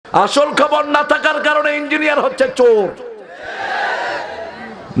আসল খবর না থাকার কারণে ইঞ্জিনিয়ার হচ্ছে চোর,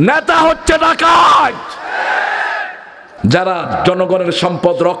 নেতা হচ্ছে ডাকাত। যারা জনগণের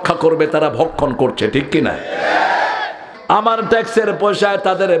সম্পদ রক্ষা করবে তারা ভক্ষণ করছে, ঠিক কিনা? আমার ট্যাক্সের পয়সায়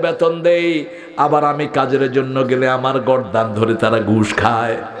তাদের বেতন দেই, আবার আমি কাজের জন্য গেলে আমার গর্দান ধরে তারা ঘুষ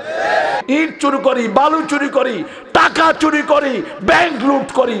খায়। ইট চুরি করি, বালু চুরি করি, টাকা চুরি করি, ব্যাংক লুট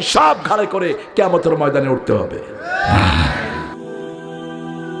করি, সব ঘাড়ে করে কিয়ামতের ময়দানে উঠতে হবে।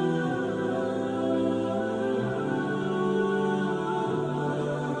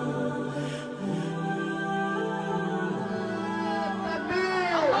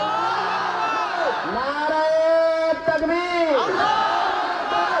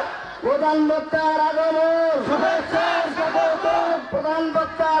 প্রধান বক্তার আগমন, প্রধান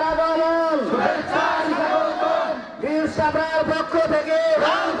বক্তার আগমন, বীর সাহেবের পক্ষ থেকে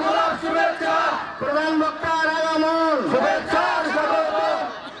প্রধান বক্তার আগমন।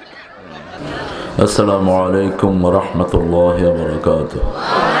 আসসালামু আলাইকুম ওয়া রাহমাতুল্লাহি ওয়া বারাকাতুহু।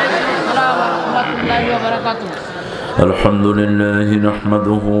 আলহামদুলিল্লাহি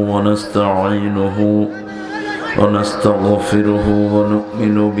নাহমাদুহু ওয়া নাস্তাঈনুহু ونستغفره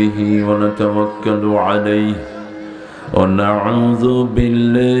ونؤمن به ونتوكل عليه ونعوذ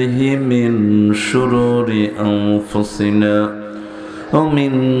بالله من شرور أنفسنا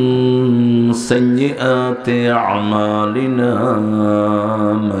ومن سيئات أعمالنا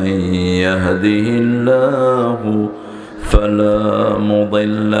من يهده الله فلا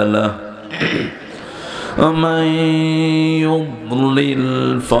مضل له ومن يضلل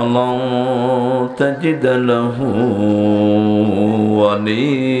فلن تجد له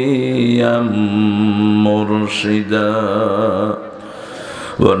وليا مرشدا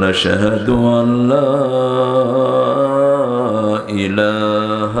ونشهد أن لا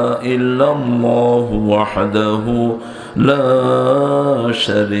إله إلا الله وحده لا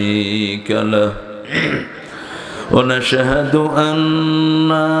شريك له ونشهد أن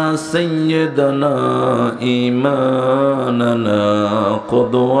سيدنا إمامنا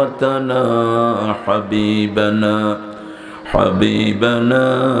قدوتنا حبيبنا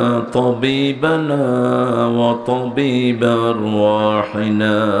طبيبنا وطبيب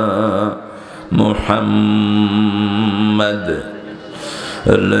أرواحنا محمد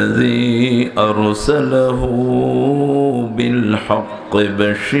الذي أرسله بالحق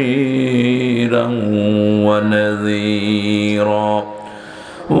بشيرا ونذيرا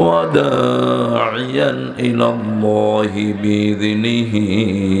وداعيا إلى الله بإذنه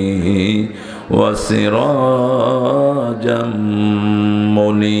وسراجا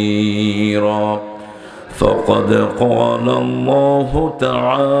منيرا فقد قال الله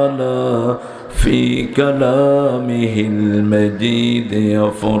تعالى في كلامه المجيد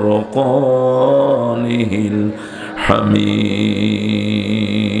وفرقانه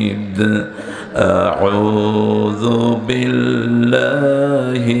الحميد أعوذ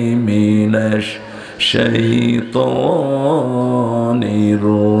بالله من الشيطان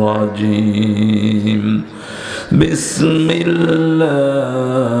الرجيم بسم الله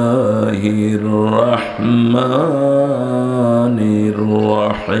الرحمن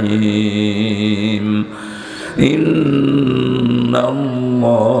الرحيم إن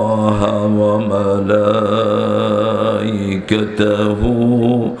الله وملائكته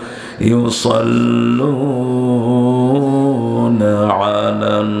يصلون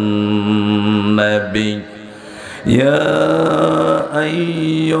على النبي يا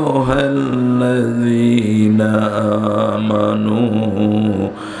أيها الذين آمنوا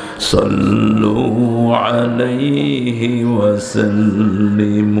صلوا عليه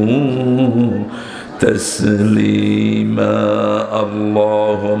وسلموا تسليما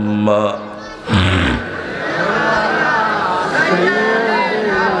اللهم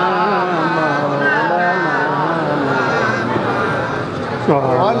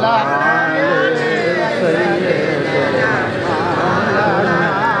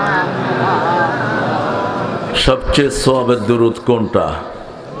সবচেয়ে সওয়াবের দুরূদ কোনটা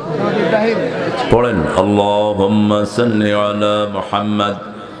পড়েন? আল্লাহুম্মা সাল্লি আলা মুহাম্মাদ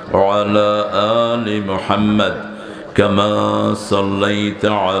ওয়া আলা আলি মুহাম্মাদ কামা সাল্লাইতা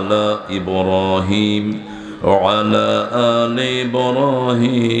আলা ইব্রাহিম ওয়া আলা আলি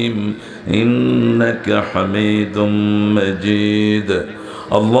ইব্রাহিম ইন্নাকা হামিদুম মাজিদ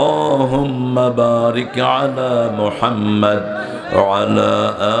আল্লাহুম্মা বারিক আলা মুহাম্মাদ ওয়া আলা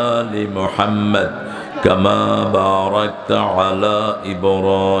আলি মুহাম্মাদ كما باركت على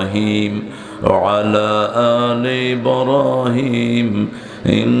إبراهيم وعلى آل إبراهيم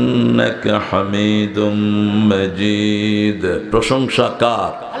إنك حميد مجيد প্রশংসা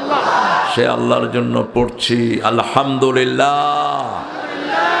কার? সে আল্লাহর জন্য পড়ছি আলহামদুলিল্লাহ।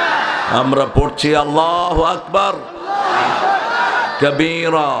 আমরা পড়ছি আল্লাহু আকবার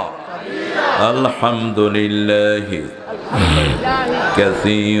কবীরা আলহামদুলিল্লাহি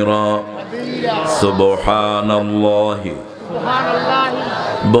কাসীরা সুবহানাল্লাহি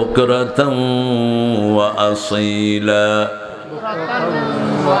বুকরাতান ওয়া আসীলা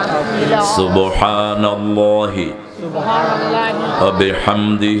সুবহানাল্লাহি ওয়া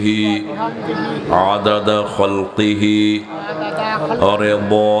বিহামদিহি আদাদা খালকিহি ওয়া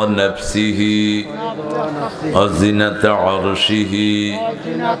রিদা নাফসিহি ওয়া জিনাতা আরশিহি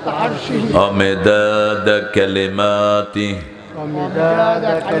ওয়া মিদাদা কালিমাতিহি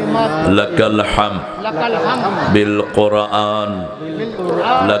لك الحمد بالقرآن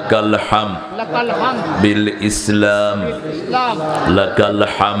لك الحمد بالإسلام لك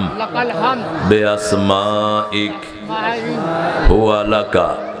الحمد بأسمائك هو لك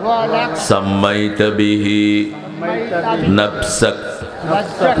سميت به نفسك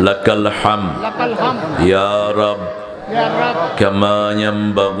لك الحمد يا رب كما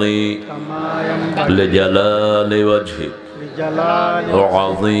ينبغي لجلال وجهك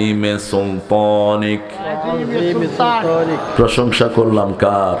وعظيم سلطانك প্রশংসা করলাম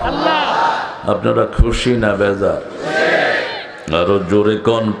কার? আপনারা খুশি না বেজার? আরো জোরে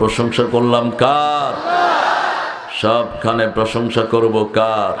কোন প্রশংসা করলাম কার? সবখানে প্রশংসা করব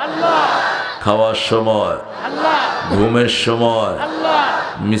কার? খাওয়ার সময়, ঘুমের সময়,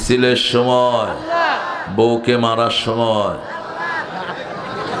 মিছিলের সময়, বউকে মারার সময়,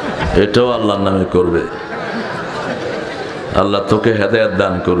 এটাও আল্লাহর নামে করবে। আল্লাহ তোকে হেদায়েত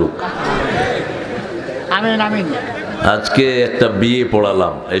দান করুক। আমিন আমিন। আজকে একটা বিয়ে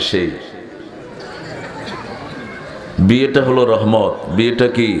পড়ালাম, এসেই বিয়েটা হলো রহমত। বিয়েটা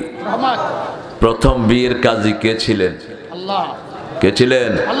কি রহমত? প্রথম বিয়ের কাজী কে ছিলেন? আল্লাহ। কে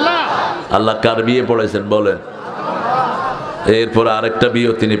ছিলেন? আল্লাহ। আল্লাহ কার বিয়ে পড়াইছেন বলেন? এরপর আরেকটা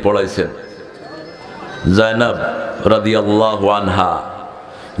বিয়ে তিনি পড়াইছেন, জায়নাব রাদিয়াল্লাহু আনহা,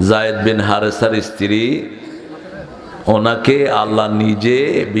 জায়েদ বিন হারেসার স্ত্রী। ওনাকে আল্লাহ নিজে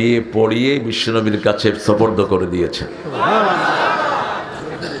বিয়ে পড়িয়ে বিশ্বনবীর কাছে সুপর্দ করে দিয়েছেন।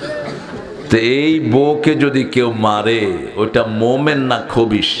 তো এই বউকে যদি কেউ মারে, ওইটা মোমেন না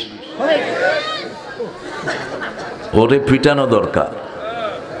খবিশ? ওরে পিটানো দরকার।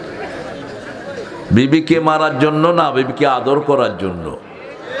 বিবিকে মারার জন্য না, বিবিকে আদর করার জন্য।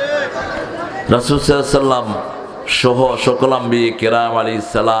 রাসূল সাল্লাল্লাহু আলাইহি ওয়াসাল্লাম সহ সকল আম্বিয়া কেরাম আলাইহিস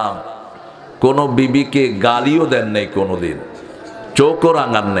সালাম কোনো বিবিকে গালিও দেন নাই, কোনোদিন চোখও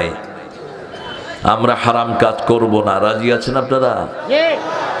রাঙান নাই। আমরা হারাম কাজ করব না, রাজি আছেন আপনারা?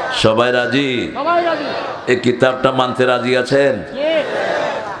 সবাই রাজি? এই কিতাবটা মানতে রাজি আছেন?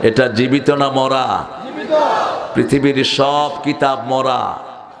 এটা জীবিত না মরা? পৃথিবীর সব কিতাব মরা,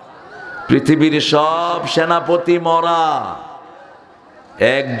 পৃথিবীর সব সেনাপতি মরা,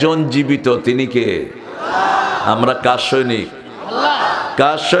 একজন জীবিত, তিনি কে? আমরা কার সৈনিক?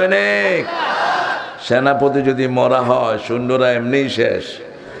 কার সৈনিক? সেনাপতি যদি মরা হয়, সৈন্যরা এমনিই শেষ।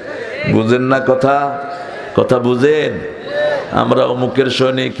 বুঝেন না কথা? কথা বুঝেন? আমরা অমুকের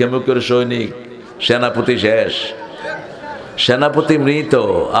সৈনিক, হেমুকের সৈনিক, সেনাপতি শেষ। সেনাপতি মৃত,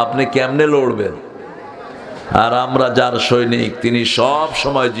 আপনি কেমনে লড়বেন? আর আমরা যার সৈনিক, তিনি সব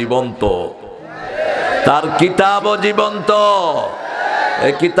সময় জীবন্ত, তার কিতাবও জীবন্ত।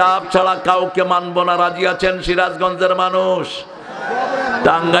 এই কিতাব ছাড়া কাউকে মানব না। রাজি আছেন? সিরাজগঞ্জের মানুষ,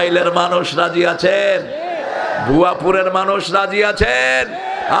 টাঙ্গাইলের মানুষ রাজি আছেন? ভুয়াপুরের মানুষ রাজি আছেন?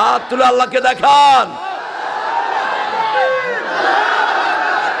 হাত তুলে আল্লাহকে দেখান।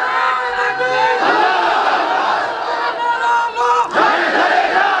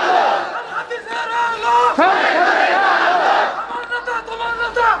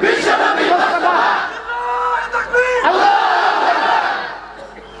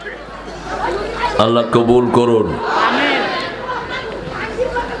 আল্লাহ কবুল করুন।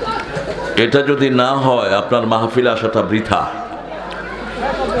 এটা যদি না হয়, আপনার মাহফিলে আসাটা বৃথা।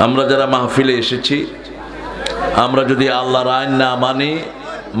 আমরা যারা মাহফিলে এসেছি, আমরা যদি আল্লাহর আইন না মানি,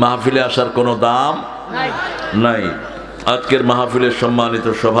 মাহফিলে আসার কোনো দাম নাই। আজকের মাহফিলের সম্মানিত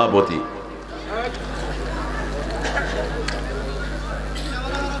সভাপতি,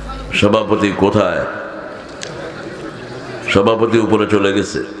 সভাপতি কোথায়? সভাপতি উপরে চলে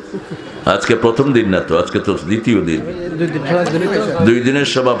গেছে। আজকে প্রথম দিন না তো, আজকে তো দ্বিতীয় দিন। 2 দিনের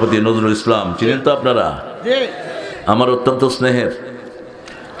সভাপতি নজরুল ইসলাম, চিনেন তো আপনারা? আমার অত্যন্ত স্নেহের,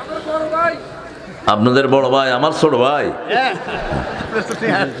 আপনাদের বড় ভাই, আমার ছোট ভাই।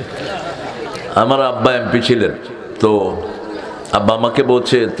 আমার আব্বা এমপি ছিলেন, তো আব্বা আমাকে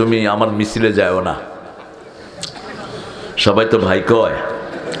বলছে তুমি আমার মিছিলে যাও না। সবাই তো ভাই কয়।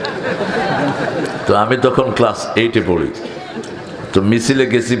 তো আমি তখন ক্লাস 8-এ পড়ি। তো মিছিলে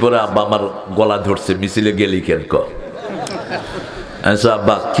গেছি পরে আব্বা আমার গলা ধরছে, মিছিলে গেলি কেন ক? আচ্ছা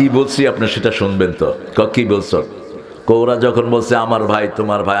আব্বা কি বলছি আপনি সেটা শুনবেন তো। কি বলছো? ওরা যখন বলছে আমার ভাই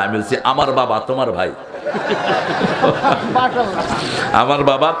তোমার ভাই, আমি বলছি আমার বাবা তোমার ভাই। আমার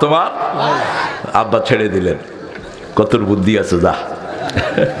বাবা তোমার। আব্বা ছেড়ে দিলেন, কত বুদ্ধি আছে যা।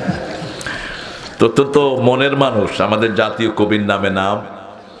 তো মনের মানুষ, আমাদের জাতীয় কবির নামে নাম,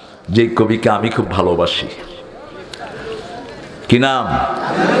 যে কবিকে আমি খুব ভালোবাসি। কি নাম?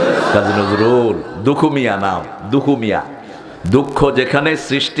 কাজী নজরুল। দুখু মিয়া নাম, দুখু মিয়া। দুঃখ যেখানে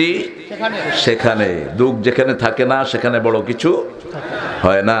সৃষ্টি সেখানে, দুঃখ যেখানে থাকে না সেখানে বড় কিছু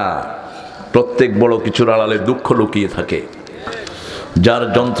হয় না। প্রত্যেক বড় কিছুর আড়ালে দুঃখ লুকিয়ে থাকে। যার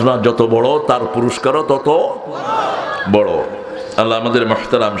যন্ত্রণা যত বড় তার পুরস্কারও তত বড়। আল্লাহ আমাদের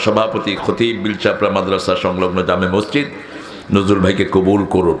মুহতারাম সভাপতি খতিব বিলচাপড়া মাদ্রাসা সংলগ্ন জামে মসজিদ নজরুল ভাইকে কবুল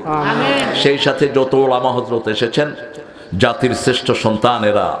করুন। সেই সাথে যত ওলামা হযরত এসেছেন, জাতির শ্রেষ্ঠ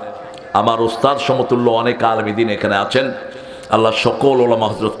সন্তানেরা, আমার উস্তাদ সমতুল্য অনেক আলেম দ্বীন এখানে আছেন, আল্লাহ সকল ওলামা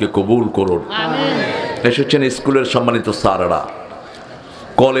হযরতকে কবুল করুন। এসেছেন স্কুলের সম্মানিত স্যাররা,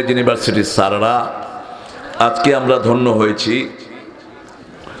 কলেজ ইউনিভার্সিটির স্যাররা। আজকে আমরা ধন্য হয়েছি,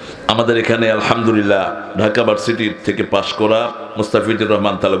 আমাদের এখানে আলহামদুলিল্লাহ ঢাকা ভার্সিটি থেকে পাশ করা মুস্তাফিজুর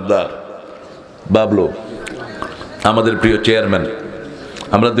রহমান তালুকদার বাবলু, আমাদের প্রিয় চেয়ারম্যান।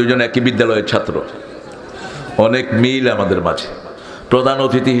 আমরা দুজন একই বিদ্যালয়ের ছাত্র, অনেক মিল আমাদের মাঝে। প্রধান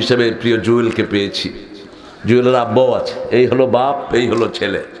অতিথি হিসেবে প্রিয় জুয়েলকে পেয়েছি। জুয়েলের আব্বাও আছে, এই হলো বাপ, এই হলো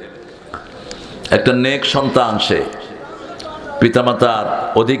ছেলে। একটা নেক সন্তান সে, পিতামাতার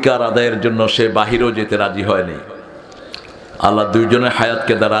অধিকার আদায়ের জন্য সে বাহিরেও যেতে রাজি হয়নি। আল্লাহ দুইজনের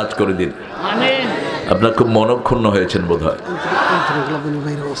হায়াতকে দারাজ করে দিন। আপনার খুব মনক্ষুণ্ণ হয়েছেন বোধ হয়।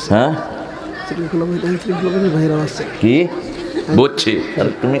 হ্যাঁ কি বুঝছি,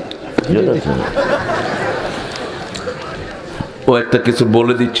 তুমি ও একটা কিছু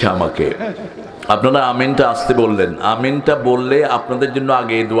বলে দিচ্ছে আমাকে। আপনারা আমিনটা আসতে বললেন, আমিনটা বললে আপনাদের জন্য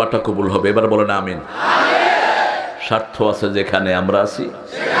আগে এই দোয়াটা কবুল হবে। এবার বলেন আমিন। স্বার্থ আছে যেখানে আমরা আছি,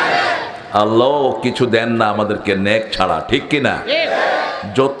 আল্লাহ কিছু দেন না আমাদেরকে নেক ছাড়া, ঠিক কিনা?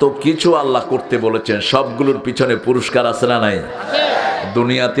 যত কিছু আল্লাহ করতে বলেছেন সবগুলোর পিছনে পুরস্কার আছে না নাই?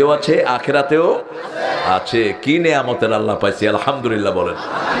 দুনিয়াতেও আছে, আখিরাতেও আছে। কি নেয়ামতের আল্লাহ পাইছি, আলহামদুলিল্লাহ বলেন।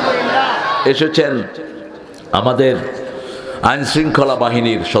 এসেছেন আমাদের আইন শৃঙ্খলা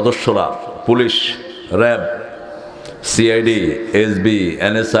বাহিনীর সদস্যরা, police, RAB, CID, SB,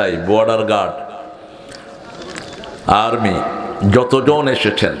 NSI, border guard, army, যতজন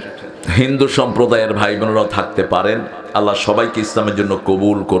এসেছেন, হিন্দু সম্প্রদায়ের ভাই বোনেরা থাকতে পারেন, আল্লাহ সবাইকে ইসলামের জন্য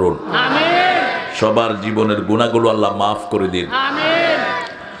কবুল করুন। সবার জীবনের গুনাহগুলো আল্লাহ মাফ করে দিন।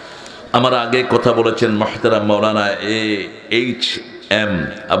 আমার আগে কথা বলেছেন মুহতারাম মাওলানা এইচ.এম.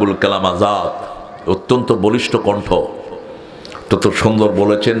 আবুল কালাম আজাদ, অত্যন্ত বলিষ্ঠ কণ্ঠ, তত সুন্দর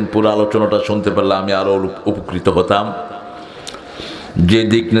বলেছেন। পুরো আলোচনাটা শুনতে পারলে আমি আরো উপকৃত হতাম। যে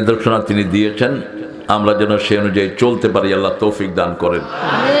দিক নির্দেশনা তিনি দিয়েছেন আমরা যেন সে অনুযায়ী চলতে পারি, আল্লাহ তৌফিক দান করেন।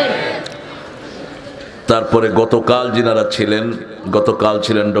 তারপরে গতকাল যিনারা ছিলেন, গতকাল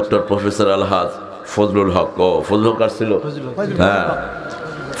ছিলেন ডক্টর প্রফেসর আলহাজ ফজলুল হক। ফজলুল হক আসছিল, হ্যাঁ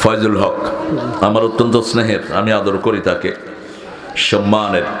ফয়জুল হক, আমার অত্যন্ত স্নেহের, আমি আদর করি তাকে,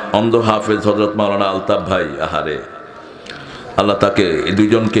 সম্মানের অন্ধ হাফেজ হযরত মাওলানা আলতাফ ভাই, আহারে আল্লাহ তাকে এই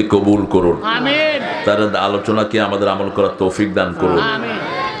দুইজনকে কবুল করুন। তার আলোচনাকে আমাদের আমল করার তৌফিক দান করুন।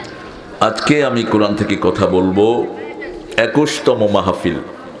 আজকে আমি কোরআন থেকে কথা বলবো। 21তম মাহফিল,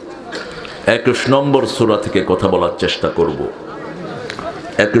 21 নম্বর সূরা থেকে কথা বলার চেষ্টা করব।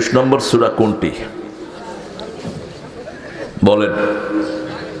 21 নম্বর সূরা কোনটি বলেন?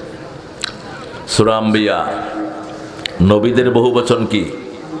 সূরা আম্বিয়া। নবীদের বহুবচন কি?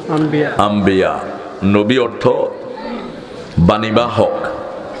 আম্বিয়া। নবী অর্থ বাণীবাহক।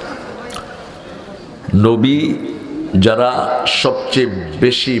 নবী যারা সবচেয়ে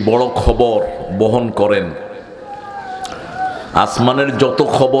বেশি বড় খবর বহন করেন। আসমানের যত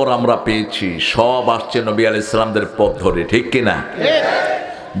খবর আমরা পেয়েছি সব আসছে নবী আলাইহিস সালামদের পথ ধরে, ঠিক কিনা?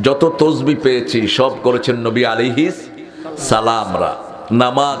 যত তসবিহ পেয়েছি সব করেছেন নবী আলাইহিস সালামরা।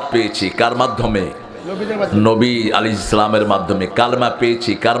 নামাজ পেয়েছি কার মাধ্যমে? নবী আলাইহিস সালামের মাধ্যমে। কালমা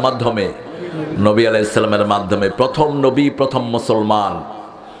পেয়েছি কার মাধ্যমে? নবী আলাইহিস সালামের মাধ্যমে। প্রথম নবী, প্রথম মুসলমান।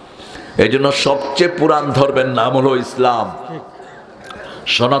 এই জন্য সবচেয়ে পুরান ধর্মের নাম হলো ইসলাম।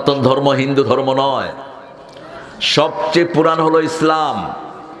 সনাতন ধর্ম হিন্দু ধর্ম নয়, সবচেয়ে পুরান হলো ইসলাম।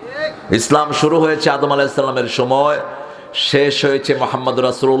 ইসলাম শুরু হয়েছে আদম আলাইহিস সালামের সময়, শেষ হয়েছে মুহাম্মদ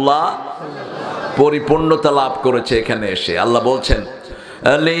রাসূলুল্লাহ, পরিপূর্ণতা লাভ করেছে এখানে এসে। আল্লাহ বলছেন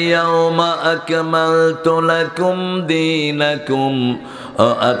আল-ইয়াওমা আকমালতু লাকুম দীনাকুম ওয়া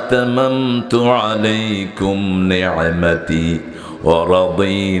আতমামতু আলাইকুম নি'মাতি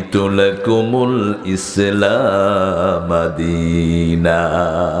ورضيت لكم الإسلام دينا.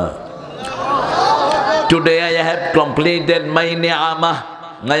 Today I have completed my ni'amah,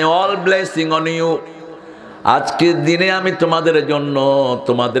 my all blessing on you. আজকের দিনে আমি তোমাদের জন্য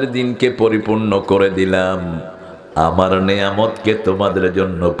তোমাদের দিনকে পরিপূর্ণ করে দিলাম, আমার নিয়ামতকে তোমাদের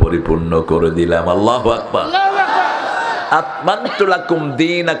জন্য পরিপূর্ণ করে দিলাম। আল্লাহু আকবার। আতমানতু লাকুম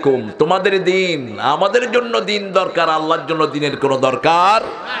দীনাকুম, তোমাদের দিন, আমাদের জন্য দিন দরকার, আল্লাহর জন্য দিনের কোনো দরকার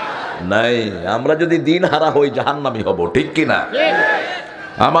নাই। আমরা যদি দিন হারা হই জাহান্নামী হব, ঠিক কি না?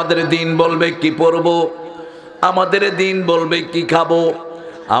 আমাদের দিন বলবে কি পরবো, আমাদের দিন বলবে কি খাবো,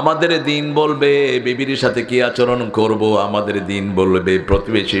 আমাদের দিন বলবে বিবির সাথে কি আচরণ করব, আমাদের দিন বলবে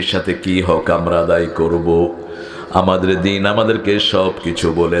প্রতিবেশীর সাথে কি হক আমরা আদায় করব। আমাদের দিন আমাদেরকে সব কিছু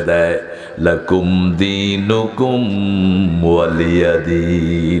বলে দেয়। লাকুম দীনুকুম ওয়ালিয়া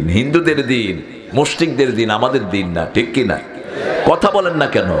দিন, হিন্দুদের দিন, মুশরিকদের দিন, আমাদের দিন না, ঠিক কি না? কথা বলেন না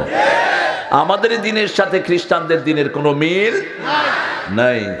কেন? আমাদের দিনের সাথে খ্রিস্টানদের দিনের কোনো মিল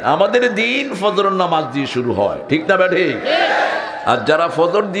নাই। আমাদের দিন ফজরের নামাজ দিয়ে শুরু হয়, ঠিক না ব্যাঠি? আর যারা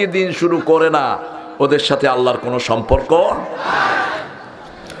ফজর দিয়ে দিন শুরু করে না, ওদের সাথে আল্লাহর কোনো সম্পর্ক।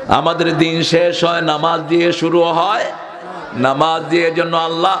 আমাদের দিন শেষ হয় নামাজ দিয়ে শুরু হয়, নামাজ দিয়ে জন্য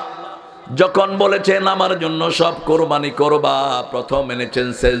আল্লাহ যখন বলেছেন আমার জন্য সব কোরবানি করবা, প্রথম এনেছেন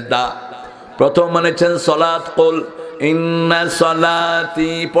সেজদা, প্রথম এনেছেন সালাত। কুল ইন্না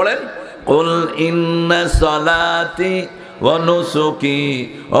সালাতি, পড়েন, কুল ইন্না সালাতি ওয়া নুসুকি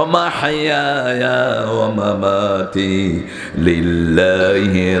ওয়া মাহইয়ায়া ওয়া মামাতি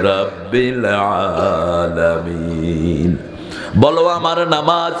লিল্লাহি রাব্বিল আলামিন। বলো আমার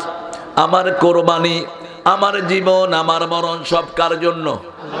নামাজ, আমার কোরবানি, আমার জীবন, আমার মরণ সব কার জন্য?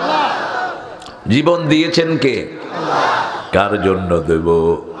 জীবন দিয়েছেন কে? কার জন্য দেব?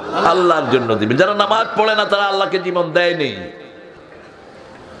 আল্লাহর জন্য দিবেন। যারা নামাজ পড়ে না তারা আল্লাহকে জীবন দেয়নি,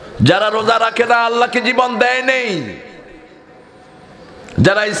 যারা রোজা রাখে না আল্লাহকে জীবন দেয়নি,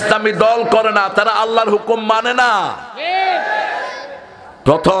 যারা ইসলামী দল করে না তারা আল্লাহর হুকুম মানে না।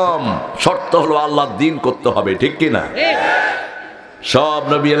 প্রথম শর্ত হলো আল্লাহর দ্বীন করতে হবে, ঠিক কি না? সব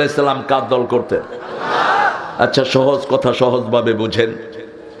নবী আলাইহিস সালাম কার দল করতেন? আচ্ছা, সহজ কথা সহজভাবে বুঝেন।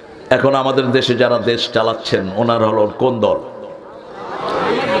 এখন আমাদের দেশে যারা দেশ চালাচ্ছেন ওনারা হলো কোন দল?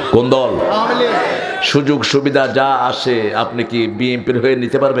 কোন দল? সুযোগ সুবিধা যা আসে আপনি কি বিএনপির হয়ে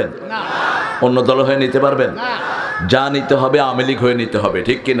নিতে পারবেন? অন্য দল হয়ে নিতে পারবেন? যা নিতে হবে আওয়ামী লীগ হয়ে নিতে হবে,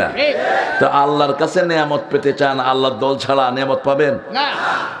 ঠিক কিনা? তো আল্লাহর কাছে নিয়ামত পেতে চান, আল্লাহর দল ছাড়া নিয়ামত পাবেন?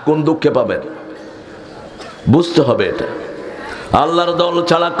 কোন দুঃখে পাবেন? বুঝতে হবে এটা। আল্লাহর দল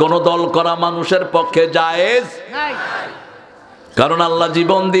ছাড়া কোন দল করা মানুষের পক্ষে জায়েজ নাই, কারণ আল্লাহ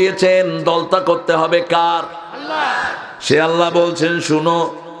জীবন দিয়েছেন, দলটা করতে হবে কার? সে আল্লাহ বলছেন, শুনো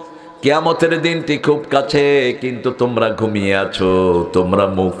কিয়ামতের দিনটি খুব কাছে, কিন্তু তোমরা ঘুমিয়ে আছো, তোমরা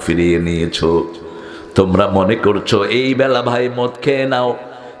মুখ ফিরিয়ে নিয়েছো, তোমরা মনে করছো এই বেলা ভাই মদ খেয়ে নাও,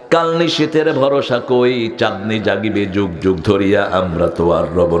 কাল নিশীথের ভরসা কই, চাঁদনি জাগিবে যুগ যুগ ধরিয়া, আমরা তো আর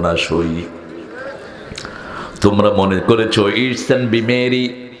রব না সই। তোমরা মনে করেছো ইটস এন্ড বি মেরি,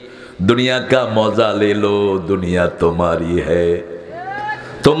 দুনিয়া কা মজা লে লো, দুনিয়া তোমারই হ্যায়।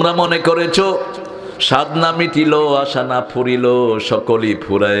 তোমরা মনে করেছো স্বাদ না মিটিল, আশা না ফুরিল, সকলই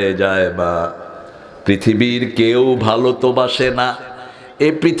ফুরায় যায় বা। পৃথিবীর কেউ ভালো তো বাসে না, এ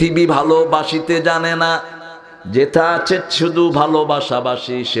পৃথিবী ভালোবাসিতে জানে না, যেথা আছে শুধু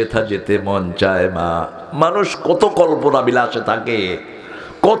ভালোবাসাবাসি, সেথা যেতে মন চায় মা। মানুষ কত কল্পনা বিলাসে থাকে,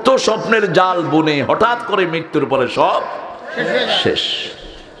 কত স্বপ্নের জাল বুনে, হঠাৎ করে মৃত্যুর পরে সব শেষ।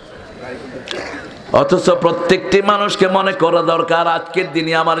 অথচ প্রত্যেকটি মানুষকে মনে করা দরকার আজকের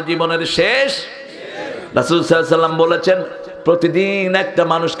দিনই আমার জীবনের শেষ। রাসূল সাল্লাল্লাহু আলাইহি ওয়াসাল্লাম বলেছেন, প্রতিদিন একটা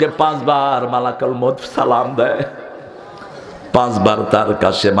মানুষকে 5 বার মালাকুল মউত সালাম দেয়, 5 বার তার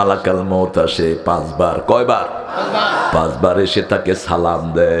কাছে মালাকুল মউত আসে, 5 বার। কয়বার? 5 বার এসে তাকে সালাম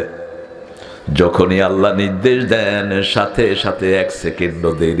দেয়। যখনই আল্লাহ নির্দেশ দেন সাথে সাথে 1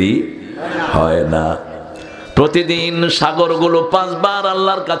 সেকেন্ডও দেরি হয় না। প্রতিদিন সাগরগুলো 5 বার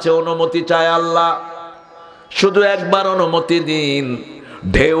আল্লাহর কাছে অনুমতি চায়, আল্লাহ শুধু একবার অনুমতি দিন,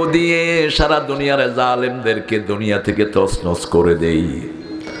 ঢেউ দিয়ে সারা দুনিয়ার জালেমদেরকে দুনিয়া থেকে তছনছ করে দেই।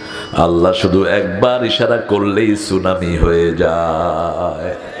 আল্লাহ শুধু একবার ইশারা করলেই সুনামি হয়ে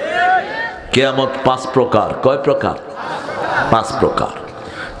যায়। কিয়ামত 5 প্রকার। কয় প্রকার? 5 প্রকার।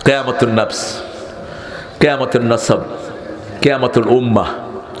 কিয়ামতুন নফস, কিয়ামতুন নসব, কিয়ামতুল উম্মাহ,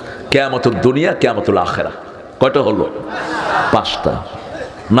 কিয়ামতুল দুনিয়া, কিয়ামতুল আখিরাহ। কয়টা হলো? 5টা।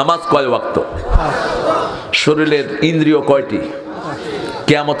 নামাজ কয় ওয়াক্ত? শরীরের ইন্দ্রিয় কয়টি?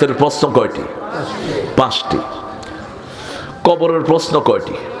 কিয়ামতের প্রশ্ন কয়টি? 5টি। কবরের প্রশ্ন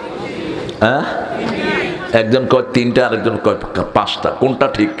কয়টি? একজন কয় তিনটা, আরেকজন কয় পাঁচটা। কোনটা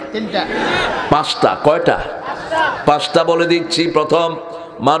ঠিক? তিনটা। পাঁচটা। কয়টা? পাঁচটা বলে দিচ্ছি। প্রথম,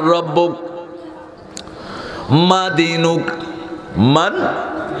 মার রব্বুক, মা দীনুক, মান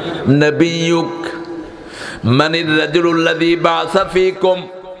নবিয়ুক, মানির রাজুলুল্লাযী বা'আসা ফীকুম,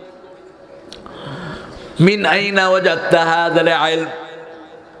 মিন আইনা ওয়াজাদতা হাযাল ইলম।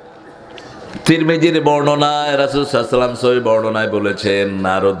 তিরমিজির বর্ণনায় রাসূল সাল্লাল্লাহু আলাইহি ওয়াসাল্লাম সহিহ বর্ণনায় বলেছেন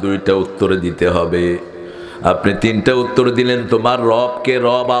আরো দুইটা উত্তর দিতে হবে। আপনি তিনটা উত্তর দিলেন, তোমার রবকে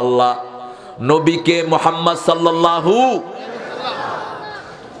রব আল্লাহ, নবীকে মুহাম্মদ সাল্লাল্লাহু,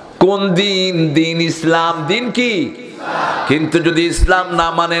 কোন দিন? দিন ইসলাম। দিন কি? কিন্তু যদি ইসলাম না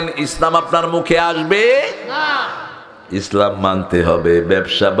মানেন, ইসলাম আপনার মুখে আসবে না। ইসলাম মানতে হবে,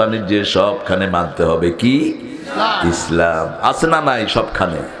 ব্যবসা বাণিজ্যে সবখানে মানতে হবে কি? ইসলাম। আছে না নাই?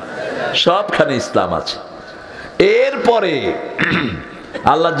 সবখানে, সবখানে ইসলাম আছে। এরপরে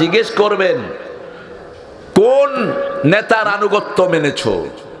আল্লাহ জিজ্ঞেস করবেন, কোন নেতার আনুগত্য মেনেছ?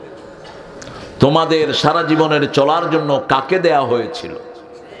 তোমাদের সারা জীবনের চলার জন্য কাকে দেয়া হয়েছিল?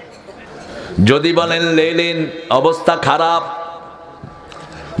 যদি বলেন লেলিন, অবস্থা খারাপ।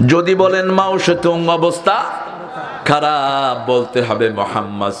 যদি বলেন মাউশতুং, অবস্থা খারাপ। বলতে হবে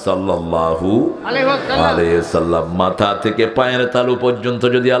মুহাম্মদ সাল্লাল্লাহু আলাইহি ওয়াসাল্লাম। মাথা থেকে পায়ের তালু পর্যন্ত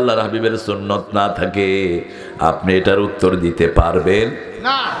যদি আল্লাহর হাবিবের সুন্নত না থাকে, আপনি এটার উত্তর দিতে পারবেন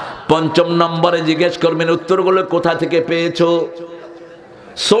না। পঞ্চম নম্বরে জিজ্ঞেস করবেন, উত্তরগুলো কোথা থেকে পেয়েছো?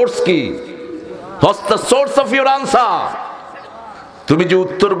 সোর্স কি? What's the source of your answer? তুমি যে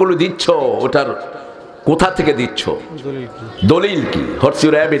উত্তরগুলো দিচ্ছ, ওটার কোথা থেকে দিচ্ছ? দলিল কি? What's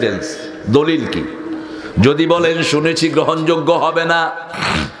your evidence? দলিল কি? যদি বলেন শুনেছি, গ্রহণযোগ্য হবে না।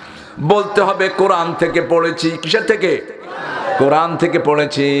 বলতে হবে কোরআন থেকে পড়েছি। কিসের থেকে? কোরআন থেকে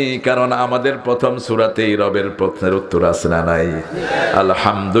পড়েছি। কারণ আমাদের প্রথম সূরাতেই রবের প্রশ্নের উত্তর আছে না নাই?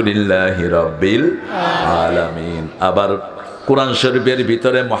 আলহামদুলিল্লাহি রাব্বিল আলামিন। আবার কোরআন শরীফের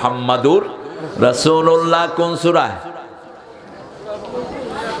ভিতরে মুহাম্মাদুর রাসূলুল্লাহ কোন সূরা?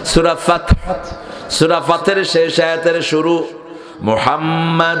 সূরা ফাতহ। সূরা ফাতহের শেষ আয়াতের শুরু,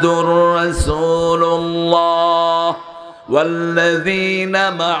 মুহাম্মাদুর রাসূলুল্লাহ والذين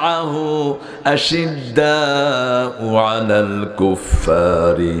معه أشداء على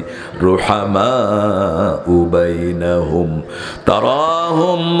الكفار رحماء بينهم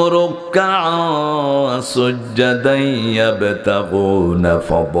تراهم ركعا سجدا يبتغون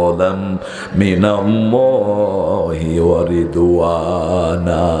فضلا من الله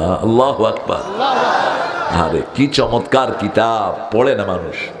ورضوانا الله أكبر আরে কি চমৎকার কিতাব! পড়ে না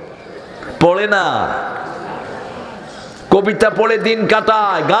মানুষ, পড়ে না। কবিতা পড়ে দিন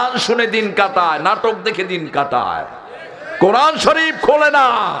কাটায়, গান শুনে দিন কাটায়, নাটক দেখে দিন কাটায়, কোরআন শরীফ খোলে না।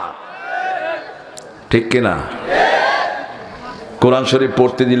 ঠিক কিনা? কোরআন শরীফ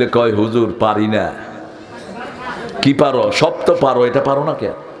পড়তে দিলে কয় হুজুর পারি না। কি পারো? সব তো পারো, এটা পারো না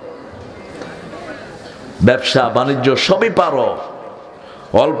কেন? ব্যবসা বাণিজ্য সবই পারো,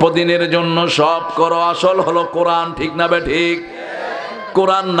 অল্প দিনের জন্য সব করো, আসল হলো কোরআন। ঠিক না বে ঠিক?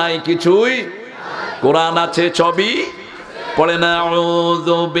 কোরআন নাই কিছুই, কোরআন আছে ছবি। পড়ে না,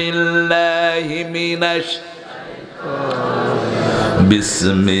 আউযু বিল্লাহি মিনাশ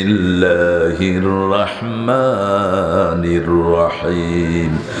বিসমিল্লাহির রহমানির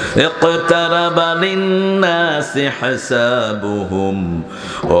রহিম ইকতারাবা লিন-নাসি হিসাবুহুম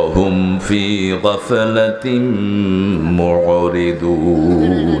ওয়া হুম ফি গাফলাতিন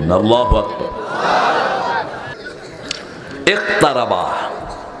মু'রিদুন। আল্লাহু আকবার। ইকতারাবা,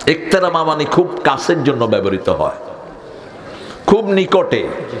 ইকতারাবা মানে খুব কাছের জন্য ব্যবহৃত হয়, খুব নিকটে,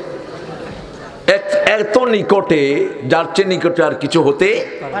 এত নিকটে যার চেয়ে নিকটে আর কিছু হতে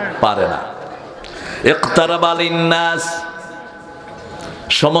পারে না। ইকতারাবা লিন-নাস,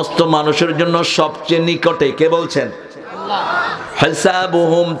 সমস্ত মানুষের জন্য সবচেয়ে নিকটে। কে বলছেন?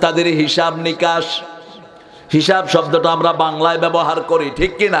 হিসাবুহুম, তাদের হিসাব নিকাশ। হিসাব শব্দটা আমরা বাংলায় ব্যবহার করি,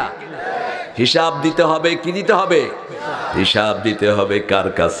 ঠিক কিনা? হিসাব দিতে হবে। কি দিতে হবে? হিসাব দিতে হবে কার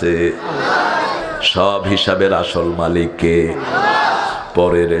কাছে? সব হিসাবের আসল মালিক কে?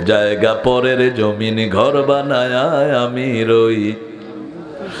 পরের জায়গা, পরের জমিন ঘর বানায় আমি রই,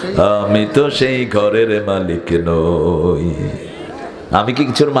 আমি তো সেই ঘরের মালিক নই। আমি কি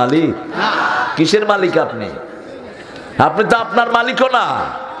কিছুর মালিক? কিসের মালিক আপনি? আপনি তো আপনার মালিকও না।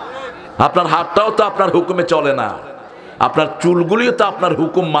 আপনার হাতটাও তো আপনার হুকুমে চলে না, আপনার চুলগুলিও তো আপনার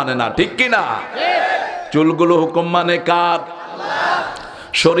হুকুম মানে না, ঠিক কিনা? চুলগুলো হুকুম মানে কার?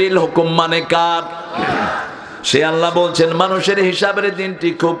 শরীর হুকুম মানে কার? সে আল্লাহ বলছেন মানুষের হিসাবের দিনটি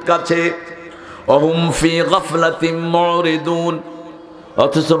খুব কাছে। অহুম ফি গাফলাতিন মুরিদুন,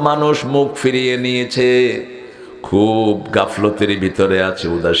 অথচ মানুষ মুখ ফিরিয়ে নিয়েছে, খুব গাফলতের ভিতরে আছে,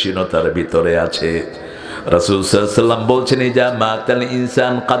 উদাসীনতার ভিতরে আছে। রাসূল সাল্লাল্লাহু আলাইহি ওয়াসাল্লাম বলছেন ইজা মাতাল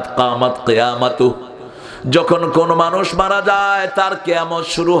ইনসান কাদ কামাত কিয়ামাতু, যখন কোন মানুষ মারা যায় তার কিয়ামত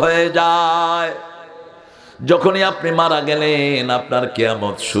শুরু হয়ে যায়। যখনই আপনি মারা গেলেন আপনার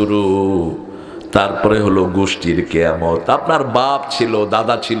কিয়ামত শুরু। তারপরে হলো গোষ্ঠীর কিয়ামত। আপনার বাপ ছিল,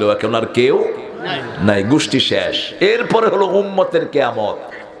 দাদা ছিল, এখন আর কেউ নাই, গোষ্ঠী শেষ। এরপরে হলো উম্মতের কিয়ামত।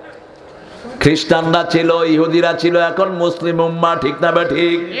 খ্রিস্টানরা ছিল, ইহুদিরা ছিল, এখন মুসলিম উম্মাহ, ঠিক না বে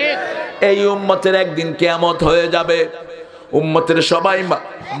ঠিক? এই উম্মতের একদিন কিয়ামত হয়ে যাবে, উম্মতের সবাই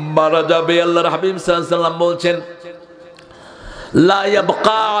মারা যাবে। আল্লাহর হাবিব সাল্লাল্লাহু আলাইহি ওয়াসাল্লাম বলছেন লা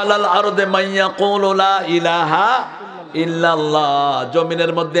ইয়াবকা আলাল আরদি মান ইয়াকুলু লা ইলাহা ইল্লাল্লাহ,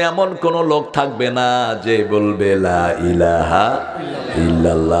 জমিনের মধ্যে এমন কোন লোক থাকবে না যে বলবে লা ইলাহা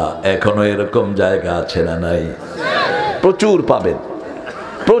ইল্লাল্লাহ। এখনো এরকম জায়গা আছে না নাই? প্রচুর পাবেন,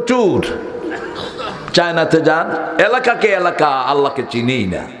 প্রচুর। চায়নাতে যান, এলাকাকে এলাকা আল্লাহকে চিনেই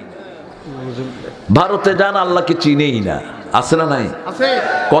না। ভারতে যান, আল্লাহকে চিনেই না। আছে না নাই?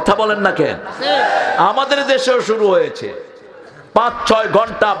 কথা বলেন না কেন? আমাদের দেশেও শুরু হয়েছে। 5-6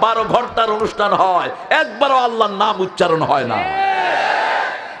 ঘন্টা 12 ঘন্টার অনুষ্ঠান হয়, একবারও আল্লাহর নাম উচ্চারণ হয় না।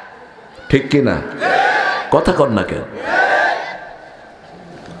 ঠিক কি না? কথা কন না কেন?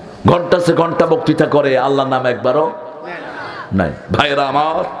 ঘন্টা সে ঘন্টা বক্তৃতা করে, আল্লাহর নাম একবারও নাই। ভাইরা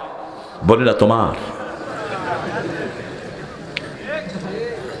আমার, বোনেরা তোমার,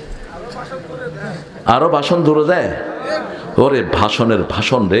 আরো ভাষণ দূরে দেয়। ওরে ভাষণের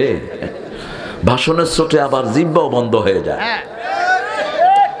ভাষণ রে, ভাষণের চোটে আবার জিহ্বাও বন্ধ হয়ে যায়।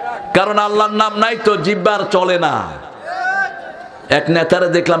 কারণ আল্লাহর নাম নাই তো জিহ্বার চলে না। এক নেতারে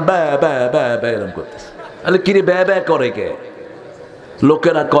দেখলাম ব্যা ব্যা ব্যা ব্যা এরকম করতেছে। আরে কিরে ব্যা ব্যা করে কে?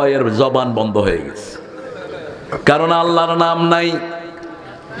 লোকেরা কয় এর জবান বন্ধ হয়ে গেছে, কারণ আল্লাহর নাম নাই।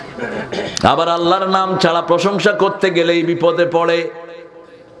 আবার আল্লাহর নাম ছাড়া প্রশংসা করতে গেলেই বিপদে পড়ে।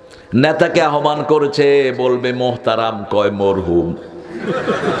 নেতাকে আহ্বান করেছে, বলবে মোহতারাম, কয় মরহুম।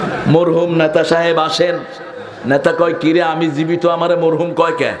 মরহুম নেতা সাহেব আসেন। নেতা কয় কিরে আমি জীবিত, আমারে মরহুম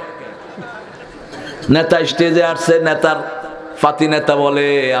কয় কে? নেতা স্টেজে আসছে, নেতার ফাতি নেতা বলে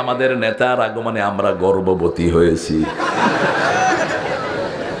আমাদের নেতার আগমনে আমরা গর্ববতী হয়েছি।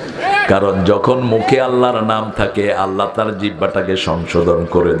 কারণ যখন মুখে আল্লাহর নাম থাকে আল্লাহ তার জিহ্বাটাকে সংশোধন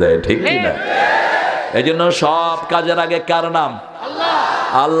করে দেয়, ঠিক কিনা? এই জন্য সব কাজের আগে কার নাম?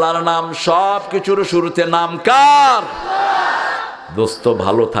 আল্লাহর নাম। সব কিছুর শুরুতে নাম কার? দোস্ত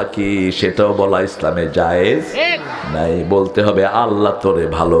ভালো থাকি সেটাও বলা ইসলামে জায়েজ নাই। বলতে হবে আল্লাহ তোরে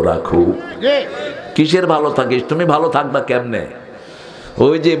ভালো রাখু। কিসের ভালো থাকিস? তুমি ভালো থাকবা কেমনে?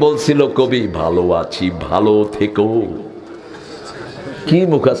 ওই যে বলছিল কবি, ভালো আছি ভালো থেকো। কি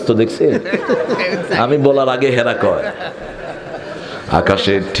মুখস্থ দেখছে? আমি বলার আগে হেরা কয়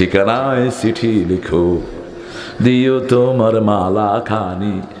আকাশের ঠিকানায় চিঠি লিখো, দিও তোমার মালা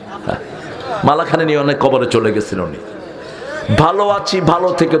খানি। মালা খানি নিয়ে অনেক কবরে চলে গেছিল উনি। ভালো আছি ভালো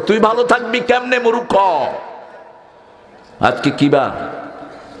থেকে, তুই ভালো থাকবি কেমনে মূর্খ? আজকে কি বার?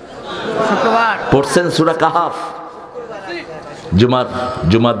 পড়ছেন সূরা কাহাফ?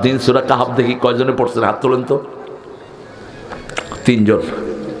 জুমার দিন সূরা কাহাফ দেখি কয়জনে পড়ছেন? হাত তোলেন তো। 3 জন,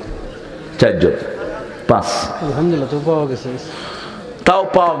 4 জন, 5। আলহামদুলিল্লাহ, তো পাওয়া গেছে। তাও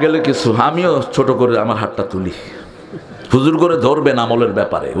পাওয়া গেলে কিছু। আমিও ছোট করে আমার হাতটা তুলি। হুজুর করে ধরবেন আমলের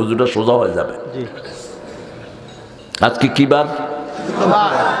ব্যাপারে, হুজুরটা সোজা হয়ে যাবে। আজকে কি বার?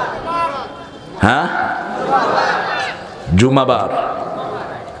 হ্যাঁ, জুমাবার।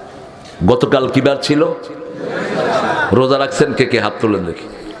 গতকাল কি বার ছিল? রোজা রাখছেন কে কে? হাত তোলেন দেখি।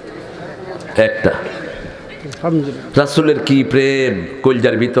 একটা। রাসূলের কি প্রেম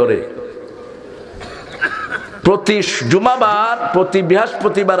কলজার ভিতরে। প্রতি জুমাবার, প্রতি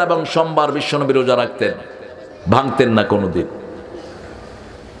বৃহস্পতিবার এবং সোমবার বিশ্বনবী রোজা রাখতেন, ভাঙতেন না কোনোদিন।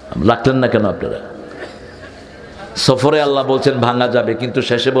 রাখলেন না কেন আপনারা? সফরে আল্লাহ বলছেন ভাঙা যাবে, কিন্তু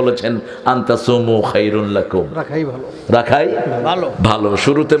শেষে বলেছেন আনতাসুমু খায়রুন লাকুম, রাখাই ভালো।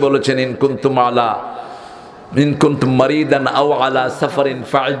 শুরুতে বলেছেন ইন কুনতুম মারিদান আও আলা সাফারিন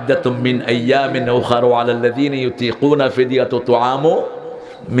ফাইদ্দাতুম মিন আইয়ামিন উখারা আলাল্লাযিনা ইউতিকুনা ফিদিয়াতু তুআমু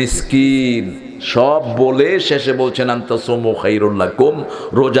মিসকিন। সব বলে শেষে বলছেন আনতাসুমু খায়রুন লাকুম,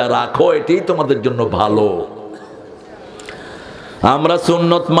 রোজা রাখো, এটাই তোমাদের জন্য ভালো। আমরা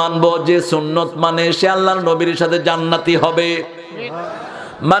সুন্নত মানব, যে সুন্নত মানে সে আল্লাহর নবীর সাথে জান্নাতি হবে।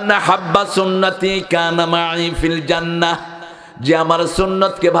 মান হাব্বা সুন্নতি কানা মাই ফিল জান্নাহ, যে আমার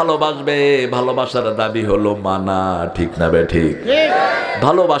সুন্নতকে ভালোবাসবে, ভালোবাসার দাবি হলো মানা, ঠিক না বে ঠিক?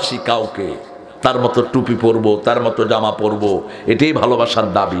 ভালোবাসি কাউকে, তার মতো টুপি পরবো, তার মতো জামা পরবো, এটাই ভালোবাসার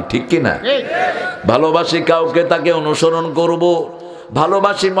দাবি, ঠিক কি না? ভালোবাসি কাউকে, তাকে অনুসরণ করব।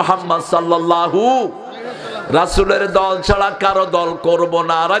 ভালোবাসি মুহাম্মদ সাল্লাল্লাহু রাসূলের দল ছাড়া কারো দল করব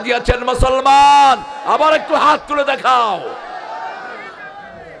না। রাজি আছেন মুসলমান? আবার একটু হাত তুলে দেখাও।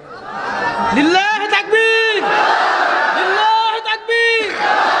 লিল্লাহি তাকবীর, লিল্লাহি তাকবীর।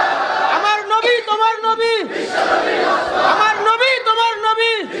 আমার নবী তোমার নবী, আমার নবী তোমার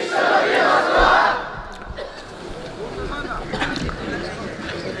নবী।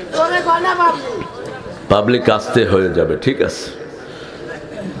 পাবলিক আসতে হয়ে যাবে, ঠিক আছে?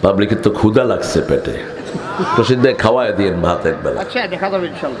 পাবলিকের তো ক্ষুধা লাগছে পেটে, প্রসিদ্ধ খাওয়ায় দিয়েন ভাত একবেলা। আচ্ছা, দেখা যাবে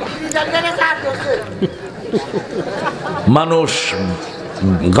ইনশাআল্লাহ। মানুষ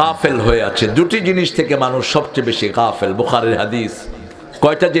গাফেল হয়ে আছে। দুটি জিনিস থেকে মানুষ সবচেয়ে বেশি গাফেল। বুখারীর হাদিস।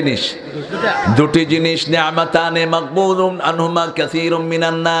 কয়টা জিনিস? দুটি জিনিস। নিআমাতানে মাগবুনুন আনহুমা কাসীরুম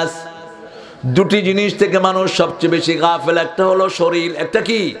মিনান নাস। দুটি জিনিস থেকে মানুষ সবচেয়ে বেশি গাফেল। একটা হলো শরীর। একটা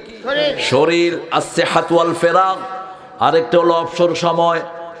কি? শরীর। as-সিহহাত ওয়াল ফিরাগ। আরেকটা হলো অবসর সময়।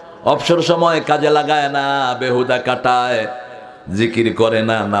 অবসর সময় কাজে লাগায় না, বেহুদা কাটায়, জিকির করে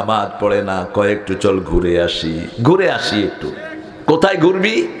না, নামাজ পড়ে না, একটু চল ঘুরে আসি, ঘুরে আসি একটু। কোথায়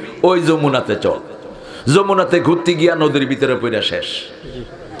ঘুরবি? ওই যমুনাতে চল। যমুনাতে ঘুরতে গিয়া নদীর ভিতরে পড়ে শেষ।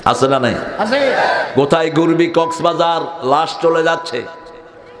 আছে না নাই? কোথায় ঘুরবি? কক্সবাজার, লাশ চলে যাচ্ছে।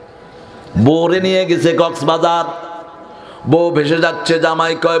 বউরে নিয়ে গেছে কক্সবাজার, বউ ভেসে যাচ্ছে।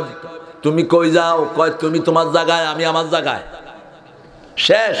 জামাই কয় তুমি কই যাও? কয় তুমি তোমার জায়গায়, আমি আমার জায়গায়।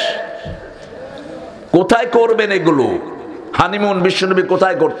 শেষ। কোথায় করবেন এগুলো? হানিমুন বিশ্বনবী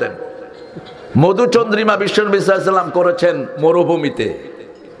কোথায় করতেন? মধুচন্দ্রিমা বিশ্বনবী সাল্লাল্লাহু আলাইহি ওয়াসাল্লাম করেছেন মরুভূমিতে,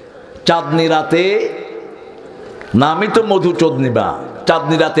 চাঁদনি রাতে। নামই তো মধুচন্দ্রিমা।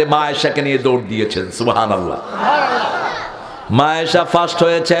 চাঁদনি রাতে মা আয়েশাকে নিয়ে দৌড় দিয়েছেন। সুবহানাল্লাহ। মা আয়েশা ফার্স্ট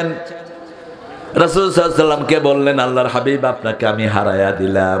হয়েছেন। রাসূল সাল্লাল্লাহু আলাইহি ওয়াসাল্লামকে বললেন, আল্লাহর হাবিব আপনাকে আমি হারায়া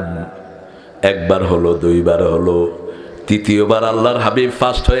দিলাম। একবার হলো, দুইবার হলো, তৃতীয়বার আল্লাহর হাবিব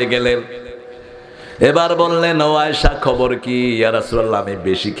ফার্স্ট হয়ে গেলেন। এবার বললেন, ও আয়েশা খবর কি? ইয়া রাসূলুল্লাহ আমি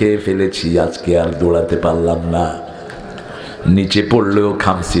বেশি খেয়ে ফেলেছি, আজকে আর দৌড়াতে পারলাম না, নিচে পড়লেও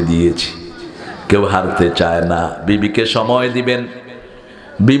খামসি দিয়েছি। কেউ হারতে চায় না। বিবিকে সময় দিবেন,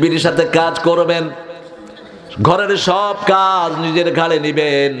 বিবির সাথে কাজ করবেন, ঘরের সব কাজ নিজের ঘাড়ে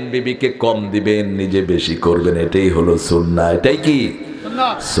নিবেন, বিবিকে কম দিবেন, নিজে বেশি করবেন। এটাই হলো সুন্নাহ। এটাই কি?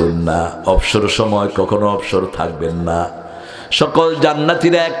 সুন্নাহ। অবসর সময় কখনো অবসর থাকবেন না। সকল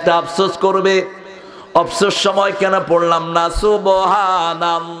জান্নাতীরা একটা আফসোস করবে, অবসর সময় কেন পড়লাম না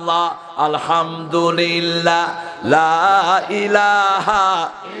সুবহানাল্লাহ, আলহামদুলিল্লাহ, লা ইলাহা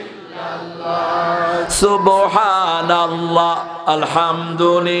ইল্লাল্লাহ, সুবহানাল্লাহ,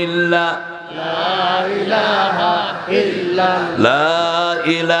 আলহামদুলিল্লাহ, লা ইলাহা ইল্লাল্লাহ, লা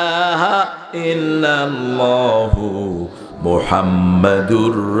ইলাহা ইল্লাল্লাহ,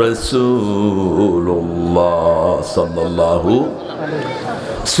 মুহাম্মাদুর রাসূলুল্লাহ সাল্লাল্লাহু।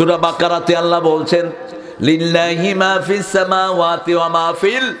 সূরা বাকারাতে আল্লাহ বলছেন, লিল্লাহি মা ফিস সামাওয়াতি ওয়া মা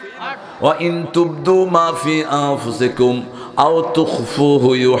ফিল ওয়া ইন তুবদু মা ফি আনফুসিকুম আও তুখফুহু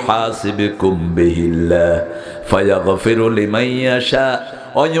ইউহাসিবকুম বিহিল্লাহ ফায়াগফিরু লিমান ইয়াশা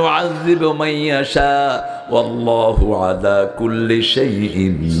ওয়া ইউআযযিবু মান ইয়াশা ওয়াল্লাহু আলা কুল্লি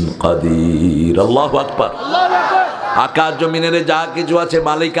শাইইন কাদির। আল্লাহু আকবার। আকাশ জমিনের যা কিছু আছে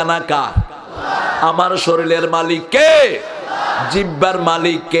মালিকানা কার? আমার শরীরের মালিক কে? জিহ্বার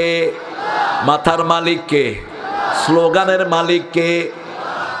মালিক কে? মাথার মালিক কে? স্লোগানের মালিক কে?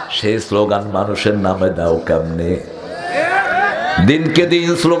 সেই স্লোগান মানুষের নামে দাও কেমনে? দিনকে দিন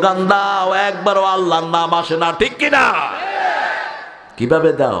স্লোগান দাও, একবারও আল্লাহর নাম আসে না, ঠিক কিনা?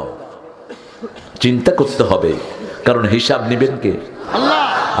 কিভাবে দাও? চিন্তা করতে হবে, কারণ হিসাব নিবেন কে? আল্লাহ।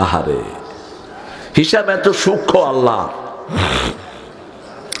 আহারে, হিসাব এত সূক্ষ্ম আল্লাহ,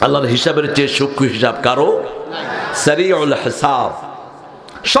 আল্লাহর হিসাবের চেয়ে সূক্ষ্ম হিসাব কারো? সারিউল হিসাব,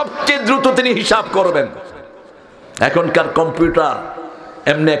 সবচেয়ে দ্রুত তিনি হিসাব করবেন। এখনকার কম্পিউটার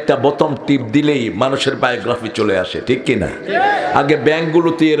এমনি একটা বোতাম টিপ দিলেই মানুষের বায়োগ্রাফি চলে আসে, ঠিক কিনা? আগে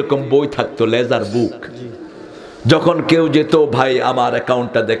ব্যাংকগুলোতে এরকম বই থাকতো, লেজার বুক। যখন কেউ যেত, ভাই আমার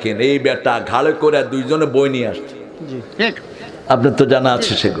অ্যাকাউন্টটা দেখেন, এই বেটা ঘাড়ে করে দুইজনে বই নিয়ে আসছে। আপনার তো জানা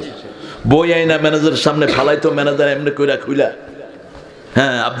আছে সেগুলো। বই আইনা ম্যানেজারের সামনে ফালাইতো, ম্যানেজার এমনি কইরা খুইলা,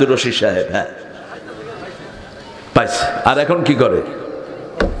 হ্যাঁ আব্দুর রশিদ সাহেব, হ্যাঁ পাইছে। আর এখন কি করে?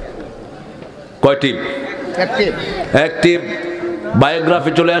 কয় টিপ? এক টিপ,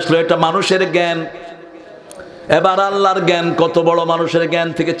 বায়োগ্রাফি চলে আসলো। এটা মানুষের জ্ঞান। এবার আল্লাহর জ্ঞান কত বড়, মানুষের জ্ঞান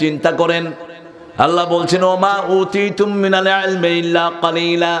থেকে চিন্তা করেন। আল্লাহ বলছেন, ওমা উতিতুম মিনাল ইলমি ইল্লা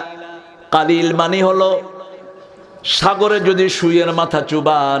কালিলা। কালিল মানে হলো সাগরে যদি সুইয়ের মাথা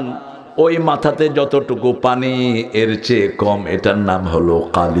চুবান, ওই মাথাতে যতটুকু পানি, এর চেয়ে কম, এটার নাম হলো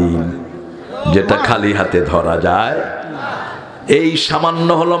কালিল, যেটা খালি হাতে ধরা যায়। এই সামান্য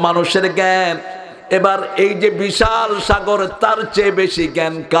হলো মানুষের জ্ঞান। এবার এই যে বিশাল সাগর, তার চেয়ে বেশি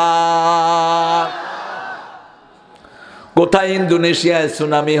জ্ঞান কার? কোথায় ইন্দোনেশিয়ায়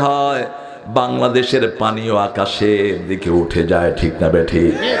সুনামি হয়, বাংলাদেশের পানিও আকাশের দিকে উঠে যায়, ঠিক না বেঠি?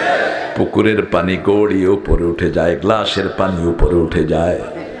 পুকুরের পানি গড়িয়ে উপরে উঠে যায়, গ্লাসের পানি উপরে উঠে যায়।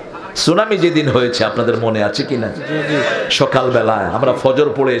 সুনামি যেদিন হয়েছে আপনাদের মনে আছে কিনা? সকালবেলায় আমরা ফজর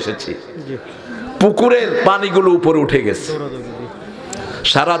পড়ে এসেছি, পুকুরের পানিগুলো উপরে উঠে গেছে।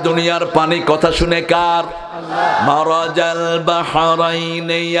 সারা দুনিয়ার পানি কথা শুনে কার? মারাজাল বাহরাইন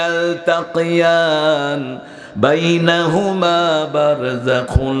ইয়ালতাকিয়ান বাইনাহুমা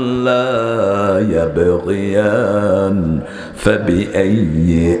বারযাখুন লা ইয়াবগিয়ান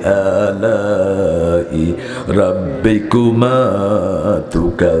ফাবিআইয়ি আলাই রাব্বিকুমা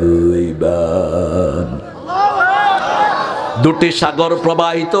তুকাল্লিবান। দুটি সাগর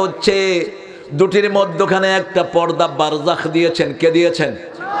প্রবাহিত হচ্ছে, দুটির মধ্যখানে একটা পর্দা বারজাখ দিয়েছেন। কে দিয়েছেন?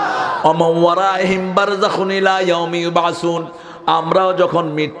 অমাওয়ারাহিম বারযাখুন ইলা ইয়াউমি ইউবাসুন। আমরাও যখন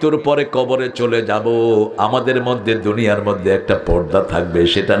মৃত্যুর পরে কবরে চলে যাব, আমাদের মধ্যে দুনিয়ার মধ্যে একটা পর্দা থাকবে,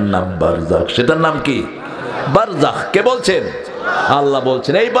 সেটার নাম বারজাখ। সেটার নাম কি? বারজাখ। কে বলছেন? আল্লাহ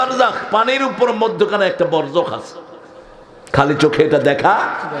বলছেন। এই বারজাখ, পানির উপর মধ্যখানে একটা বরজখ আছে, খালি চোখে এটা দেখা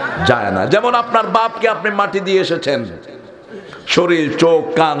যায় না। যেমন আপনার বাপকে আপনি মাটি দিয়ে এসেছেন, শরীর চোখ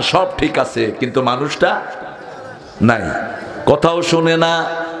কান সব ঠিক আছে, কিন্তু মানুষটা নাই, কথাও শুনে না।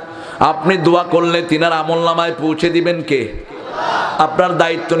 আপনি দোয়া করলে তিনার আমলনামায় পৌঁছে দিবেন কে? আপনার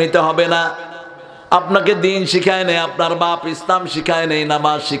দায়িত্ব নিতে হবে না। আপনাকে দিন শিখায় নেই, আপনার বাপ ইসলাম শিখায় নেই,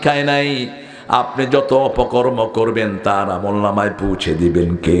 নামাজ শিখায় নাই। আপনি যত অপকর্ম করবেন তার আমলনামায় পৌঁছে দিবেন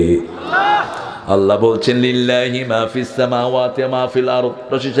কে? আল্লাহ বলছেন লিল্লাহি মা ফিস সামাওয়াতি ওয়া মা ফিল আরদ।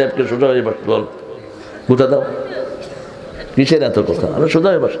 রশিদ সাহেবকে সোজা হয়ে বসতে বল, বুঝা দাও, কিসের এত কথা? আমরা সোজা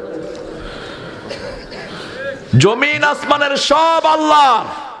হয়ে বস। জমিন আসমানের সব আল্লাহ।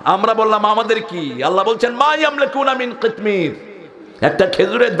 আমরা বললাম আমাদের কি? আল্লাহ বলছেন মা ইয়ামলিকুনা মিন কিতমির। একটা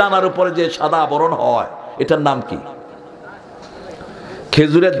খেজুরের দানার উপরে যে সাদা আবরণ হয়, এটার নাম কি?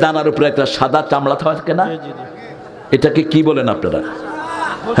 খেজুরের দানার উপরে একটা সাদা চামড়া থাকে না, এটাকে কি বলেন আপনারা?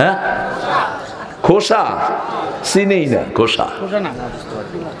 হ্যাঁ, খোসা। চিনেই না খোসা,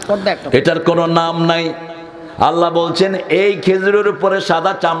 এটার কোনো নাম নাই। আল্লাহ বলছেন এই খেজুরের উপরে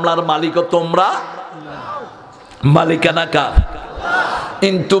সাদা চামড়ার মালিকও তোমরা। মালিকানা কার?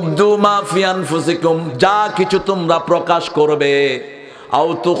 ইন তুবদু মা ফি আনফুসিকুম, যা কিছু তোমরা প্রকাশ করবে, আও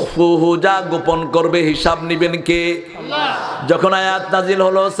তুখফুহু, যা গোপন করবে, হিসাব নেবেন কে? আল্লাহ। যখন আয়াত নাজিল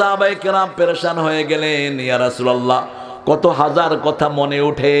হলো, সাহাবায়ে কেরাম পেরেশান হয়ে গেলেন, ইয়া রাসূলুল্লাহ কত হাজার কথা মনে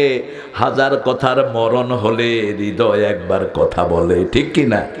ওঠে, হাজার কথার মরণ হলে হৃদয় একবার কথা বলে, ঠিক কি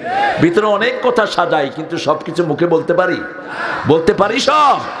না? ভিতরে অনেক কথা সাজাই, কিন্তু সবকিছু মুখে বলতে পারি? বলতে পারি?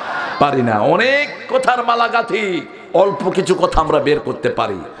 সব পারি না। অনেক কথার মালা গাঁথি, অল্প কিছু কথা আমরা বের করতে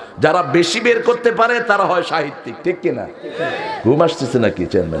পারি। যারা বেশি বের করতে পারে তারা হয় সাহিত্যিক, ঠিক কি না? ঘুম আসতেছে নাকি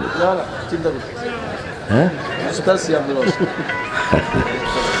চেয়ারম্যান? হ্যাঁ,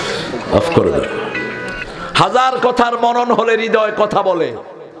 অফ করে দাও। হাজার কথার মনন হলে হৃদয় কথা বলে।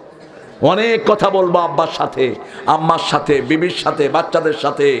 অনেক কথা বলবো আব্বার সাথে, আম্মার সাথে, বিবির সাথে, বাচ্চাদের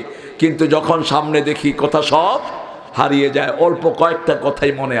সাথে, কিন্তু যখন সামনে দেখি কথা সব হারিয়ে যায়, অল্প কয়েকটা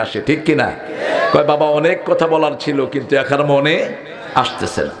কথাই মনে আসে, ঠিক কিনা? কয় বাবা অনেক কথা বলার ছিল, কিন্তু এখন মনে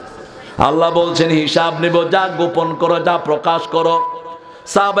আসতেছে না। আল্লাহ বলছেন হিসাব নিব, যা গোপন করো, যা প্রকাশ করো।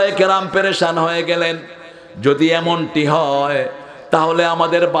 সাহাবায়ে কেরাম পেরেশান হয়ে গেলেন। যদি এমনটি হয় তাহলে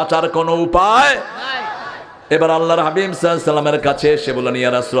আমাদের বাঁচার কোনো উপায়? এবার আল্লাহর হাবিব সাল্লাল্লাহু আলাইহি ওয়াসাল্লামের কাছে এসে বললেন,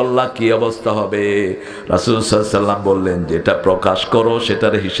 ইয়া রাসূলুল্লাহ কি অবস্থা হবে? রাসূল সাল্লাল্লাহু আলাইহি ওয়াসাল্লাম বললেন, যেটা প্রকাশ করো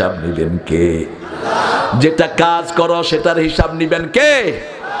সেটার হিসাব নেবেন কে? যেটা কাজ করো সেটার হিসাব নেবেন কে?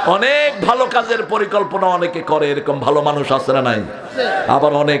 অনেক ভালো কাজের পরিকল্পনা অনেকে করে, এরকম ভালো মানুষ আছে না নাই?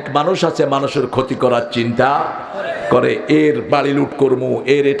 আবার অনেক মানুষ আছে মানুষের ক্ষতি করার চিন্তা করে, এর বাড়ি লুট করবো,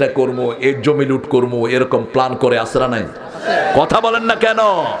 এর এটা করবো, এর জমি লুট করবো, এরকম প্ল্যান করে, আছে না নাই? কথা বলেন না কেন?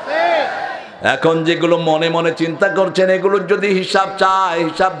 এখন যেগুলো মনে মনে চিন্তা করছেন, এগুলোর যদি হিসাব চায়,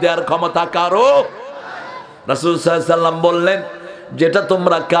 হিসাব দেওয়ার ক্ষমতা কারো? রাসূল সাল্লাল্লাহু আলাইহি ওয়াসাল্লাম বললেন, যেটা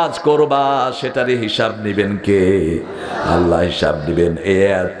তোমরা কাজ করবা সেটারই হিসাব নেবেন কে? আল্লাহ হিসাব দিবেন। এই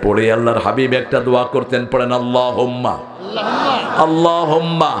আয়াত পড়ে আল্লাহর হাবিব একটা দোয়া করতেন, পড়েন আল্লাহুম্মা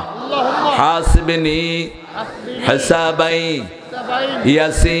আল্লাহুম্মা হাসিবনি হিসাবাই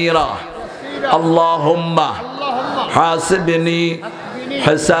ইয়াসীরা, আল্লাহুম্মা হাসিবনি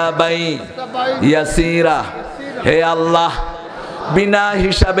হিসাবাই ইয়াসীরা। হে আল্লাহ, বিনা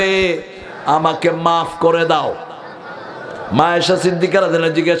হিসাবে আমাকে মাফ করে দাও। মা আয়েশা সিদ্দিকা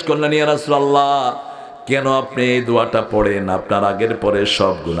রাদিয়াল্লাহু আনহা জিজ্ঞেস করলেন, ইয়া রাসূলুল্লাহ কেন আপনি এই দোয়াটা পড়েন? আপনার আগের পরে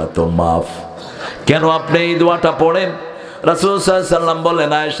সব গুনাহ তো মাফ, কেন আপনি এই দোয়াটা পড়েন? রাসূল সাল্লাল্লাহু আলাইহি ওয়াসাল্লাম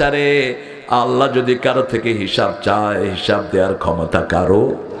বলেন, আয়েশা রে, আল্লাহ যদি কারো থেকে হিসাব চায়, হিসাব দেওয়ার ক্ষমতা কারো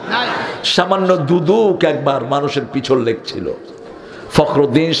নাই। সামান্য দুদুক একবার মানুষের পিছন লেগছিল,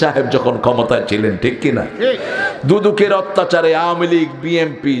 ফখরুদ্দিন সাহেব যখন ক্ষমতায় ছিলেন, ঠিক কিনা? ঠিক। দুদুকের অত্যাচারে আওয়ামী লীগ,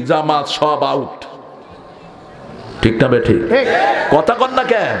 বিএনপি, জামাত সব আউট, ঠিক না বেঠিক? ঠিক। কথা কন না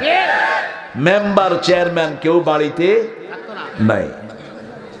কেন? ঠিক। মেম্বার চেয়ারম্যান কেউ বাড়িতে থাকতো না। নাই,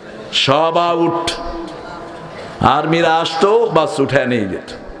 সব আউট। আর্মিরা আসতো, বাস উঠে নিয়ে যেত।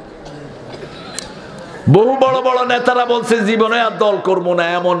 বহু বড় বড় নেতারা বলছে জীবনে আর দল করবো না,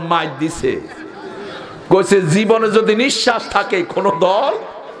 এমন মাইর দিছে, কইছে জীবনে যদি নিঃশ্বাস থাকে কোন দল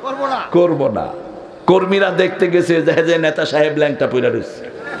করবো না। করব না। কর্মীরা দেখতে গেছে যে নেতা সাহেব ল্যাংটা পইরা রয়েছে।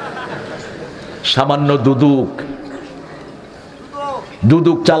 সামান্য দুদুক,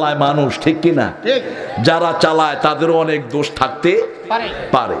 দুদুক চালায় মানুষ, ঠিক কিনা? ঠিক। যারা চালায় তাদেরও অনেক দোষ থাকতে পারে।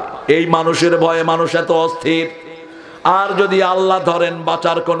 পারে। এই মানুষের ভয়ে মানুষ এত অস্থির। আর যদি আল্লাহ ধরেন,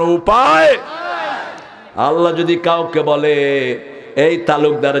 বাঁচার কোনো উপায়? আল্লাহ যদি কাউকে বলে এই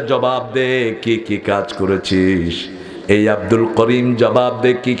তালুকদার জবাব দে কি কি কাজ করেছিস, এই আব্দুল করিম জবাব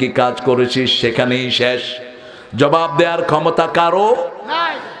দে কি কি কাজ করেছিস, সেখানেই শেষ। জবাব দেওয়ার ক্ষমতা কারো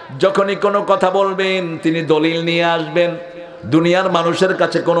নাই। যখনই কোনো কথা বলবেন তিনি দলিল নিয়ে আসবেন। দুনিয়ার মানুষের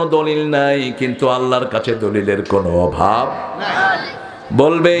কাছে কোনো দলিল নাই, কিন্তু আল্লাহর কাছে দলিলের কোনো অভাব নাই।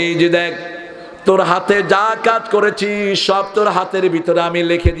 বলবে এই যে দেখ, তোর হাতে যা কাজ করেছিস সব তোর হাতের ভিতরে আমি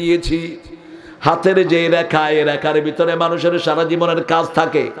লিখে দিয়েছি। হাতের যে রেখা, এই রেখার ভিতরে মানুষের সারা জীবনের কাজ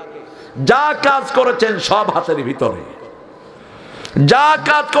থাকে। যা কাজ করেছেন সব হাতের ভিতরে, যা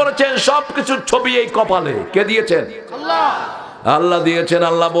কাজ করেছেন সব কিছুর ছবি এই কপালে কে দিয়েছেন? আল্লাহ। আল্লাহ দিয়েছেন।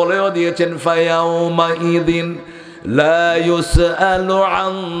 আল্লাহ বলেও দিয়েছেন ফায়াউমা ইদিন লা ইউসআলু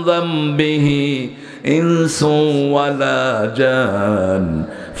আন যামবিহি ইনসু ওয়ালা জান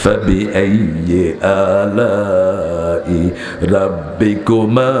ফাবিআইয়ি আলাই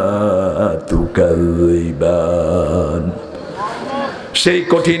রাব্বিকুমা তুকাযিবান। সেই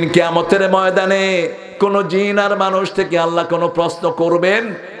কঠিন কিয়ামতের ময়দানে কোন জিন আর মানুষ থেকে আল্লাহ কোনো প্রশ্ন করবেন?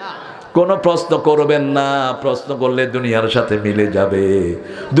 কোনো প্রশ্ন করবেন না। প্রশ্ন করলে দুনিয়ার সাথে মিলে যাবে।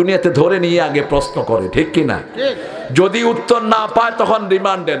 দুনিয়াতে ধরে নিয়ে আগে প্রশ্ন করে, ঠিক কিনা? ঠিক। যদি উত্তর না পায় তখন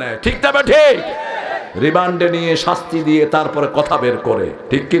রিমান্ডে নেয়, ঠিক না বে ঠিক? রিমান্ডে নিয়ে শাস্তি দিয়ে তারপরে কথা বের করে,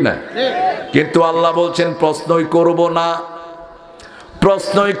 ঠিক কিনা? ঠিক। কিন্তু আল্লাহ বলছেন প্রশ্নই করব না,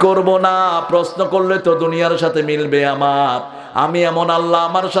 প্রশ্নই করব না। প্রশ্ন করলে তো দুনিয়ার সাথে মিলবে আমার। আমি এমন আল্লাহ,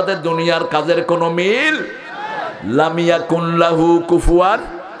 আমার সাথে দুনিয়ার কাজের কোনো মিল। লাম ইয়াকুন লাহু কুফুয়ান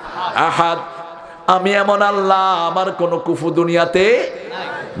আহাদ। আমি এমন আল্লাহ, আমার কোনো কুফু দুনিয়াতে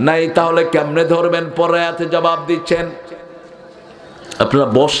নাই। তাহলে কেমনে ধরবেন? পরে আয়াতে জবাব দিচ্ছেন। আপনারা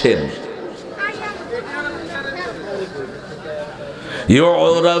বসেন।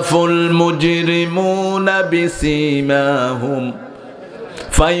 ইউরাফুল মুজরিমুনা বিসিমাহুম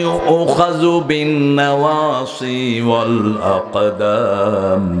فيؤخذ بالنواصي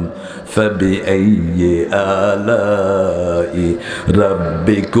والأقدام فبأي آلاء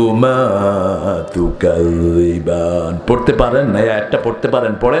ربكما تكذبان। পড়তে পারেন না? একটা পড়তে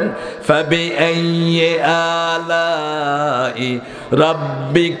পারেন, পড়েন। فبأي آلاء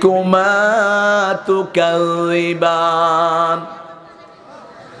ربكما تكذبان।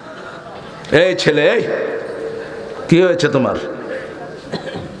 এই ছেলে, কি হয়েছে তোমার?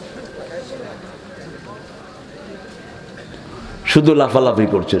 শুধু লাফালাফি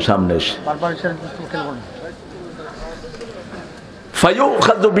করছে সামনে এসে। বারবার এসে খেলবো না।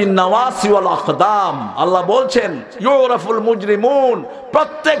 ফায়ুখাযু বিন-নাওয়াসি ওয়াল আকদাম। আল্লাহ বলছেন ইউরাফুল মুজরিমুন,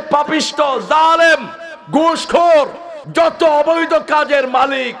 প্রত্যেক পাপিষ্ট, জালেম, ঘুষখোর, যত অবৈধ কাজের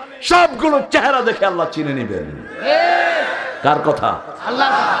মালিক সবগুলো চেহারা দেখে আল্লাহ চিনে নেবেন। কার কথা? আল্লাহ।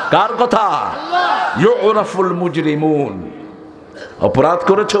 কার কথা? ইউরাফুল মুজরিমুন। অপরাধ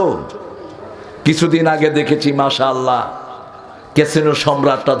করেছো? কিছুদিন আগে দেখেছি মাশাআল্লাহ ক্যাসিনো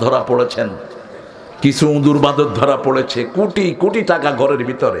সম্রাটটা ধরা পড়েছেন, কিছু উদুর বাদর ধরা পড়েছে, কোটি কোটি টাকা ঘরের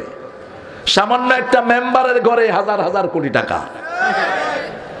ভিতরে। সামান্য একটা মেম্বারের ঘরে হাজার হাজার কোটি টাকা।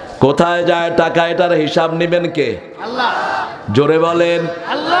 কোথায় যায় টাকা? এটার হিসাব নেবেন কে? আল্লাহ। জোরে বলেন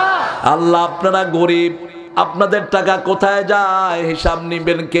আল্লাহ। আল্লাহ। আপনারা গরিব, আপনাদের টাকা কোথায় যায় হিসাব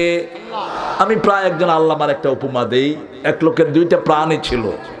নিবেন কে? আমি প্রায় একজন আল্লামার একটা উপমা দেই। এক লোকের দুইটা প্রাণী ছিল,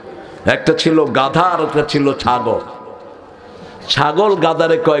 একটা ছিল গাধা আর একটা ছিল ছাগল। ছাগল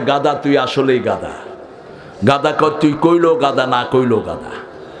গাধারে কয়, গাধা তুই আসলেই গাধা। গাধা কয়, তুই কইলো গাধা, না কইলো গাধা।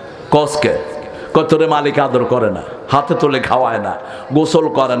 কসকে কতরে মালিক আদর করে না, হাতে তুলে খাওয়ায় না, গোসল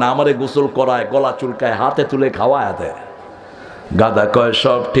করে না, আমারে গোসল করায়, গলা চুলকায়, হাতে তুলে খাওয়ায় দেয়। গাধা কয়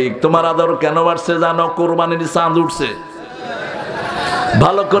সব ঠিক, তোমার আদর কেন বাড়ছে জানো? কোরবানির চাঁদ উঠছে,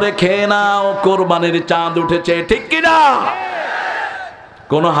 ভালো করে খেয়ে নাও, কোরবানির চাঁদ উঠেছে, ঠিক কিনা?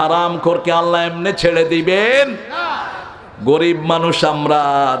 কোন হারাম খোরকে আল্লাহ এমনি ছেড়ে দিবেন? গরিব মানুষ আমরা,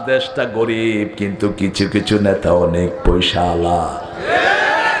 দেশটা গরিব, কিন্তু কিছু কিছু নেতা অনেক পয়সাওয়ালা।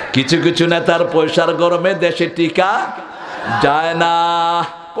 কিছু কিছু নেতার পয়সার গরমে দেশে টিকা যায় না।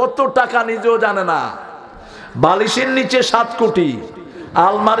 কত টাকা নিজেও জানে না। বালিশের নিচে 7 কোটি,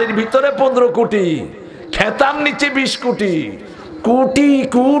 আলমারির ভিতরে 15 কোটি, খেতার নিচে 20 কোটি, কোটি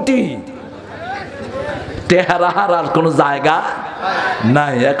কোটি টেকা রাখার আর কোন জায়গা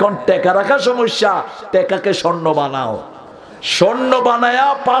নাই। এখন টেকা রাখার সমস্যা, টেকাকে স্বর্ণ বানাও। স্বর্ণ বানায়া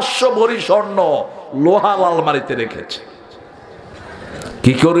 500 ভরি স্বর্ণ লোহার আলমারিতে রেখেছে।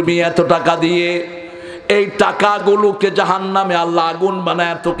 কি করবি এত টাকা দিয়ে? এই টাকাগুলোকে জাহান্নামে আল্লাহ আগুন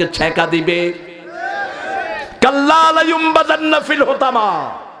বানায় তোকে ছেঁকা দিবে। কাল্লা লা ইউমবাযান্না ফিল হুতামা।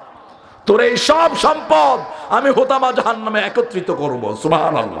 তোর এই সব সম্পদ আমি হুতামা জাহান্নামে একত্রিত করব।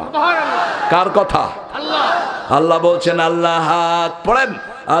 সুবহানাল্লাহ। কার কথা? আল্লাহ। আল্লাহ বলছেন, আল্লাহ পড়েন,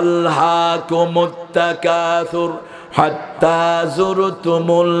 আল্লাহকুমুত তাকাসুর হাত্তা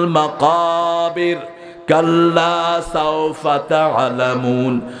যুরতুমুল মাকাবির কাল্লা সাওফা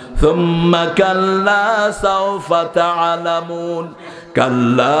তা'লামুন সুম্মা কাল্লা সাওফা তা'লামুন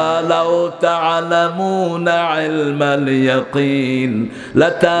কাল্লা লাউ তা'লামুনা ইলমাল ইয়াকিন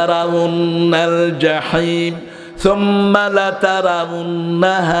লাতারাউন্নাল জাহিম সুম্মা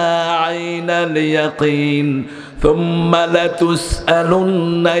লাতারাউন্নাহা আইনাল ইয়াকিন সুম্মা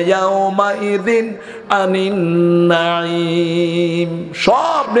লাতুসআলুন্না ইয়াওমাইযিন আনিন নাঈম।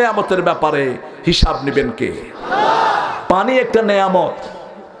 সব নিয়ামতের ব্যাপারে হিসাব নেবেন কে? পানি একটা নেয়ামত।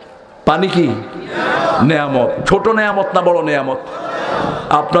 পানি কি নেয়ামত? ছোট নেয়ামত না বড় নেয়ামত?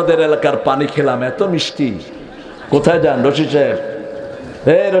 আপনাদের এলাকার পানি খেলাম, এত মিষ্টি। কোথায় যান রশিদ সাহেব?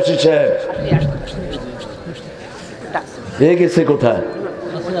 রশিদ সাহেব গেছে কোথায়?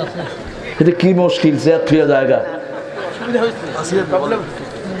 এটা কি মুশকিল, জায়গা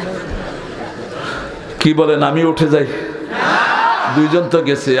কি বলেন? আমি উঠে যাই? 2 জন তো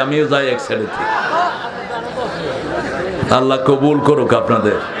গেছে, আমিও যাই এক সাইডে। আল্লাহ কবুল করুক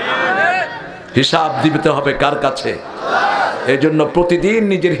আপনাদের। হিসাব দিতে হবে কার কাছে? এই জন্য প্রতিদিন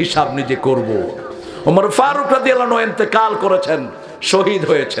নিজের হিসাব নিজে করব। ওমর ফারুক রাদিয়াল্লাহু আনহু ইন্তেকাল করেছেন, শহীদ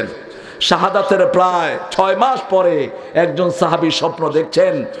হয়েছেন। শাহাদাতের প্রায় 6 মাস পরে একজন সাহাবী স্বপ্ন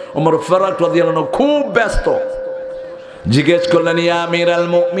দেখছেন। ওমর ফারুক রাদিয়াল্লাহু আনহু খুব ব্যস্ত। জিজ্ঞেস করলেন, ইয়া আমিরাল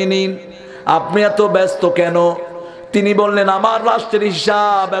মুমিনিন, আপনি এত ব্যস্ত কেন? তিনি বললেন, আমার রাষ্ট্রের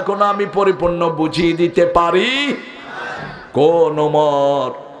হিসাব এখন আমি পরিপূর্ণ বুঝিয়ে দিতে পারি। কোন ওমর?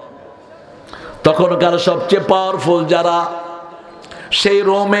 তখনকার সবচেয়ে পাওয়ারফুল যারা, সেই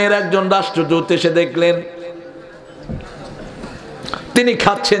রোমের একজন রাষ্ট্রদূত এসে দেখলেন তিনি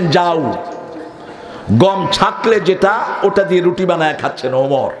খাচ্ছেন জাউ, গম ছাকলে যেটা, ওটা দিয়ে রুটি বানায় খাচ্ছেন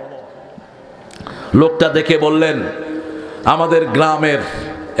ওমর। লোকটা দেখে বললেন, আমাদের গ্রামের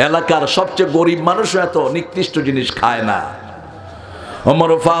এলাকার সবচেয়ে গরিব মানুষ এত নিকৃষ্ট জিনিস খায় না।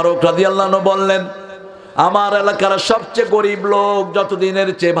 ওমর ফারুক রাদিয়াল্লাহু আনহু বললেন, আমার এলাকার সবচেয়ে গরিব লোক যতদিনের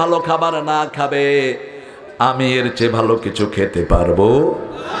চেয়ে ভালো খাবার না খাবে, আমি এর চেয়ে ভালো কিছু খেতে পারবো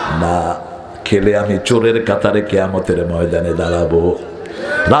না। খেলে আমি চোরের কাতারে কিয়ামতের ময়দানে দাঁড়াবো।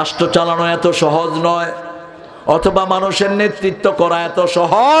 রাষ্ট্র চালানো এত সহজ নয়, অথবা মানুষের নেতৃত্ব করা এত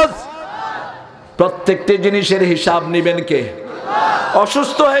সহজ। প্রত্যেকটি জিনিসের হিসাব নেবেন কে?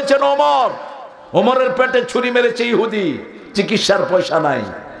 অসুস্থ হয়েছেন ওমর, ওমরের পেটে ছুরি মেরেছে ইহুদি, চিকিৎসার পয়সা নাই,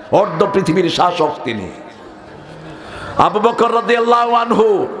 অর্ধ পৃথিবীর শাসক তিনি। আবু বকর রাদিয়াল্লাহু আনহু,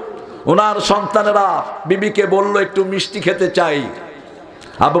 ওনার সন্তানেরা বিবিকে বলল একটু মিষ্টি খেতে চাই।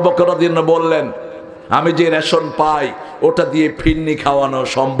 আবু বকর রাদিয়াল্লাহু আনহু বললেন, আমি যে রেশন পাই ওটা দিয়ে ফিরনি খাওয়ানো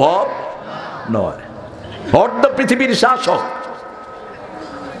সম্ভব নয়। অর্ধ পৃথিবীর শাসক।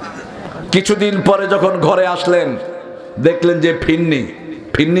 কিছুদিন পরে যখন ঘরে আসলেন, দেখলেন যে ফিরনি,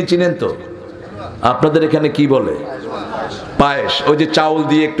 ফিরনি চিনেন তো? আপনাদের এখানে কি বলে? পায়েস। ওই যে চাউল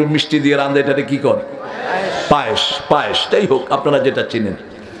দিয়ে একটু মিষ্টি দিয়ে রান্ধে, এটাকে কি করে? পায়েস। পায়েস, তাই হোক, আপনারা যেটা চিনেন।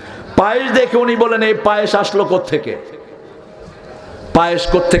 পায়েস দেখে উনি বলেন, এই পায়েস আসলো কোত্থেকে? পায়েস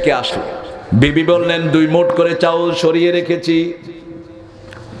কোত্থেকে আসলো? বিবি বললেন, 2 মুঠ করে চাউল সরিয়ে রেখেছি,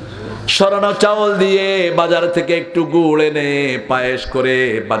 সরানো চাউল দিয়ে বাজার থেকে একটু গুড় এনে পায়েস করে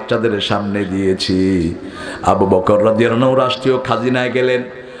বাচ্চাদের সামনে দিয়েছি। আবু বকর রাদিয়াল্লাহু আনহু রাষ্ট্রীয় খাজিনায় গেলেন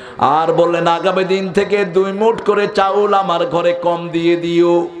আর বললেন, আগামী দিন থেকে 2 মুঠ করে চাউল আমার ঘরে কম দিয়ে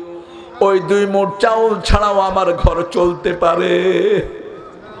দিও। ওই 2 মুঠ চাউল ছাড়াও আমার ঘর চলতে পারে।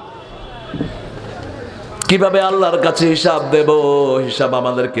 কিভাবে আল্লাহর কাছে হিসাব দেব? হিসাব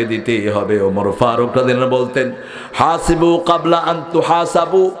আমাদেরকে দিতেই হবে। ওমর ফারুক রাদিয়াল্লাহু আনহু বলতেন, হাসিবু ক্বাবলা আন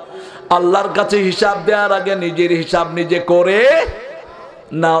তুহাসাবু। আল্লাহর কাছে হিসাব দেওয়ার আগে নিজের হিসাব নিজে করে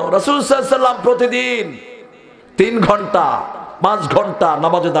নাও। রাসূল সাল্লাল্লাহু আলাইহি ওয়াসাল্লাম প্রতিদিন 3 ঘন্টা 5 ঘন্টা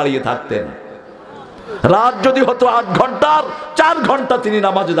নামাজে দাঁড়িয়ে থাকতেন। রাত যদি হতো 8 ঘন্টার 4 ঘন্টা তিনি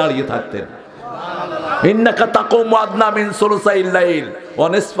নামাজে দাঁড়িয়ে থাকতেন। ইন্নাকা তাকুমু আদনা মিন সুলুসাইল লাইল ওয়া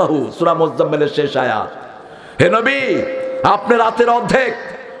নিসফাহু, সূরা মুজাম্মিলের শেষ আয়াত। হে নবী, আপনি রাতের অর্ধেক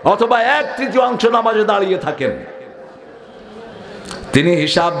অথবা 1/3 নামাজে দাঁড়িয়ে থাকেন। তিনি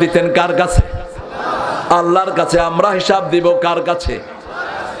হিসাব দিতেন কার কাছে? আল্লাহর কাছে। আমরা হিসাব দিব কার কাছে?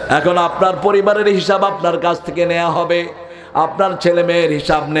 এখন আপনার পরিবারের হিসাব আপনার কাছ থেকে নেওয়া হবে, আপনার ছেলে মেয়ের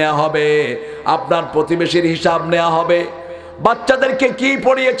হিসাব নেওয়া হবে, আপনার প্রতিবেশীর হিসাব নেওয়া হবে। বাচ্চাদেরকে কি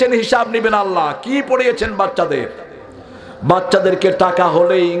পড়িয়েছেন হিসাব নেবেন আল্লাহ। কি পড়িয়েছেন বাচ্চাদেরকে টাকা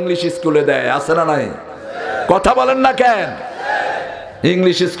হলেই ইংলিশ স্কুলে দেয়, আছে না নাই? কথা বলেন না কেন?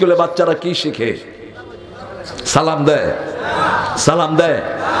 ইংলিশ স্কুলে বাচ্চারা কি শিখে? সালাম দেয়, সালাম দেয়।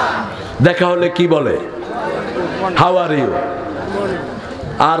 দেখা হলে কি বলে? হাউ আর ইউ,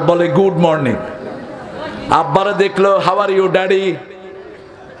 আর বলে গুড মর্নিং। আব্বারে দেখলো হাউ আর ইউ ড্যাডি,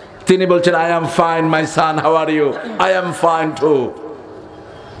 তিনি বলছেন I am fine my San, how are you? I am fine too.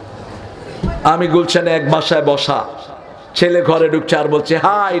 আমি গুলশানে এক বাসায় বসা, ছেলে ঘরে ঢুকছে আর বলছে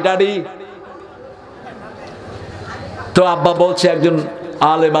হাই ড্যাডি। তো আব্বা বলছে একজন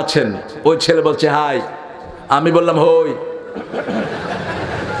আলেম আছেন, ওই ছেলে বলছে হাই। আমি বললাম হই।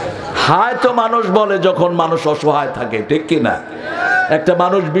 হাই তো মানুষ বলে যখন মানুষ অসহায় থাকে, ঠিক কি না? একটা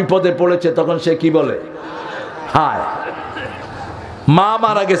মানুষ বিপদে পড়েছে তখন সে কি বলে? হাই। মা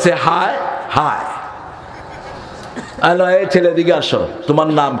মারা গেছে, হাই হাই। এই ছেলে দিকে আসো, তোমার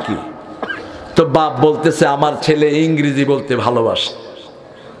নাম কি? তো বাপ বলতেছে আমার ছেলে ইংরেজি বলতে ভালোবাসে।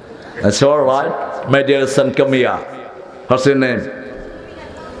 That's all right, my dear son, come here. What's your name?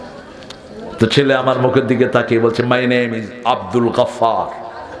 তো ছেলে আমার মুখের দিকে তাকিয়ে বলছে my name is Abdul Gaffar.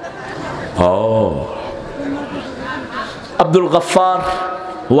 Oh, Abdul Ghaffar,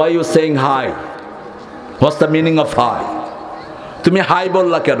 why you saying hi? What's the meaning of hi? তুমি হাই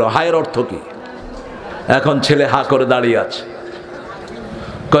বললা কেন? হাইয়ের অর্থ কি? এখন ছেলে হা করে দাঁড়িয়ে আছে,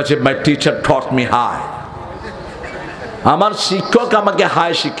 কয়েছে my teacher taught me hi. আমার শিক্ষক আমাকে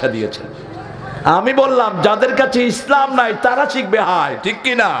হাই শিক্ষা দিয়েছে। আমি বললাম যাদের কাছে ইসলাম নাই তারা শিখবে হাই, ঠিক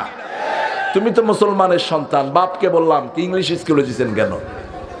কি না? তুমি তো মুসলমানের সন্তান। বাপকে বললাম কি ইংলিশ স্কুলে দিয়েছেন কেন?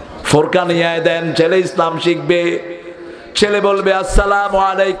 ফোরকা নিয়ে দেন, ছেলে ইসলাম শিখবে। ছেলে বলবে আসসালামু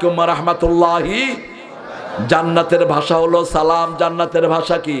আলাইকুম ওয়া রাহমাতুল্লাহি। জান্নাতের ভাষা হলো সালাম। জান্নাতের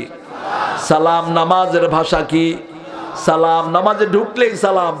ভাষা কি? সালাম। নামাজের ভাষা কি? সালাম। নামাজে ঢুকলেই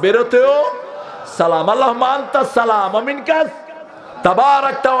সালাম, বেরোতেও সালাম। আল্লাহুম্মা আনতাস সালাম ওয়া মিনকাস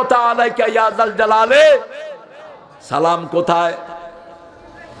তাবারাকতা ওয়া তাআলাকা ইয়া যাল জালালে। সালাম কোথায়?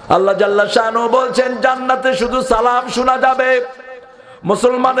 আল্লাহ জাল্লা শানু বলছেন জান্নাতে শুধু সালাম শোনা যাবে।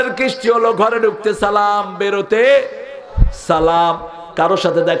 মুসলমানের কৃষ্টি হলো ঘরে ঢুকতে সালাম, বেরোতে সালাম। কারোর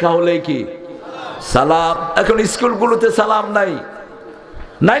সাথে দেখা হলে কি সালাম। এখন স্কুলগুলোতে সালাম নাই।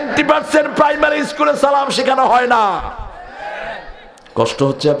 90% প্রাইমারি স্কুলে সালাম শেখানো হয় না। কষ্ট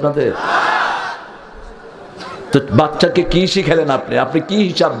হচ্ছে আপনাদের? তো বাচ্চাকে কি শিখালেন আপনি? আপনি কি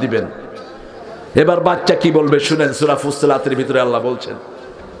হিসাব দিবেন? এবার বাচ্চা কি বলবে শুনেন। সূরা ফুসসিলাতের ভিতরে আল্লাহ বলছেন,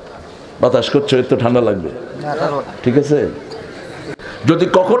 বাতাস করছে, একটু ঠান্ডা লাগবে, ঠিক আছে? যদি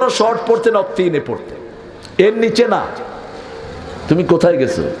কখনো শর্ট পড়তেন অত্তিনে পড়তে, এর নিচে না। তুমি কোথায়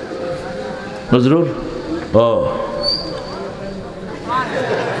গেছো নজরুল? ও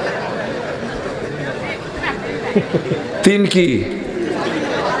তিন কি?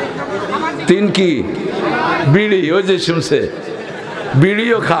 তিন কি? বিড়ি। ওই যে শুনছে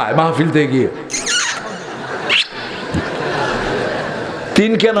বিড়িও খায় মাহফিলতে গিয়ে।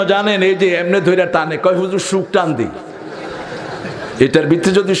 তিন কেন জানেন? এই যে এমনি ধরে টানে, কয় হুজুর সুখ টান দিই। এটার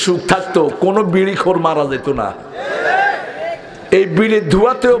ভিতরে যদি সুখ থাকতো কোনো বিড়ি খোর মারা যেত না। এই বিড়ির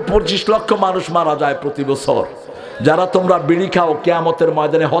ধোঁয়াতেও 25 লক্ষ মানুষ মারা যায় প্রতি বছর। যারা তোমরা বিড়ি খাও কিয়ামতের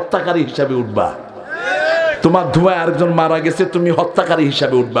ময়দানে হত্যাকারী হিসাবে উঠবা। তোমার ধোঁয়ায় আরেকজন মারা গেছে, তুমি হত্যাকারী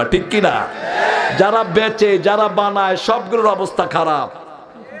হিসাবে উঠবা, ঠিক কিনা? যারা বেচে, যারা বানায়, সবগুলোর অবস্থা খারাপ।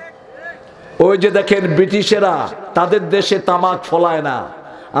 ওই যে দেখেন ব্রিটিশেরা তাদের দেশে তামাক ফলায় না,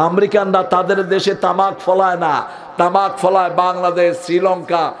 আমেরিকানরা তাদের দেশে তামাক ফলায় না। তামাক ফলায় বাংলাদেশ,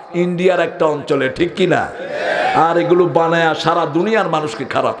 শ্রীলঙ্কা, ইন্ডিয়ার একটা অঞ্চলে, ঠিক কিনা? আর এগুলো বানায় সারা দুনিয়ার মানুষকে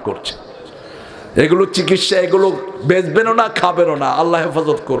খারাপ করছে। এগুলো চিকিৎসা, এগুলো বেচবেনও না, খাবেনও না। আল্লাহ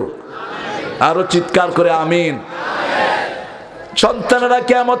হেফাজত করুক। আরো চিৎকার করে আমিন। সন্তানেরা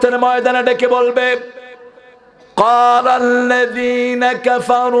কিয়ামতের ময়দানে ডেকে বলবে قال الذين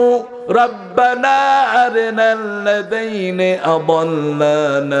كفروا ربنا أرنا الذين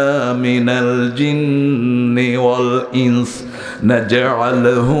أضلانا من الجن والإنس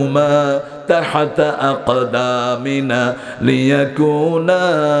نجعلهما تحت أقدامنا ليكونا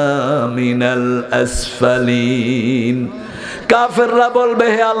من الأسفلين কাফেররা বলবে,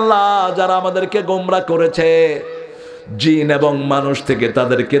 হে আল্লাহ, যারা আমাদেরকে গোমরাহ করেছে জিন এবং মানুষ থেকে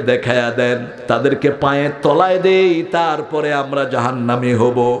তাদেরকে দেখায়া দেন, তাদেরকে পায়ের তলায় দেই, তারপরে আমরা জাহান্নামী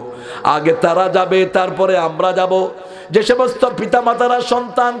হব। আগে তারা যাবে, তারপরে আমরা যাব। যে সমস্ত পিতামাতারা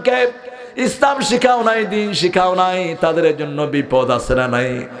সন্তানকে ইসলাম শিখাও নাই, দিন শিখাও নাই, তাদের জন্য বিপদ আছে না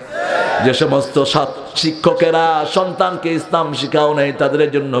নাই? যে সমস্ত শিক্ষকেরা সন্তানকে ইসলাম শিখাও নাই, তাদের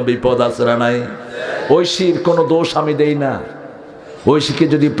জন্য বিপদ আছে না নাই? ঐশীর কোনো দোষ আমি দেই না। ঐশীকে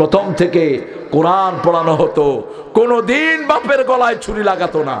যদি প্রথম থেকে কোরআন পড়ানো হতো, কোনো দিন বাপের গলায় ছুরি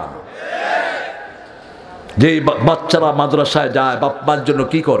লাগাতো না। যে বাচ্চারা মাদ্রাসায় যায়, বাপ মার জন্য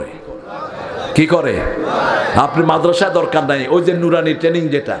কি করে? কি করে? আপনি মাদ্রাসায় দরকার নাই, ওই যে নুরানি ট্রেনিং,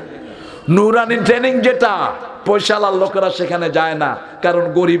 যেটা নুরানি ট্রেনিং, যেটা পয়সালার লোকেরা সেখানে যায় না, কারণ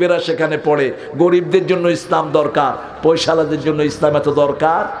গরিবেরা সেখানে পড়ে। গরিবদের জন্য ইসলাম দরকার, পয়সালাদের জন্য ইসলাম এত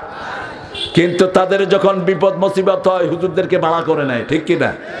দরকার। কিন্তু তাদের যখন বিপদ মুসিবত হয়, হুজুরদেরকে ভাড়া করে নেয়, ঠিক কিনা?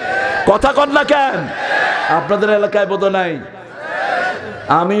 কথা কন না কেন? আপনাদের এলাকায় বোধ নাই?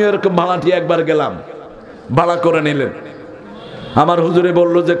 আমিও এরকম ভাড়াটিয়া একবার গেলাম, ভাড়া করে নিলেন। আমার হুজুরে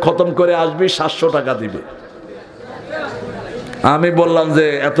বলল যে খতম করে আসবি, 700 টাকা দিবে। আমি বললাম যে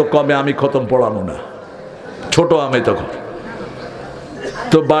এত কমে আমি খতম পড়ানো না, ছোট আমি তখন।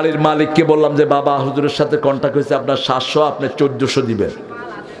 তো বাড়ির মালিককে বললাম যে বাবা, হুজুরের সাথে কন্টাক্ট হয়েছে, আপনার 700, আপনি 1400 দিবেন।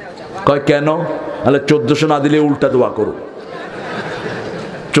 কয় কেন? তাহলে 1400 না দিলে উল্টা দোয়া করুন।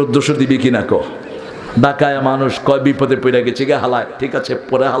 1400 দিবি কিনা ক? ডাকায় মানুষ কয় বিপদে পড়ে গেছে গে, হালায়। ঠিক আছে,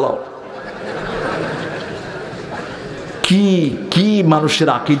 পরে হালাও। কি কি মানুষের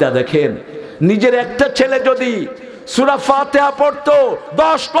আকীদা দেখেন। নিজের একটা ছেলে যদি সূরা ফাতিহা পড়তো,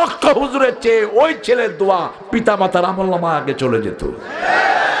 10 লক্ষ হুজুরের চেয়ে ওই ছেলের দোয়া পিতা মাতার আমলনামা আগে চলে যেত।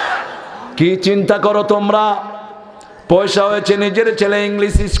 কি চিন্তা করো তোমরা? পয়সা হয়েছে, নিজের ছেলে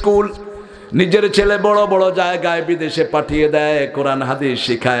ইংলিশ স্কুল, নিজের ছেলে বড় বড় জায়গায় বিদেশে পাঠিয়ে দেয়, কোরআন হাদিস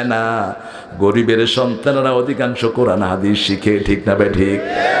শিখায় না। গরিবের সন্তানেরা অধিকাংশ কোরআন হাদিস শিখে, ঠিক না বে ঠিক?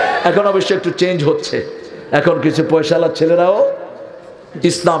 এখন অবশ্যই একটু চেঞ্জ হচ্ছে, এখন কিছু পয়সাওয়ালা ছেলেরাও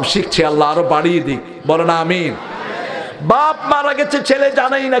ইসলাম শিখছে। আল্লাহ আরো বাড়িয়ে দিক, বলে না আমিন। বাপ মারা গেছে, ছেলে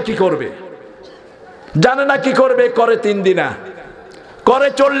জানেই না কি করবে, জানে না কি করবে, করে 3 দিনা, করে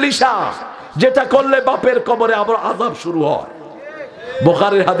 40, যেটা করলে বাপের কবরে আবার আযাব শুরু হয়।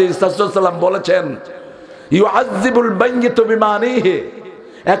 বুখারীর হাদিস, রাসূল সাল্লাল্লাহু আলাইহি ওয়াসাল্লাম বলেছেন, ইউআযযিবুল মাইয়িতু বিমানিহি,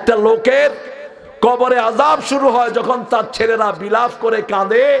 একটা লোকের কবরে আযাব শুরু হয় যখন তার ছেলেরা বিলাপ করে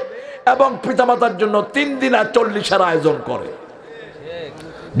কাঁদে এবং পিতামাতার জন্য 3 দিনা 40 আয়োজন করে।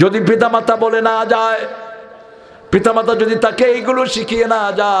 যদি পিতামাতা বলে না যায়, পিতামাতা যদি তাকে এইগুলো শিখিয়ে না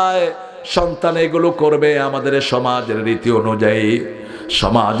যায়, সন্তান এগুলো করবে। আমাদের সমাজের রীতি অনুযায়ী,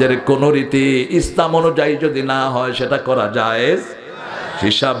 সমাজের কোন রীতি ইসলাম অনুযায়ী যদি না হয়, সেটা করা জায়েজ।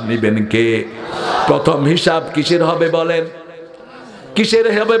 হিসাব নিবেন কে? প্রথম হিসাব কিসের হবে বলেন? কিসের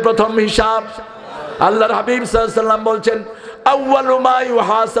হবে প্রথম হিসাব? আল্লাহর হাবিব সাল্লাল্লাহু আলাইহি ওয়াসাল্লাম বলছেন, আউয়ালু মা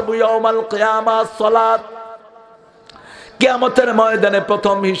ইউহাসাবু ইয়াউমাল কিয়ামাহ সালাত। কিয়ামতের ময়দানে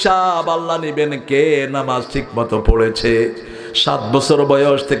প্রথম হিসাব আল্লাহ নিবেন কে? নামাজ ঠিকমতো পড়েছে। 7 বছর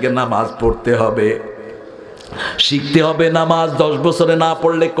বয়স থেকে নামাজ পড়তে হবে, শিখতে হবে। নামাজ 10 বছরে না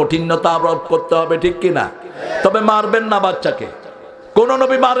পড়লে কঠিনতা আরোপ করতে হবে, ঠিক কিনা? তবে মারবেন না বাচ্চাকে, কোন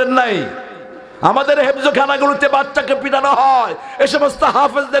নবী মারেন নাই। আমাদের হেফজখানাগুলোতে বাচ্চাকে পিটানো হয়। এই সমস্ত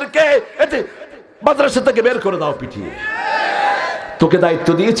হাফেজদেরকে এতে মাদ্রাসা থেকে বের করে দাও পিটিয়ে। তোকে দায়িত্ব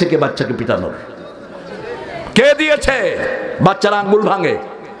দিয়েছে কে বাচ্চাকে পিটানোর? কে দিয়েছে? বাচ্চার আঙ্গুল ভাঙে,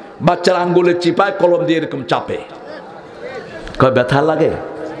 বাচ্চার আঙ্গুলের চিপায় কলম দিয়ে এরকম চাপে, কয় ব্যথা লাগে।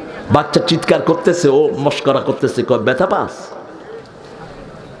 বাচ্চা চিৎকার করতেছে, ও মস্করা করতেছে, কয় ব্যথা পাস।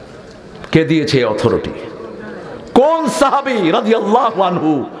 কে দিয়েছে অথরিটি? কোন সাহাবী রাদিয়াল্লাহু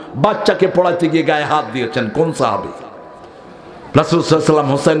আনহু বাচ্চাকে পড়াতে গিয়ে গায়ে হাত দিয়েছেন? কোন সাহাবী? রাসূল সাল্লাল্লাহু আলাইহি ওয়াসাল্লাম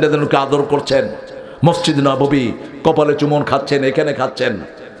হোসেন রাদিয়াল্লাহু আদর করছেন, মসজিদ নববী, কপালে চুমন খাচ্ছেন, এখানে খাচ্ছেন।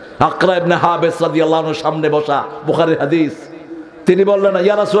 আকরা ইবনে হাবিস রাদিয়াল্লাহু আনহু সামনে বসা, বুখারীর হাদিস। তিনি বললেন,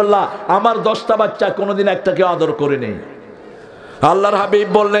 ইয়া রাসূলুল্লাহ, আমার 10টা বাচ্চা, কোনোদিন একটাকে আদর করেনি। আল্লাহর হাবিব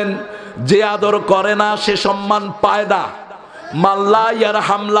বললেন, যে আদর করে না সে সম্মান পায় না। মাল্লা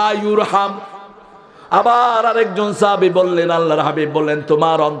ইয়ারহাম লা ইউরহাম। আবার আরেকজন সাহাবী বললেন, আল্লাহর হাবিব বললেন,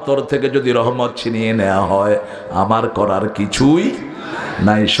 তোমার অন্তর থেকে যদি রহমত ছিনিয়ে নেওয়া হয়, আমার করার কিছুই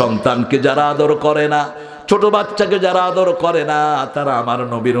নাই। সন্তানকে যারা আদর করে না, ছোট বাচ্চাকে যারা আদর করে না, তারা আমার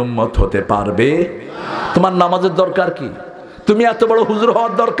নবীর উম্মত হতে পারবে। তোমার নামাজের দরকার কি? তুমি এত বড় হুজুর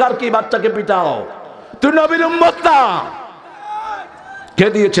হওয়ার দরকার কি? বাচ্চাকে পিটাও, তুই নবীর উম্মত না। কে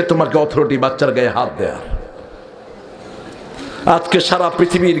দিয়েছে তোমাকে অথরিটি বাচ্চার গায়ে হাত দেয়ার? আজকে সারা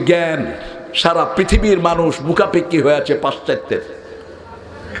পৃথিবীর জ্ঞান, সারা পৃথিবীর মানুষ মুখাপেক্ষী হয়ে আছে পাশ্চাত্যের।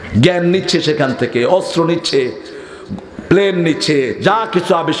 জ্ঞান নিচ্ছে সেখান থেকে, অস্ত্র নিচ্ছে, প্লেন নিচ্ছে, যা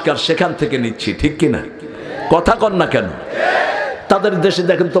কিছু আবিষ্কার সেখান থেকে নিচ্ছি, ঠিক কিনা? কথা কন না কেন? তাদের দেশে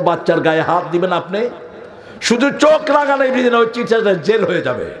দেখেন তো বাচ্চার গায়ে হাত দিবেন আপনি, শুধু চোখ লাগানোই দিন ওই টিচারদের জেল হয়ে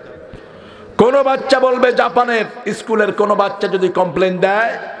যাবে। কোন বাচ্চা বলবে, জাপানের স্কুলের কোন বাচ্চা যদি কমপ্লেন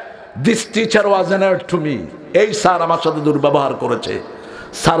দেয়, this teacher was অ্যানার্ড to me, এই স্যার আমার সাথে দুর্ব্যবহার করেছে,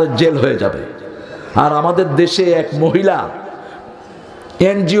 স্যারের জেল হয়ে যাবে। আর আমাদের দেশে এক মহিলা,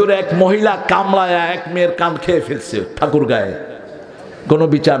 এনজিওর এক মহিলা কামলায় এক মেয়ের কান খেয়ে ফেলছে ঠাকুর গায়ে, কোনো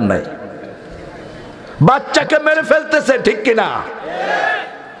বিচার নাই, বাচ্চাকে মেরে ফেলতেছে, ঠিক কিনা?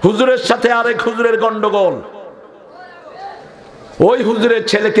 হুজুরের সাথে আরেক হুজুরের গন্ডগোল, ওই হুজুরের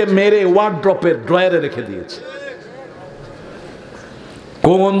ছেলেকে মেরে ওয়ার্ড্রপের ড্রয়ারে রেখে দিয়েছে।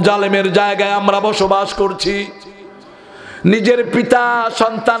 কোন জালেমের জায়গায় আমরা বসবাস করছি? নিজের পিতা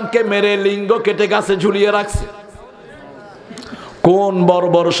সন্তানকে মেরে লিঙ্গ কেটে গাছে ঝুলিয়ে রাখছে। কোন বড়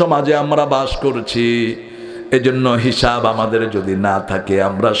বড় সমাজে আমরা বাস করছি? এজন্য হিসাব আমাদের যদি না থাকে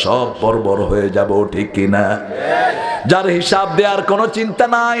আমরা সব বর্বর হয়ে যাব, ঠিক কিনা? যার হিসাব দেওয়ার কোনো চিন্তা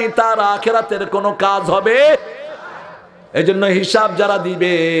নাই তার আখিরাতের কোনো কাজ হবে। এজন্য হিসাব যারা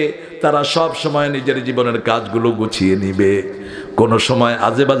দিবে তারা সব সময় নিজের জীবনের কাজগুলো গুছিয়ে নিবে, কোনো সময়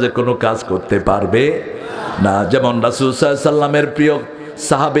আজে বাজে কোনো কাজ করতে পারবে না। যেমন রাসূল সাল্লাল্লাহু আলাইহি ওয়াসাল্লামের প্রিয়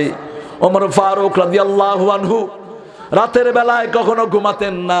সাহাবী ওমর ফারুক রাদিয়াল্লাহু আনহু রাতের বেলায় কখনো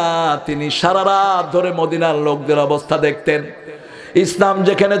ঘুমাতেন না, তিনি সারা রাত ধরে মদিনার লোকদের অবস্থা দেখতেন। ইসলাম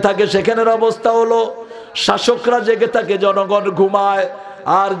যেখানে থাকে সেখানের অবস্থা হলো শাসকরা জেগে থাকে, জনগণ ঘুমায়,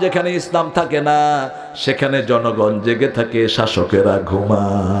 আর যেখানে ইসলাম থাকে না সেখানে জনগণ জেগে থাকে, শাসকেরা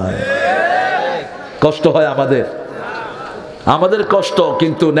ঘুমায়। কষ্ট হয় আমাদের, আমাদের কষ্ট,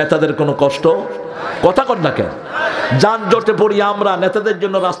 কিন্তু নেতাদের কোনো কষ্ট। কথা কর না কেন? যানজটে পড়ি আমরা, নেতাদের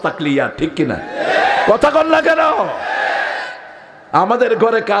জন্য রাস্তা ক্লিয়ার, ঠিক কিনা? কথা কর না কেন? আমাদের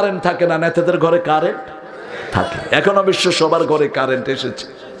ঘরে কারেন্ট থাকে না, নেতাদের ঘরে কারেন্ট থাকে। এখন অবশ্য সবার ঘরে কারেন্ট এসেছে,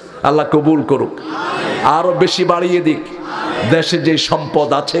 আল্লাহ কবুল করুক, আরো বেশি বাড়িয়ে দিক। দেশে যে সম্পদ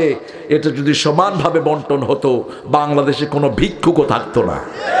আছে এটা যদি সমানভাবে বন্টন হতো বাংলাদেশে কোনো ভিক্ষুকও থাকতো না।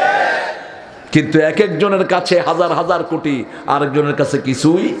 কিন্তু এক একজনের কাছে হাজার হাজার কোটি, আরেকজনের কাছে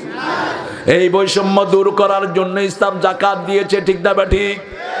কিছুই। এই বৈষম্য দূর করার জন্য ইসলাম যাকাত দিয়েছে, ঠিক না বা ঠিক?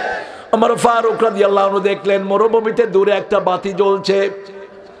 ওমর ফারুক রাদিয়াল্লাহু আনহু দেখলেন মরুভূমিতে দূরে একটা বাতি জ্বলছে,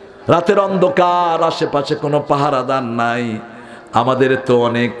 রাতের অন্ধকার, আশেপাশে কোনো পাহারাদার নাই। আমাদের তো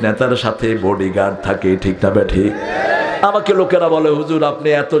অনেক নেতার সাথে বডিগার্ড থাকে, ঠিক না বা ঠিক? আমাকে লোকেরা বলে, হুজুর আপনি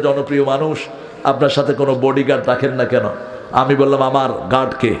এত জনপ্রিয় মানুষ, আপনার সাথে কোনো বডিগার্ড রাখেন না কেন? আমি বললাম, আমার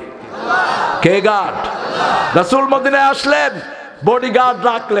গার্ড কে? কে গার্ড? রাসূল মদিনায় আসলেন, বডিগার্ড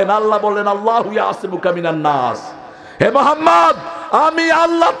রাখলেন। আল্লাহ বললেন, আল্লাহু ইয়াসিমুকা মিনান নাস, হে মুহাম্মদ আমি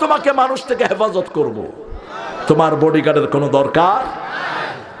আল্লাহ তোমাকে মানুষ থেকে হেফাজত করব, তোমার বডিগার্ডের কোনো দরকার।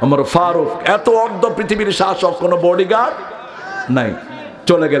 ওমর ফারুক এত অর্ধ পৃথিবীর শাসক, কোনো বডিগার্ড নাই,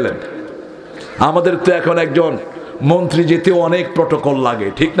 চলে গেলেন। আমাদের তো এখন একজন মন্ত্রী যেতেও অনেক প্রটোকল লাগে,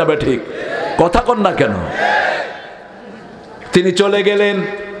 ঠিক না বে ঠিক? কথা কন না কেন? তিনি চলে গেলেন,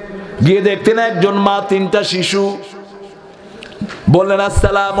 গিয়ে দেখতেন একজন মা, তিনটা শিশু। বললেন,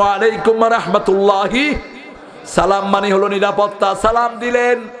 আসসালামু আলাইকুম ওয়া রাহমাতুল্লাহি। সালাম মানে হলো নিরাপত্তা, সালাম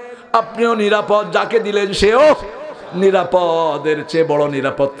দিলেন, আপনিও নিরাপদ, যাকে দিলেন সেও নিরাপদ। এর চেয়ে বড়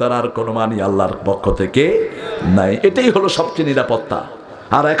নিরাপত্তার আর কোনো মানি আল্লাহর পক্ষ থেকে নাই। এটাই হলো সবচেয়ে নিরাপত্তা।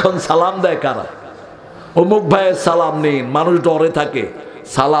 আর এখন সালাম দেয় কারা? অমুক ভাইয়ের সালাম নিন, মানুষ ডরে থাকে,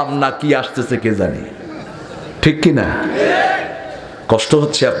 সালাম না কি আসতেছে কে জানি, ঠিক কিনা? কষ্ট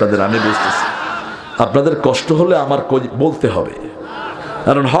হচ্ছে আপনাদের, আমি বুঝতেছি। আপনাদের কষ্ট হলে আমার বলতে হবে,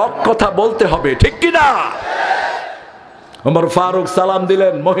 কারণ হক কথা বলতে হবে, ঠিক কিনা? ওমর ফারুক সালাম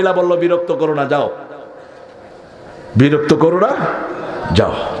দিলেন, মহিলা বলল, বিরক্ত করো না, যাও, বিরক্ত করো না,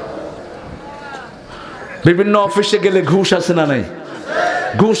 যাও। বিভিন্ন অফিসে গেলে ঘুষ আছে না নাই?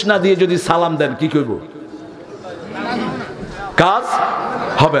 ঘুষ না দিয়ে যদি সালাম দেন কি করব? কাজ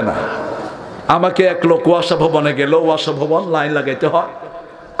হবে না। আমাকে এক লোক ওয়াসা ভবনে গেল, ওয়াসা ভবন লাইন লাগাইতে হয়,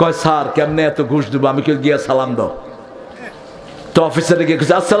 কয় স্যার কেমনে এত ঘুষ দেবো? আমি কেউ গিয়া সালাম দাও। তো অফিসারে গিয়ে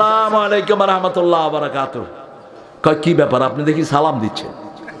কিছু, আসসালামু আলাইকুম ওয়া রাহমাতুল্লাহি ওয়া বারাকাতুহু। কয় কি ব্যাপার, আপনি দেখি সালাম দিচ্ছেন?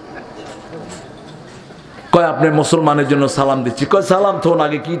 কয় আপনি মুসলমানের জন্য সালাম দিচ্ছি। কয় সালাম তো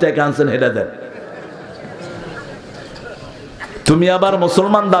আগে কি টাকা আনছেন হেডা দেন। তুমি আবার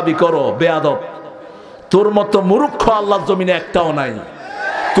মুসলমান দাবি করো, বেয়াদব। তোর মতো মূর্খ আল্লাহর জমিনে একটাও নাই।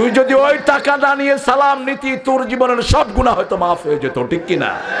 তুই যদি ওই টাকাটা নিয়ে সালাম নিতি, তোর জীবনের সব গুনাহ হয়তো মাফ হয়ে যেত, ঠিক কিনা?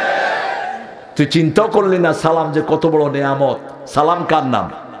 তুই চিন্তাও করলি না সালাম যে কত বড় নেয়ামত। সালাম কার নাম?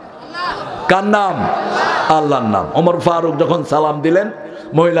 কার নাম? আল্লাহর নাম। ওমর ফারুক যখন সালাম দিলেন,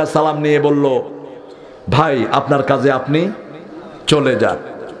 মহিলা সালাম নিয়ে বলল, ভাই আপনার কাজে আপনি চলে যান।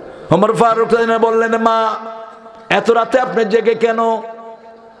 ওমর ফারুক বললেন, মা এত রাতে আপনি জেগে কেন?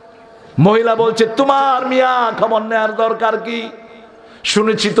 মহিলা বলছে, তোমার মিয়া খবর নেওয়ার দরকার কি?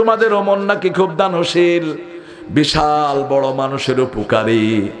 শুনেছি তোমাদের মন নাকি খুব দানশীল, বিশাল বড় মানুষের উপকারী।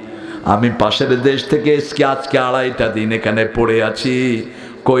 আমি পাশের দেশ থেকে আজকে 2.5টা দিন এখানে পড়ে আছি,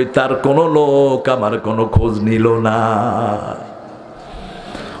 কই তার কোনো লোক আমার কোনো খোঁজ নিল না।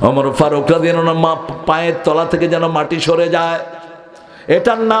 ওমর ফারুক রাদিয়াল্লাহু আনহু পায়ের তলা থেকে যেন মাটি সরে যায়।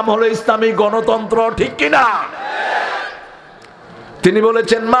 এটার নাম হলো ইসলামী গণতন্ত্র, ঠিক কিনা? তিনি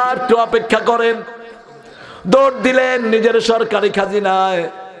বলেছেন, মা একটু অপেক্ষা করেন। দৌড় দিলেন নিজের সরকারি খাজিনায়,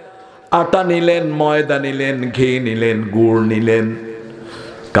 আটা নিলেন, ময়দা নিলেন, ঘি নিলেন, গুড় নিলেন।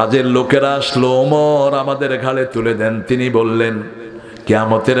 কাজের লোকেরা আসলো, ওমর আমাদের ঘাড়ে তুলে দেন। তিনি বললেন,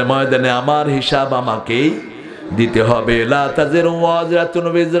 কিয়ামতের ময়দানে আমার হিসাব আমাকেই দিতে হবে। লা তাজিরু ওয়াজিরাতুন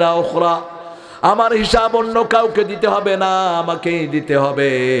বিজরা উখরা, আমার হিসাব অন্য কাউকে দিতে হবে না, আমাকেই দিতে হবে।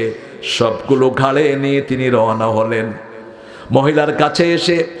 সবগুলো ঘাড়ে নিয়ে তিনি রওনা হলেন। মহিলার কাছে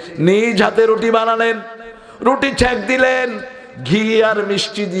এসে নিজ হাতে রুটি বানালেন, রুটি ছেঁক দিলেন, ঘি আর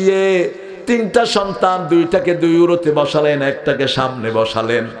মিষ্টি দিয়ে 3টা সন্তান, 2টাকে 2 উরোতে বসালেন, 1টাকে সামনে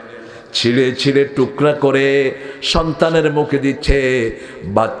বসালেন। ছিঁড়ে ছিঁড়ে টুকরা করে সন্তানের মুখে দিচ্ছে।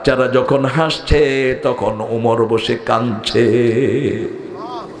 বাচ্চারা যখন হাসছে তখন ওমর বসে কাঁদছে।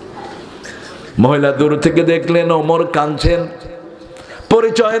 মহিলা দূর থেকে দেখলেন ওমর কাঁদছেন,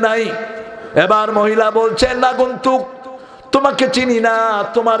 পরিচয় নাই। এবার মহিলা বলছেন, আগন্তুক, তোমাকে চিনি না,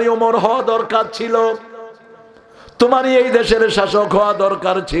 তোমারই ওমর হওয়া দরকার ছিল, তোমারই এই দেশের শাসক হওয়া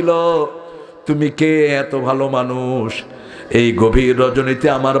দরকার ছিল। তুমি কে? এত ভালো মানুষ, এই গভীর রজনীতে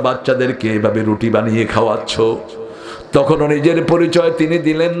আমার বাচ্চাদেরকে এভাবে রুটি বানিয়ে খাওয়াচ্ছ। তখনও নিজের পরিচয় তিনি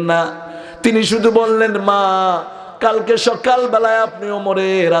দিলেন না। তিনি শুধু বললেন, মা, কালকে সকালবেলায় আপনি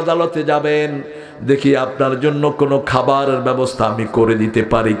ওমরের আদালতে যাবেন, দেখি আপনার জন্য কোনো খাবারের ব্যবস্থা আমি করে দিতে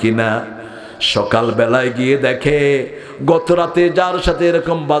পারি কিনা। সকালবেলায় গিয়ে দেখে গত রাতে যার সাথে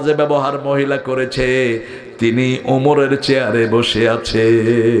এরকম বাজে ব্যবহার মহিলা করেছে, তিনি ওমরের চেয়ারে বসে আছে।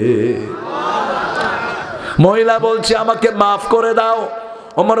 মহিলা বলছে, আমাকে মাফ করে দাও।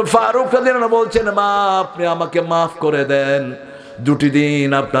 ওমর ফারুক রাদিয়াল্লাহু আনহু বলছেন, মা, আপনি আমাকে মাফ করে দেন, 2টি দিন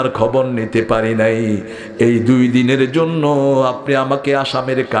আপনার খবর নিতে পারি নাই, এই 2 দিনের জন্য আপনি আমাকে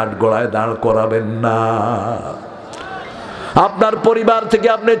আসামের কাঠগড়ায় দাঁড় করাবেন না। আপনার পরিবার থেকে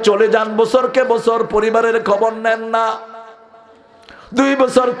আপনি চলে যান, বছরকে বছর পরিবারের খবর নেন না। 2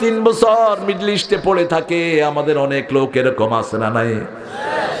 বছর 3 বছর মিডল ইস্টে পড়ে থাকে। আমাদের অনেক লোক এরকম আছে না নাই?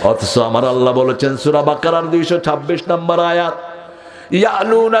 অথচ আমার আল্লাহ বলেছেন সূরা বাকারার 226 নম্বর আয়াত,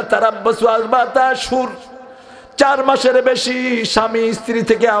 ইয়ালুনা তারাব্বাসু আরবাতা আশহুর, 4 মাসের বেশি স্বামী স্ত্রী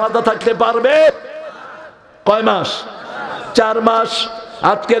থেকে আলাদা থাকতে পারবে? কয় মাস? 4 মাস।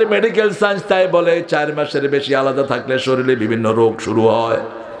 আজকের মেডিকেল সায়েন্স তাই বলে 4 মাসের বেশি আলাদা থাকলে শরীরে বিভিন্ন রোগ শুরু হয়।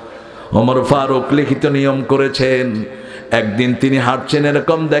 ওমর ফারুক লিখিত নিয়ম করেছেন। একদিন তিনি হাঁটছেন,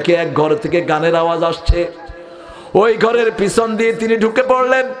 এরকম দেখে এক ঘর থেকে গানের আওয়াজ আসছে। ওই ঘরের পিছন দিয়ে তিনি ঢুকে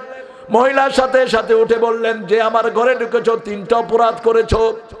পড়লেন। মহিলার সাথে সাথে উঠে বললেন, যে আমার ঘরে ঢুকেছো, 3টা অপরাধ করেছো।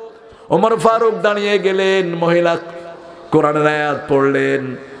 ওমর ফারুক দাঁড়িয়ে গেলেন, মহিলা কোরআনের আয়াত পড়লেন।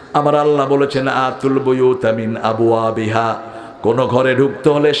 আমার আল্লাহ বলেছেন, আতুল বুয়ুতা মিন আবওয়াবিহা, কোন ঘরে ঢুকতে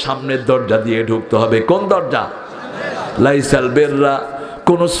হলে সামনের দরজা দিয়ে ঢুকতে হবে। কোন দরজা? লাইসাল বিররা,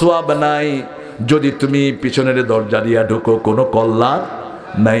 কোনো সওয়াব নাই যদি তুমি পিছনের দরজা দিয়ে ঢুকো, কোনো কল্যাণ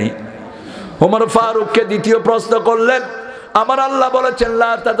নাই। ওমর ফারুককে দ্বিতীয় প্রশ্ন করলেন। আমার আল্লাহ বলেছেন,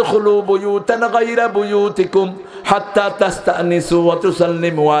 লা তাদখুলু বুয়ুতান গায়রা বুয়ুতিকুম হাত্তা তাস্তানিসু ওয়া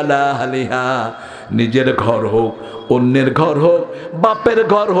তুসাল্লিমু আলা আহলিহা, নিজের ঘর হোক, অন্যের ঘর হোক, বাপের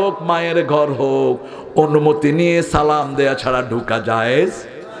ঘর হোক, মায়ের ঘর হোক, অনুমতি নিয়ে সালাম দেয়া ছাড়া ঢোকা জায়েজ।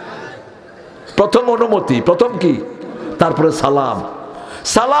 প্রথম অনুমতি, প্রথম কি? তারপরে সালাম।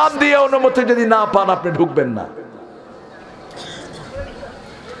 সালাম দিয়ে অনুমতি যদি না পান আপনি ঢুকবেন না।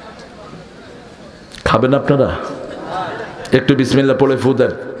 খাবেন আপনারা? একটু বিসমিল্লাহ পড়ে ফু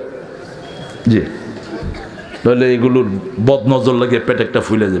দেন। জি, নইলে এগুলোর বদ নজর লাগে পেটে একটা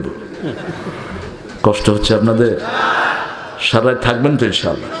ফুলে যাব। কষ্ট হচ্ছে আপনাদের? সারা রাত থাকবেন তো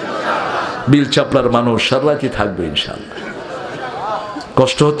ইনশাআল্লাহ? বিল চাপলার মানুষ, সারা রাতই থাকবে ইনশাআল্লাহ।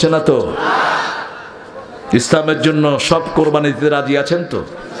 কষ্ট হচ্ছে না তো? ইসলামের জন্য সব কোরবানি দিতে রাজি আছেন তো?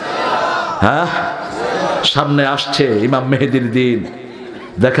 হ্যাঁ, সামনে আসছে ইমাম মেহেদির দিন,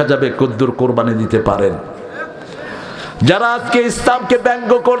 দেখা যাবে কদ্দুর কোরবানি দিতে পারেন। যারা আজকে ইসলামকে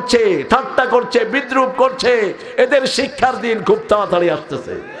ব্যঙ্গ করছে, ঠাট্টা করছে, বিদ্রুপ করছে, এদের শিক্ষার দিন খুব তাড়াতাড়ি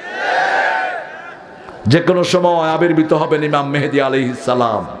আসতেছে। যে কোনো সময় আবির্ভূত হবেন ইমাম মেহেদী আলাইহিস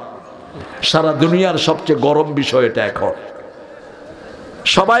সালাম। সারা দুনিয়ার সবচেয়ে গরম বিষয় এটা এখন।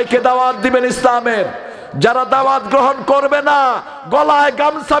 সবাইকে দাওয়াত দিবেন ইসলামের, যারা দাওয়াত গ্রহণ করবে না গলায়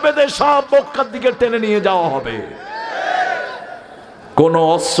গামছা বেঁধে সব মক্কার দিকে টেনে নিয়ে যাওয়া হবে। কোন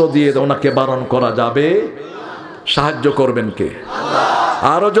অস্ত্র দিয়ে ওনাকে বারণ করা যাবে? সাহায্য করবেন কে?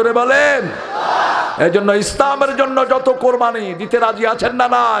 আরো জোরে বলেন। এই জন্য ইসলামের জন্য যত কোরবানি দিতে রাজি আছেন না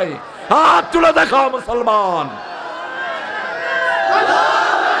নাই? হাত তুলে দেখাও মুসলমান।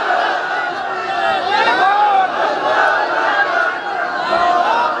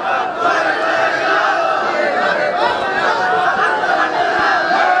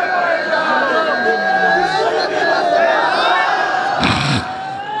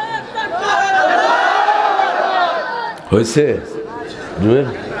 হয়েছে?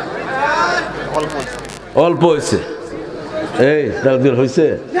 অল্প হয়েছে। এই তাকবীর হয়েছে?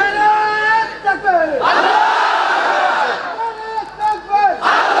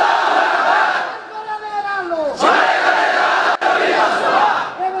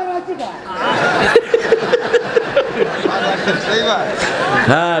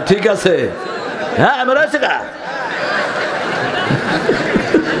 হ্যাঁ ঠিক আছে। হ্যাঁ আমার হয়েছে গা।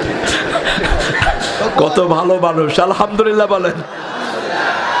 কত ভালো মানুষ, আলহামদুলিল্লাহ বলেন।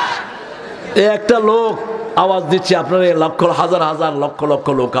 একটা লোক আওয়াজ দিচ্ছে, আপনার লক্ষ হাজার হাজার লক্ষ লক্ষ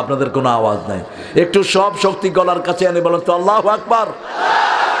লোক, আপনাদের কোনো আওয়াজ নাই। একটু সব শক্তি গলার কাছে এনে বলেন তো আল্লাহু আকবার।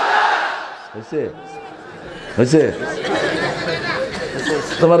 হয়েছে? হয়েছে?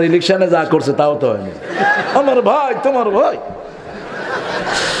 তোমার ইলেকশনে যা করছে তাও তো হয়নি। আমার ভাই, তোমার ভাই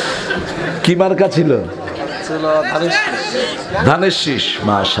কি মার্কা ছিল? ধানের শীষ।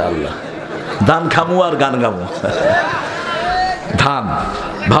 মাশাআল্লাহ। ধান খামু আর গান গামু। ধান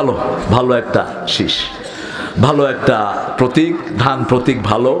ভালো, ভালো একটা শীষ, ভালো একটা প্রতীক। ধান প্রতীক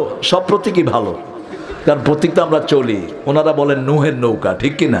ভালো, সব প্রতীকই ভালো, কারণ প্রতীক তো আমরা চলি। ওনারা বলেন নূহের নৌকা,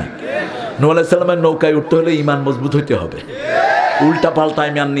 ঠিক কিনা? নূহ আলাইহিস সালামের নৌকায় উঠতে হলে ঈমান মজবুত হইতে হবে। উল্টা পাল্টা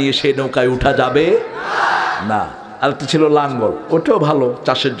ঈমান নিয়ে সেই নৌকায় উঠা যাবে না। আর একটা ছিল লাঙ্গল, ওটাও ভালো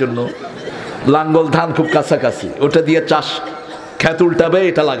চাষের জন্য। লাঙ্গল ধান খুব কাছাকাছি, ওটা দিয়ে চাষ খেত উল্টাবে,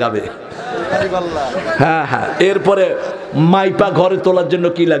 এটা লাগাবে। হ্যাঁ হ্যাঁ। এরপরে মাইপা ঘরে তোলার জন্য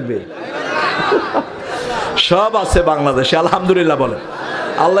কি লাগবে? সব আছে বাংলাদেশে, আলহামদুলিল্লাহ বলেন।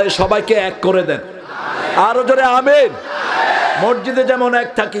 আল্লাহ সবাইকে এক করে দেন। আরো জোরে আমিন। মসজিদে যেমন এক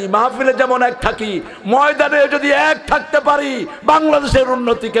থাকি, মাহফিলে যেমন এক থাকি, ময়দানে যদি এক থাকতে পারি বাংলাদেশের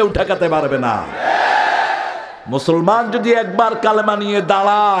উন্নতি কেউ ঠেকাতে পারবে না। মুসলমান যদি একবার কালেমা নিয়ে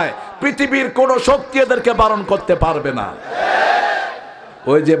দাঁড়ায় পৃথিবীর কোন শক্তি এদেরকে বারণ করতে পারবে না।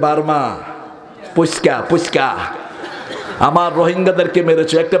 ওই যে বার্মা পুস্কা পুস্কা আমার রোহিঙ্গাদেরকে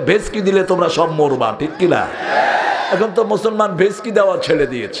মেরেছে, একটা ভেস্কি দিলে তোমরা সব মরবা, ঠিক কিনা? এখন তো মুসলমান ভেস্কি দেওয়া ছেড়ে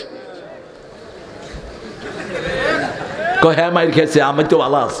দিয়েছে। হ্যাঁ মাইর খেয়েছে, আমি তো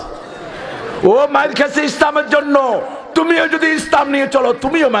ভালো আছি। ও মাইর খেয়েছে ইসলামের জন্য, তুমিও যদি ইসলাম নিয়ে চলো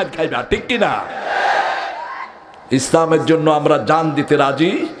তুমিও মাইর খাইবা, ঠিক কিনা? ইসলামের জন্য আমরা জান দিতে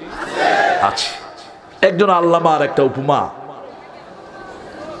রাজি আছি। একজন আল্লামা আর একটা উপমা।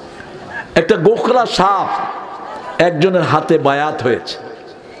 একটা গোখরা সাপ একজনের হাতে বায়াত হয়েছে।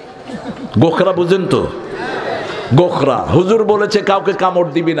 গোখরা বুঝেন তো? গোখরা হুজুর বলেছে কাউকে কামড়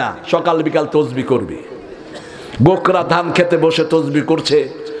দিবি না, সকাল বিকাল তসবি করবি। গোখরা ধান খেতে বসে তসবি করছে।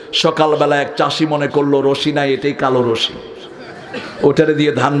 সকালবেলা এক চাষি মনে করলো রশি নাই, এটাই কালো রশি, ওটারে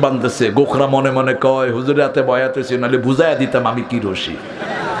দিয়ে ধান বাঁধতেছে। গোখরা মনে মনে কয় হুজুরের হাতে বয়াত হয়েছে, নাহলে বুঝাইয়া দিতাম আমি কি রশি।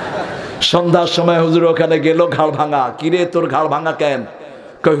 সন্ধ্যার সময় হুজুর ওখানে গেল, ঘাড় ভাঙা। কিরে তোর ঘাড় ভাঙা কেন?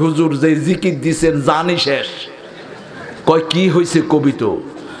 কয় হুজুর যে জিকির দিছেন জানি শেষ। কয় কি হয়েছে কবি তো?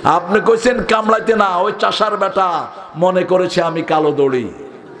 আপনি কইছেন কামলাইতে না, ওই চাষার বেটা মনে করেছে আমি কালো দড়ি,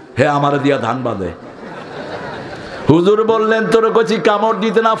 হে আমারে দিয়া ধান বাঁধে। হুজুর বললেন তোর কইছি কামড়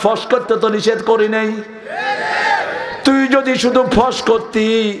দিতে না, ফস করতে তো নিষেধ করি নাই। তুই যদি শুধু ফস করতি,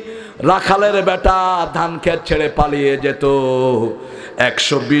 রাখালের বেটা ধান ক্ষেত ছেড়ে পালিয়ে যেত।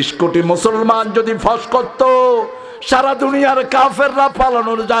 120 কোটি মুসলমান যদি ফস করত, সারা দুনিয়ার কাফেররা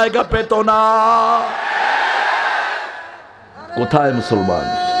পালানোর জায়গা পেত না। কোথায় মুসলমান?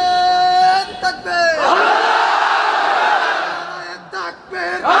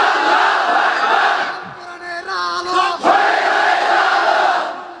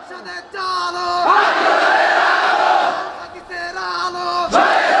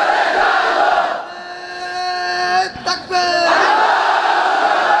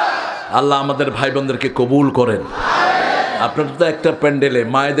 আল্লাহ আমাদের ভাই বোনদেরকে কবুল করেন। আপনাদের তো একটা প্যান্ডেলে,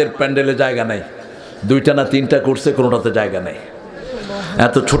 মায়েদের প্যান্ডেলে জায়গা নাই, 2টা না 3টা করছে, কোনোটাতে জায়গা নেই।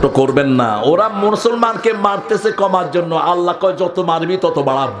 এত ছোট করবেন না। ওরা মুসলমানকে মারতেছে কমার জন্য, আল্লাহ কয় যত মারবি তত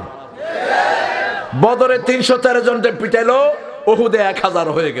বাড়াবো। বদরে 313 জনকে পিটাইলো, উহুদে 1000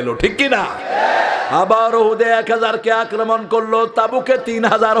 হয়ে গেল, ঠিক কিনা? আবার উহুদে 1000 কে আক্রমণ করলো, তাবুকে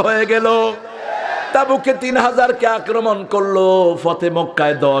 3000 হয়ে গেল। তাবুকে 3000-কে আক্রমণ করলো, ফতে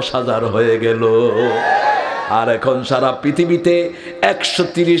মক্কায় 10,000 হয়ে গেল। আর এখন সারা পৃথিবীতে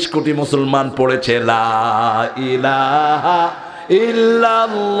 130 কোটি মুসলমান পড়েছে লা ইলাহা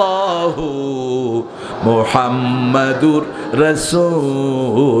ইল্লাল্লাহু মুহাম্মাদুর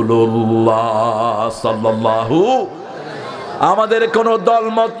রাসূলুল্লাহ সাল্লাল্লাহু। আমাদের কোনো দল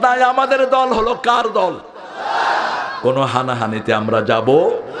মত নাই, আমাদের দল হলো কার দল? কোনো হানাহানিতে আমরা যাব,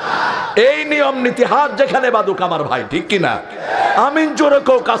 এই নিয়ম নীতি। হাত যেখানে বাদুক আমার ভাই, ঠিক কিনা? আমিন জোরে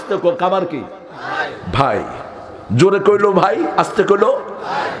কো, কাস্তে কো, আমার কি ভাই? জোরে কইলো ভাই, আস্তে কইলো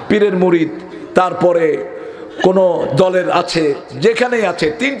পীরের মুরিদ। তারপরে কোন দলের আছে, যেখানেই আছে,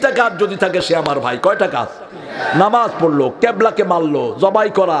 3টা কাজ যদি থাকে সে আমার ভাই। কয়টা কাজ? নামাজ পড়লো, কেবলাকে মারলো, জবাই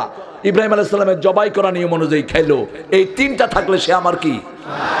করা, ইব্রাহিম আলাইহিস সালামের জবাই করা নিয়ম অনুযায়ী খাইলো, এই 3টা থাকলে সে আমার কি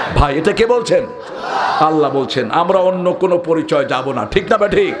ভাই? এটা কে বলছেন? আল্লাহ বলছেন। আমরা অন্য কোনো পরিচয় যাব না, ঠিক না?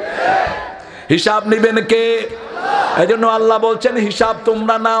 ঠিক। হিসাব নিবেন কে? এজন্য আল্লাহ বলছেন হিসাব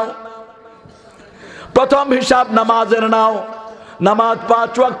তোমরা নাও। প্রথম হিসাব নামাজের নাও। নামাজ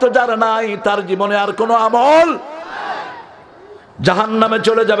 5 ওয়াক্ত যার নাই, তার জীবনে আর কোনো আমল জাহান্নামে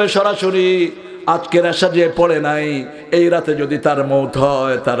চলে যাবে সরাসরি। আজকের আশা যে পড়ে নাই, এই রাতে যদি তার মৌত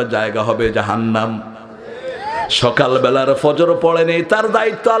হয়, তার জায়গা হবে জাহান্নাম। সকালবেলার ফজর পড়েনি, তার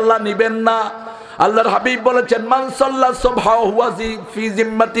দায়িত্ব আল্লাহ নিবেন না। আল্লাহর হাবিব বলেছেন মান সাল্লা সুবহাহু ওয়া ফি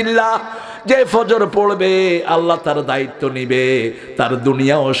জিম্মাতিল্লাহ, যে ফজর পড়বে আল্লাহ তার দায়িত্ব নিবে, তার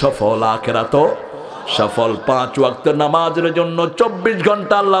দুনিয়াও সফল, আখিরাতও সফল। 5 ওয়াক্ত নামাজের জন্য 24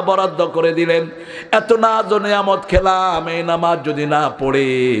 ঘন্টা আল্লাহ বরাদ্দ করে দিলেন। এত নাজ ও নিয়ামত খেলাম, এই নামাজ যদি না পড়ে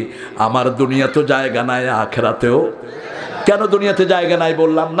আমার দুনিয়া তো জায়গা নাই, আখিরাতেও। কেন দুনিয়াতে জায়গা নাই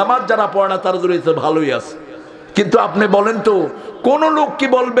বললাম? নামাজ যারা পড়ে না তার দুনিয়াতে ভালোই আছে। কিন্তু আপনি বলেন তো, কোন লোক কি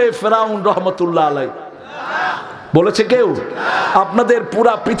বলবে ফেরাউন রহমতুল্লাহ আলাইহি বলেছে? কেউ? আপনাদের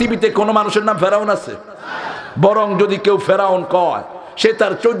পুরা পৃথিবীতে কোন মানুষের নাম ফেরাউন আছে? বরং যদি কেউ ফেরাউন কয়, সে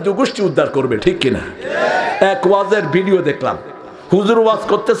তার 14 গোষ্ঠী উদ্ধার করবে, ঠিক কিনা? এক ওয়াজের ভিডিও দেখলাম, হুজুর ওয়াজ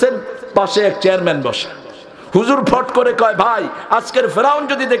করতেছেন, পাশে এক চেয়ারম্যান বসে। হুজুর ফট করে কয়, ভাই আজকের ফেরাউন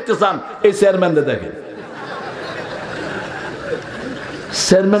যদি দেখতে চান এই চেয়ারম্যানদের দেখেন।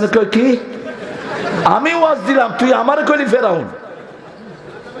 চেয়ারম্যান কয়, কি? আমি ওয়াজ দিলাম, তুই আমার কইলি ফেরাউন?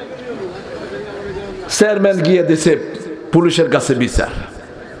 চেয়ারম্যান গিয়ে দিছে পুলিশের কাছে বিচার।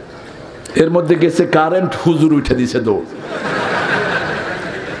 এর মধ্যে গেছে কারেন্ট, হুজুর উঠে দিছে দৌড়।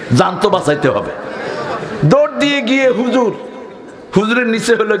 জান তো বাঁচাইতে হবে। দৌড় দিয়ে গিয়ে হুজুরের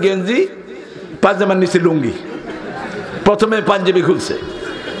নিচে হলো গেঞ্জি, পায়জামার নিচে লুঙ্গি। প্রথমে পাঞ্জাবি খুলছে,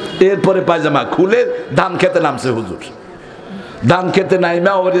 এরপরে পায়জামা খুলে ধান খেতে নামছে হুজুর। ধান খেতে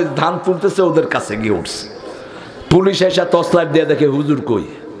নাইমা ওর ধান তুলতেছে, ওদের কাছে গিয়ে উঠছে। পুলিশ এসে টর্চ লাইট দিয়ে দেখে হুজুর কই।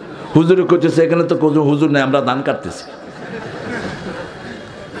 হুজুর কইতেছে, এখানে তো হুজুর নাই, আমরা ধান কাটতেছি।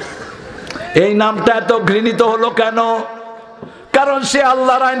 এই নামটা এত ঘৃণিত হলো কেন? কারণ সে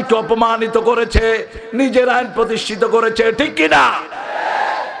আল্লাহর আইনকে অপমানিত করেছে, নিজের আইন প্রতিষ্ঠিত করেছে, ঠিক কিনা?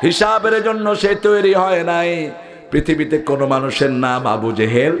 হিসাবের জন্য সে তৈরি হয় নাই। পৃথিবীতে কোনো মানুষের নাম আবু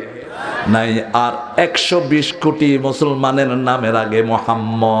জেহেল নাই, আর 120 কোটি মুসলমানের নামের আগে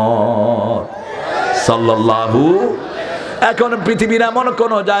মুহাম্মদ সাল্লাল্লাহু। এখন পৃথিবীর এমন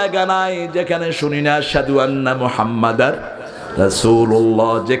কোনো জায়গা নাই যেখানে শুনি না আশহাদু আন্না মুহাম্মাদার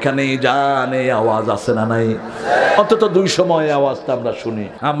রাসূলুল্লাহ। যেখানেই জানে আওয়াজ আছে না নাই? অন্তত 2 সময় আওয়াজটা আমরা শুনি।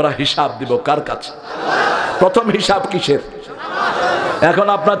 আমরা হিসাব দিব কার কাছে? প্রথম হিসাব কিসের? এখন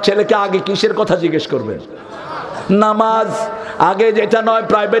আপনার ছেলেকে আগে কিসের কথা জিজ্ঞেস করবেন? নামাজ আগে, যেটা নয়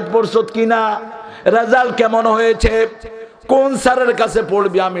প্রাইভেট পড়ছত কিনা, রেজাল্ট কেমন হয়েছে, কোন স্যারের কাছে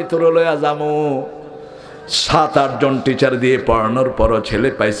পড়বি, আমি তোর লয়া যামু। 7-8 জন টিচার দিয়ে পড়ানোর পরও ছেলে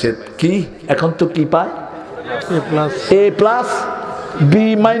পাইছে কি? এখন তো কি পায়? A plus B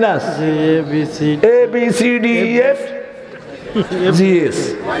minus A B C D E F G S।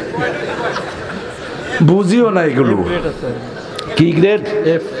 বুঝিও না এগুলো। কি grade?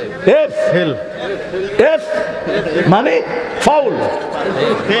 F F fail. F মানে ফাউল,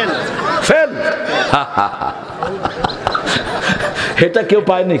 ফেল। এটা কেউ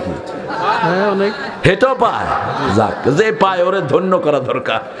পায় নাকি? অনেক। এটাও পায়। যাক, যে পায় ওরে ধন্য করা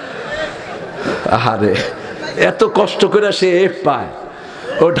দরকার। আরে এত কষ্ট করে সে এফ পায়।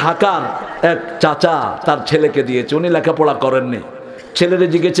 ও ঢাকার এক চাচা তার ছেলেকে দিয়েছে, উনি লেখাপড়া করেননি। ছেলেরে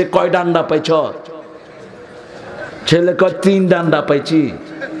জিজ্ঞেসে কয় ডান্ডা পাইছ? ছেলে কয় 3 ডান্ডা পাইছি,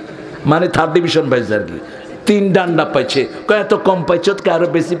 মানে 3rd ডিভিশন পাইছে আর কি। 3 ডান্ডা পাইছে। কয় এত কম পাইছ, আরো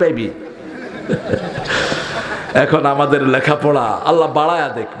বেশি পাইবি। এখন আমাদের লেখাপড়া আল্লাহ বাড়ায়া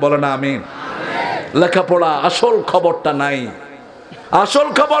দেখ, বলে না আমিন। লেখাপড়া আসল খবরটা নাই। আসল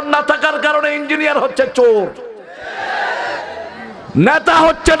খবর না থাকার কারণে ইঞ্জিনিয়ার হচ্ছে চোর, নেতা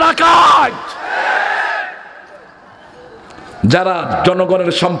হচ্ছে ডাকাত, যারা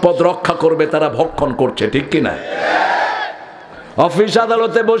জনগণের সম্পদ রক্ষা করবে তারা ভক্ষণ করছে, ঠিক কিনা? অফিস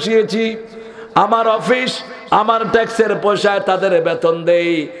আদালতে বসিয়েছি, আমার অফিস, আমার ট্যাক্সের পয়সায় তাদের বেতন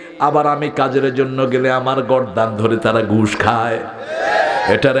দেই, আবার আমি কাজের জন্য গেলে আমার গর্দান ধরে তারা ঘুষ খায়।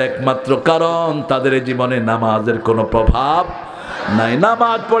 এটার একমাত্র কারণ তাদের জীবনে নামাজের কোনো প্রভাব নাই।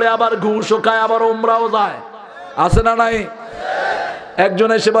 নামাজ পড়ে আবার ঘুষও খায়, আবার উমরাও যায়, আছে না নাই? একজন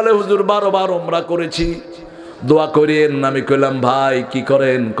এসে বলে, হুজুর 12 বার উমরা করেছি, দোয়া করেন। আমি কইলাম, ভাই কি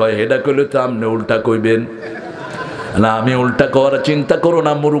করেন? কয় হেডা কইলে তো আপনি উল্টা কইবেন না। আমি উল্টা করার চিন্তা করো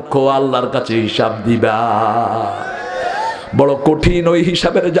না মূর্খ, আল্লাহর কাছে হিসাব দিবা। বড় কঠিন ওই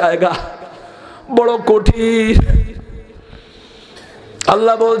হিসাবের জায়গা, বড় কঠিন।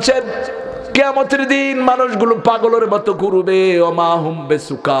 আল্লাহ বলছেন কিয়ামতের দিন মানুষগুলো পাগলের মতো ঘুরবে। ওমা হুম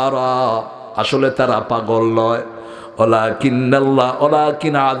বিসুকারা, আসলে তারা পাগল নয়।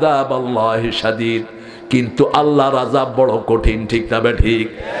 ওয়ালাকিন আযাবাল্লাহি শাদীদ, কিন্তু আল্লাহর আযাব বড় কঠিন, ঠিক না বে ঠিক?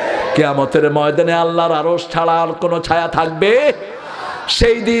 কিয়ামতের ময়দানে আল্লাহর আরশ ছাড়া আর কোনো ছায়া থাকবে?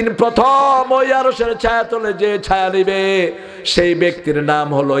 সেই দিন প্রথম ওই আরশের ছায়া তলে যে ছায়া নিবে সেই ব্যক্তির নাম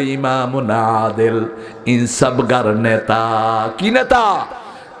হলো ইমামুন আদিল, ইনসাফগার নেতা। কি নেতা?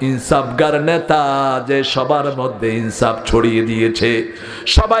 ইনসাফগার নেতা, যে সবার মধ্যে ইনসাফ ছড়িয়ে দিয়েছে,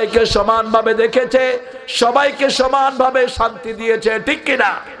 সবাইকে সমানভাবে দেখেছে, সবাইকে সমানভাবে শান্তি দিয়েছে, ঠিক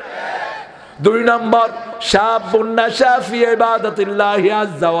কিনা? 2 নম্বর, শাবুন নাশা ফি ইবাদাতিল্লাহি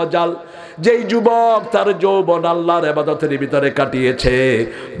আযজা ওয়া জাল, যেই যুবক তার যৌবন আল্লাহর ইবাদতের ভিতরে কাটিয়েছে,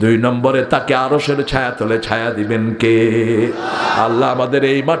 2 নম্বরে তাকে আরশের ছায়া তলে ছায়া দিবেন কে? আল্লাহ আমাদের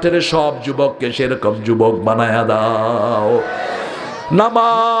এই মাঠের সব যুবককে সেরকম যুবক বানায়া দাও।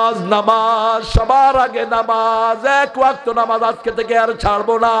 নামাজ, নামাজ, সবার আগে নামাজ, 1 ওয়াক্ত নামাজ আজকে থেকে আর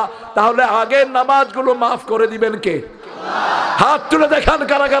ছাড়বো না। তাহলে আগের নামাজগুলো মাফ করে দিবেন কে? হাত তুলে দেখান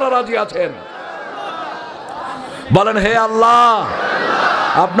কারা কারা রাজি আছেন। বলেন, হে আল্লাহ,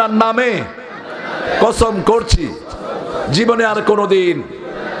 আপনার নামে কসম করছি জীবনে আর কোনোদিন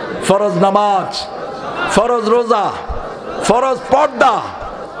ফরজ নামাজ, ফরজ রোজা, ফরজ পর্দা,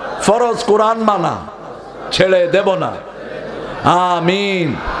 ফরজ কোরআন মানা ছেড়ে দেব না। আমিন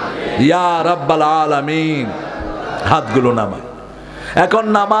ইয়া রাব্বাল আলামিন। হাতগুলো নামান। এখন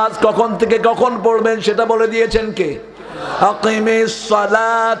নামাজ কখন থেকে কখন পড়বেন সেটা বলে দিয়েছেন কে? আকিমিস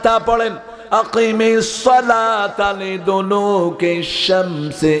সালাতা পড়েন। আকিমিস সালাতা লিদুলুকিশ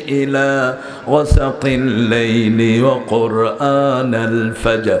শামসি ইলা ওয়াসাকিল লাইলি ওয়া কুরআনাল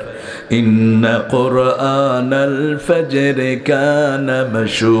ফজর ইন্না কুরআনাল ফজরি কানা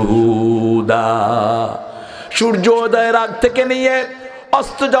মাশহুদা। সূর্যোদয়ের আগ থেকে নিয়ে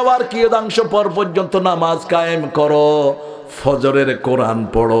অস্ত যাওয়ার কিয়দাংশ পর পর্যন্ত নামাজ কায়েম করো। ফজরের কোরআন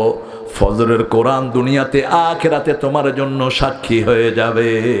পড়ো। ফজরের কোরআন দুনিয়াতে আখিরাতে তোমার জন্য সাক্ষী হয়ে যাবে।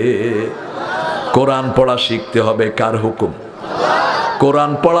 কোরআন পড়া শিখতে হবে, কার হুকুম?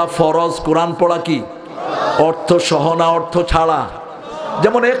 কোরআন পড়া ফরজ। কোরআন পড়া কি? অর্থ সহ না অর্থ ছাড়া?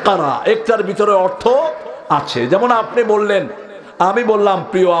 যেমন ইকরা, একটার ভিতরে অর্থ আছে। যেমন আপনি বললেন, আমি বললাম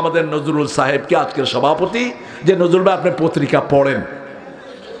প্রিয় আমাদের নজরুল সাহেবকে, আজকের সভাপতি, যে নজরুল ভাই আপনি পত্রিকা পড়েন।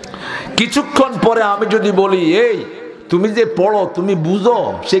 কিছুক্ষণ পরে আমি যদি বলি, এই তুমি যে পড়ো তুমি বুঝো,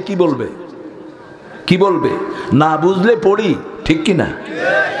 সে কি বলবে? কি বলবে? না বুঝলে পড়ি, ঠিক কি না?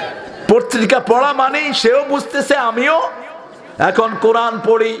 পত্রিকা পড়া মানেই সেও বুঝতেছে, আমিও এখন কোরআন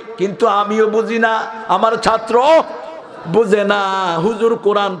পড়ি, কিন্তু আমিও বুঝি না, আমার ছাত্র বুঝে না। হুজুর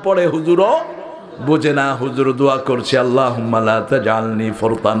কোরআন পড়ে, হুজুরও বুঝে না। হুজুর দোয়া করছে, আল্লাহুম্মা লা তাজআলনি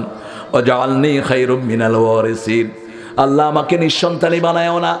ফুরতান ওয়াজআলনি খায়রুম মিনাল ওয়ারিসিন। আল্লাহ আমাকে নিঃসন্তানী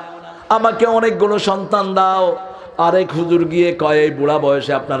বানায়ও না, আমাকে অনেকগুলো সন্তান দাও। আরেক হুজুর গিয়ে কয়, এই বুড়া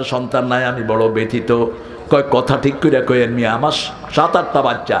বয়সে আপনার সন্তান নাই, আমি বড় ব্যথিত। কয়, কথা ঠিক করে কয়েন মিয়া, আমার 7-8টা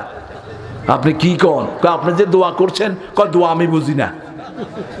বাচ্চা। আপনি কি কন? কয়, আপনি যে দোয়া করছেন। কয়, দোয়া আমি বুঝি না।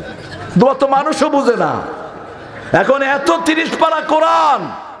 দোয়া তো মানুষও বুঝে না। এখন এত 30 পারা কোরআন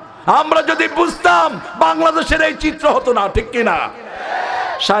আমরা যদি বুঝতাম, বাংলাদেশের এই চিত্র হতো না, ঠিক কিনা?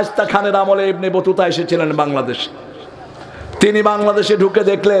 শায়েস্তা খানের আমলে ইবনে বতুতা এসেছিলেন বাংলাদেশে। তিনি বাংলাদেশে ঢুকে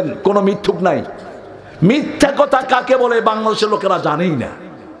দেখলেন কোনো মিথ্যুক নাই। মিথ্যা কথা কাকে বলে বাংলাদেশের লোকেরা জানেই না।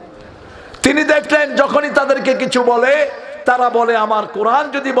 তিনি দেখলেন যখনই তাদেরকে কিছু বলে, তারা বলে আমার কোরআন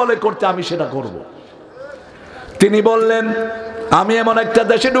যদি বলে করতে আমি সেটা করব। তিনি বললেন, আমি এমন একটা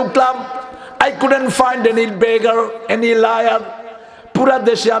দেশে ঢুকলাম, I couldn't find any beggar, any liar. পুরা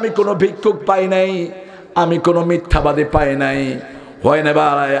দেশে আমি কোনো ভিক্ষুক পাই নাই, আমি কোনো মিথ্যাবাদী পাই নাই।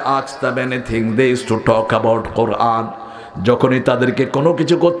 Whenever I asked them anything, they used to talk about Quran. যখনই তাদেরকে কোনো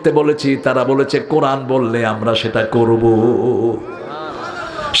কিছু করতে বলেছি, তারা বলেছে কোরআন বললে আমরা সেটা করব।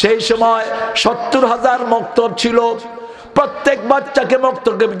 সেই সময় 70,000 মক্তব ছিল। প্রত্যেক বাচ্চাকে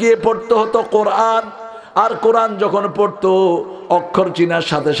মক্তবে গিয়ে পড়তে হতো কোরআন। আর কোরআন যখন পড়তো অক্ষর চিনার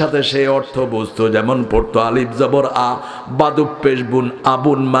সাথে সাথে সে অর্থ বুঝতো। যেমন পড়তো আলিফ জবর আ, বাদুপ পেশ বুন,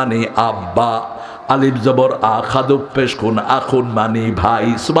 আবুন মানে আব্বা, আলিফ জবর আ, খাদুপ পেশ খুন, আখুন মানে ভাই।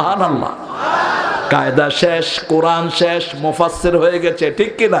 সুবহানাল্লাহ। কায়দা শেষ, কোরআন শেষ, মুফাসসির হয়ে গেছে,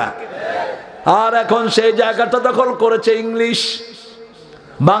 ঠিক কিনা? আর এখন সেই জায়গাটা দখল করেছে ইংলিশ।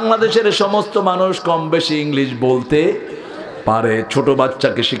 বাংলাদেশের সমস্ত মানুষ কম বেশি ইংলিশ বলতে পারে। ছোট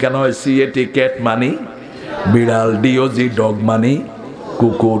বাচ্চাকে শেখানো হয় সিএটি ক্যাট মানি বিড়াল, ডিওজি ডগ মানি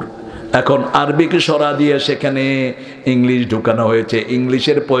কুকুর। এখন আরবিকে সরা দিয়ে সেখানে ইংলিশ ঢুকানো হয়েছে।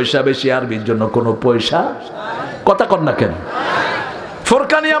 ইংলিশের পয়সা বেশি, আরবির জন্য কোনো পয়সা। কথা কন না কেন?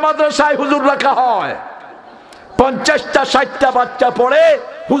 ফোরকানিয়া মাদ্রাসায় হুজুর রাখা হয়, 50টা 60টা বাচ্চা পড়ে,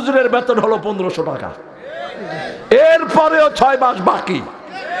 হুজুরের বেতন হলো 1500 টাকা। এরপরেও 6 মাস বাকি,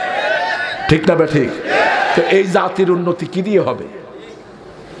 ঠিক না ঠিক? তো এই জাতির উন্নতি কি দিয়ে হবে?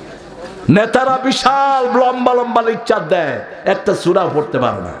 নেতারা বিশাল লম্বা লম্বা লেকচার দেয়, একটা সূরা পড়তে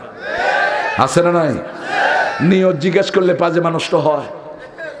পারে না। আছে না নাই? নিয়ত জিজ্ঞেস করলে পাজে মানুষ তো হয়।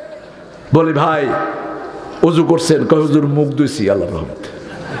 বলি ভাই ওযু করছেন? কয় হুজুর মুখ ধুইছি আল্লাহর রহমতে।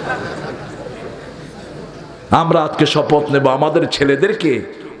 আমরা আজকে শপথ নেব আমাদের ছেলেদেরকে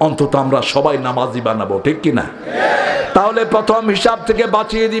অন্তত আমরা সবাই নামাজি বানাবো, ঠিক কিনা? তাহলে প্রথম হিসাব থেকে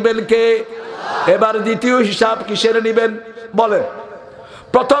বাঁচিয়ে দিবেন কে? এবার দ্বিতীয় হিসাব কিসের নিবেন বলেন?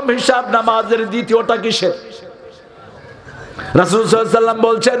 প্রথম হিসাব নামাজের, দ্বিতীয়টা কিসের? রাসূল সাল্লাল্লাহু আলাইহি ওয়াসাল্লাম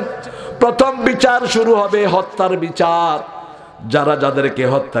বলছেন প্রথম বিচার শুরু হবে হত্যার বিচার। যারা যাদেরকে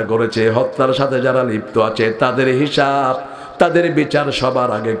হত্যা করেছে, হত্যার সাথে যারা লিপ্ত আছে, তাদের হিসাব, তাদের বিচার সবার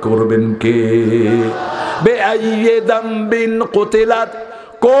আগে করবেন কে? বেআইয়ি দামবিন কুতিলাত,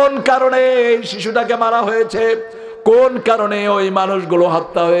 কোন কারণে এই শিশুটাকে মারা হয়েছে, কোন কারণে ওই মানুষগুলো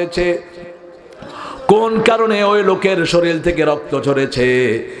হত্যা হয়েছে, কোন কারণে ওই লোকের শরীর থেকে রক্ত ঝরেছে,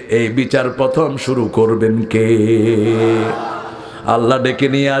 এই বিচার প্রথম শুরু করবেন কে? আল্লাহ ডেকে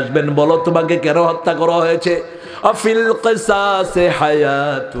নিয়ে আসবেন, বলো তোমাকে কেন হত্যা করা হয়েছে? আফিল কিসাসে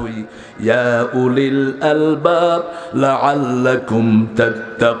হায়াতুই ইয়া উলিল আলবাব লাআল্লাকুম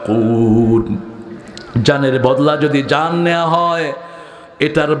তাত্তাকুন। জানের বদলা যদি জান নেওয়া হয়,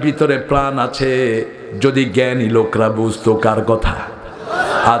 এটার ভিতরে প্রাণ আছে। যদি জ্ঞানী লোকরা বুঝতো কার কথা।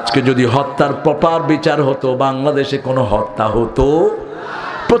 আজকে যদি হত্যার প্রপার বিচার হতো, বাংলাদেশে কোনো হত্যা হতো?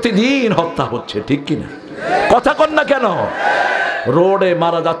 প্রতিদিন হত্যা হচ্ছে, ঠিক কিনা? কথা কন না কেন? রোডে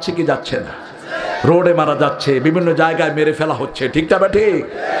মারা যাচ্ছে কি যাচ্ছে না? রোডে মারা যাচ্ছে, বিভিন্ন জায়গায় মেরে ফেলা হচ্ছে, ঠিক না? ঠিক।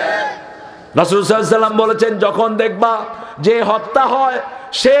 রাসূল সাল্লাল্লাহু আলাইহি ওয়াসাল্লাম বলেছেন যখন দেখবা যে হত্যা হয়,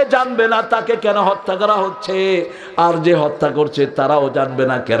 সে জানবে না তাকে কেন হত্যা করা হচ্ছে, আর যে হত্যা করছে তারাও জানবে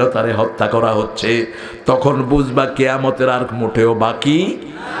না কেন তারে হত্যা করা হচ্ছে, তখন বুঝবা কিয়ামতের আর মোটেও বাকি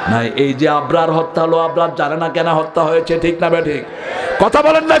নাই। এই যে আবরার হত্যা হলো, আবরার জানে না কেন হত্যা হয়েছে, ঠিক না ঠিক? কথা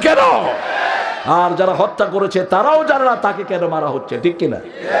বলেন না কেন? আর যারা হত্যা করেছে তারাও জানে না তাকে কেন মারা হচ্ছে, ঠিক কিনা?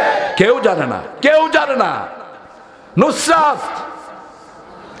 কেউ জানে না, কেউ জানে না। নুসরাত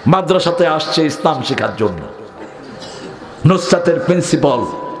মাদ্রাসাতে আসছে ইসলাম শেখার জন্য। নুসরাতের প্রিন্সিপাল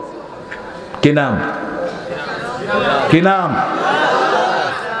কি নাম? কি নাম?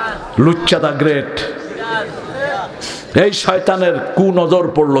 লুচ্চা দা গ্রেট। এই শয়তানের কুনজর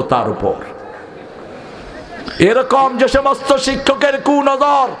পড়লো তার উপর। এরকম যে সমস্ত শিক্ষকের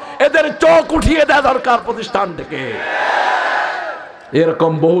কুনজর, এদের চোখ উঠিয়ে দেওয়া দরকার প্রতিষ্ঠান থেকে।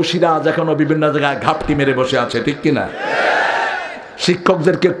 এরকম বহু সিরাজ এখনো বিভিন্ন জায়গায় ঘাপটি মেরে বসে আছে, ঠিক কিনা?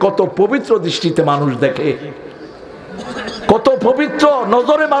 শিক্ষকদেরকে কত পবিত্র দৃষ্টিতে মানুষ দেখে, কত পবিত্র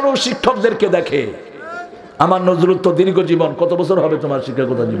নজরে মানুষ শিক্ষকদেরকে দেখে। আমার নজরুল তো দীর্ঘ জীবন, কত বছর হবে তোমার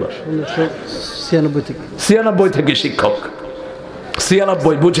শিক্ষকতা জীবন? 96 থেকে শিক্ষক।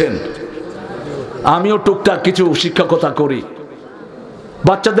 96, বুঝেন। আমিও টুকটাক কিছু শিক্ষকতা করি।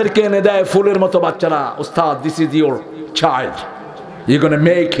 বাচ্চাদেরকে এনে দেয় ফুলের মতো, বাচ্চারা, ওস্তাদ this is your child, you gonna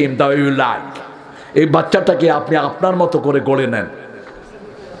make him the way you like. এই বাচ্চাটাকে আপনি আপনার মতো করে গড়ে নেন।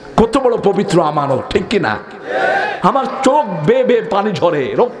 কত বড় পবিত্র আমানত, ঠিক কিনা? আমার চোখ বেয়ে বেয়ে পানি ঝরে,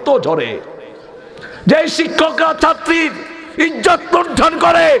 রক্ত ঝরে। যে শিক্ষকরা ছাত্রীর ইজ্জত লুণ্ঠন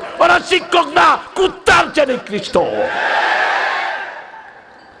করে, ওরা শিক্ষক না, কুত্তার চেয়ে নিকৃষ্ট।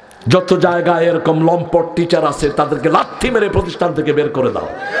 যত জায়গায় এরকম লম্পট টিচার আছে, তাদেরকে লাথি মেরে প্রতিষ্ঠান থেকে বের করে দাও।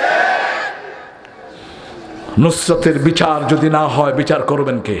 নুসরাতের বিচার যদি না হয়, বিচার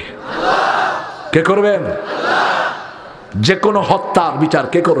করবেন কে? কে করবেন? যে কোনো হত্যার বিচার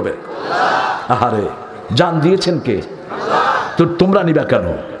কে করবে? আহারে, জান দিয়েছেন কে? তো তোমরা নিবা কেন?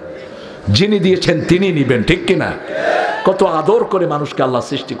 যিনি দিয়েছেন তিনি নিবেন, ঠিক কিনা? কত আদর করে মানুষকে আল্লাহ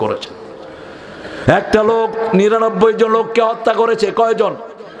সৃষ্টি করেছেন। একটা লোক 99 জন লোককে হত্যা করেছে। কয়জন?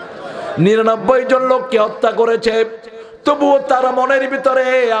 99 জন লোককে হত্যা করেছে। তবুও তার মনের ভিতরে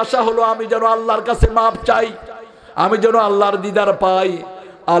আশা হলো আমি যেন আল্লাহর কাছে মাপ চাই, আমি যেন আল্লাহর দিদার পাই।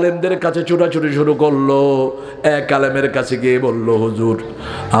 আলেমদের কাছে ছুটাছুটি শুরু করলো। এক আলেমের কাছে গিয়ে বলল, হুজুর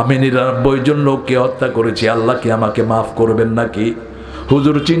আমি 99 জন লোককে হত্যা করেছি, আল্লাহ কি আমাকে মাফ করবেন নাকি?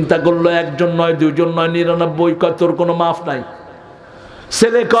 হুজুর চিন্তা করলো, একজন নয়, দুইজন নয়, 99। কয় তোর কোনো মাফ নাই?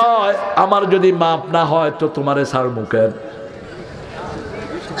 ছেলে কয় আমার যদি মাফ না হয় তো তোমারে ছাড় মুখের।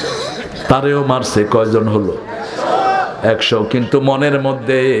 তারেও মারছে। কয়জন হলো? 100। কিন্তু মনের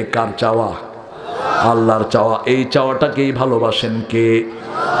মধ্যে কার চাওয়া? আল্লাহর চাওয়া। এই চাওয়াটাকেই ভালোবাসেন কে?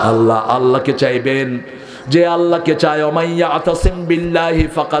 আল্লাহ। আল্লাহকে চাইবেন। যে আল্লাহকে চায়, ওমাইয়া আতাসিম বিল্লাহি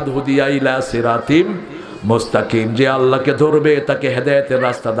ফাকাদ হুদিয়া ইলা সিরাতিম মুস্তাকিম, যে আল্লাহকে ধরবে তাকে হেদায়েতের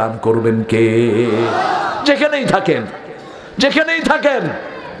রাস্তা দান করবেন কে? যেখানেই থাকেন, যেখানেই থাকেন।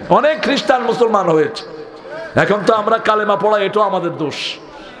 অনেক খ্রিস্টান মুসলমান হয়েছে, এখন তো আমরা কালেমা পড়াই, এটাও আমাদের দোষ।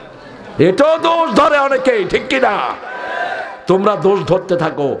 এটাও দোষ ধরে অনেকেই, ঠিক কিনা? তোমরা দোষ ধরতে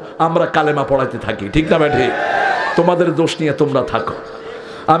থাকো, আমরা কালেমা পড়াইতে থাকি, ঠিক না বেঠি? তোমাদের দোষ নিয়ে তোমরা থাকো।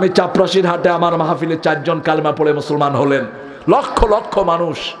 আমি চাপরাশির হাটে আমার মাহফিলে 4 জন কালেমা পড়ে মুসলমান হলেন। লক্ষ লক্ষ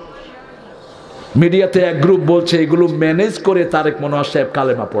মানুষ। মিডিয়াতে এক গ্রুপ বলছে এগুলো ম্যানেজ করে তারেক মনোয়ার সাহেব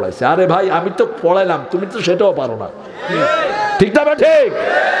কালেমা পড়াইছে। আরে ভাই, আমি তো পড়াইলাম, তুমি তো সেটাও পারো না, ঠিক না ঠিক?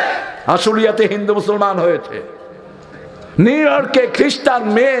 আশুলিয়াতে হিন্দু মুসলমান হয়েছে, নিউ ইয়র্কে খ্রিস্টান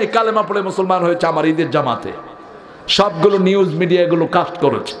মেয়ে কালেমা পড়ে মুসলমান হয়েছে আমার ঈদের জামাতে। সবগুলো নিউজ মিডিয়া এগুলো কাস্ট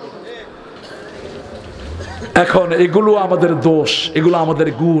করেছে। এখন এগুলো আমাদের দোষ, এগুলো আমাদের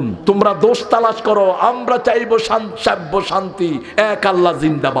গুণ। তোমরা দোষ তালাশ করো, আমরা চাইবো সাম্য শান্তি, এক আল্লাহ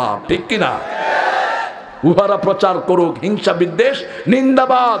জিন্দাবাদ, ঠিক কিনা? উহারা প্রচার করুক হিংসা বিদ্বেষ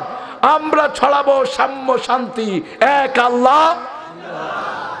নিন্দাবাদ, আমরা ছড়াবো সাম্য শান্তি, এক আল্লাহ।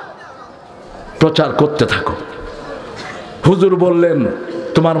 প্রচার করতে থাকো। হুজুর বললেন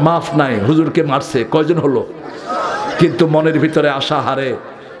তোমার মাফ নাই, হুজুরকে মারছে। কয়জন হলো? কিন্তু মনের ভিতরে আশা হারে,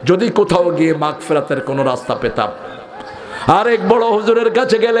 যদি কোথাও গিয়ে মাগফিরাতের কোনো রাস্তা পেতাম। আরেক বড় হুজুরের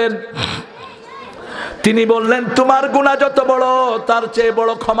কাছে গেলেন, তিনি বললেন তোমার গুনাহ যত বড় তার চেয়ে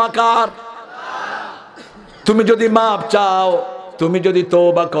বড় ক্ষমাকার। তুমি যদি মাপ চাও, তুমি যদি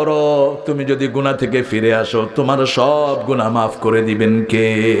তওবা করো, তুমি যদি গুনাহ থেকে ফিরে আসো, তোমার সব গুনাহ মাফ করে দিবেন কে?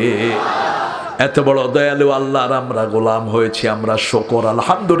 এত বড় দয়ালু আল্লাহর আমরা গোলাম হয়েছি। আমরা শুকর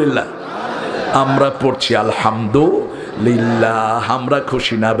আলহামদুলিল্লাহ, আমরা পড়ছি আলহামদুলিল্লাহ। আমরা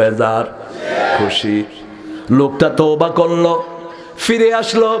খুশি না বেজার? খুশি। লোকটা তওবা করলো, ফিরে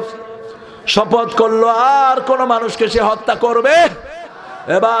আসলো, শপথ করলো আর কোন মানুষকে সে হত্যা করবে।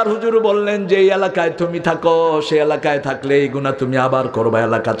 এবার হুজুর বললেন যে এই এলাকায় তুমি থাকো, সেই এলাকায় থাকলে এই গুনাহ তুমি আবার করবে,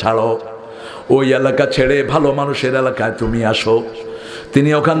 এলাকা ছাড়ো। ওই এলাকা ছেড়ে ভালো মানুষের এলাকায় তুমি আসো। তিনি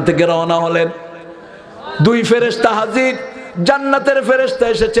ওখান থেকে রওনা হলেন। 2 ফেরেশতা হাজির, জান্নাতের ফেরেশতা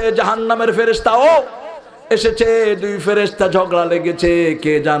এসেছে, জাহান্নামের ফেরেশতাও এসেছে। 2 ফেরেশতা ঝগড়া লেগেছে,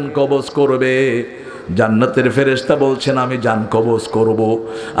 কে জান কবজ করবে। জান্নাতের ফেরেশতা বলছেন আমি জান কবজ করব,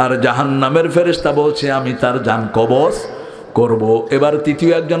 আর জাহান্নামের ফেরেশতা বলছে আমি তার জান কবজ করব। এবার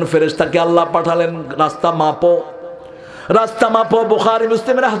তৃতীয় একজন ফেরেশতাকে আল্লাহ পাঠালেন, রাস্তা মাপো, রাস্তা মাপো। বুখারী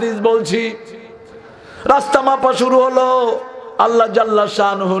মুসলিমের হাদিস বলছি। রাস্তা মাপা শুরু হলো। আল্লাহ জাল্লা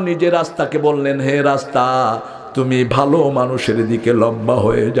শানহু নিজে রাস্তাকে বললেন, হে রাস্তা তুমি ভালো মানুষের দিকে লম্বা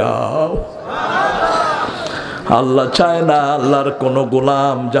হয়ে যাও। আল্লাহ চায় না আল্লাহর কোন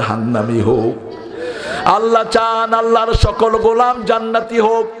গোলাম জাহান্নামী হোক। আল্লাহ চান আল্লাহর সকল গোলাম জান্নাতি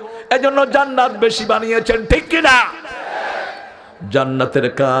হোক। এজন্য জান্নাত বেশি বানিয়েছেন, ঠিক কিনা? জান্নাতের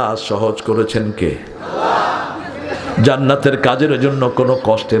কাজ সহজ করেছেন কে? জান্নাতের কাজের জন্য কোনো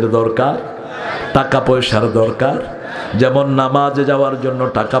কষ্টের দরকার, টাকা পয়সার দরকার। যেমন নামাজে যাওয়ার জন্য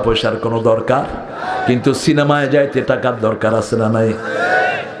টাকা পয়সার কোনো দরকার, কিন্তু সিনেমায় যাইতে টাকার দরকার আছে না নাই?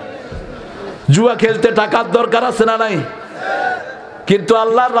 জুয়া খেলতে টাকার দরকার আছে না নাই? কিন্তু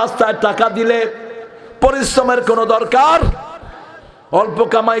আল্লাহর রাস্তায় টাকা দিলে পরিশ্রমের কোনো দরকার? অল্প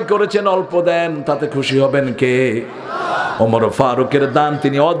কামাই করেছেন, অল্প দেন, তাতে খুশি হবেন কে? ওমর ফারুকের দান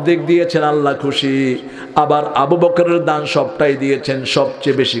তিনি অর্ধেক দিয়েছেন, আল্লাহ খুশি। আবার আবু বকরের দান সবটাই দিয়েছেন,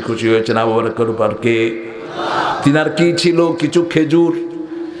 সবচেয়ে বেশি খুশি হয়েছেন আবু বকর উপর কে? তিনার কি ছিল? কিছু খেজুর,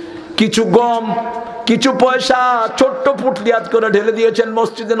 কিছু গম, কিছু পয়সা ছোট্ট পুটলিয়াত করে ঢেলে দিয়েছেন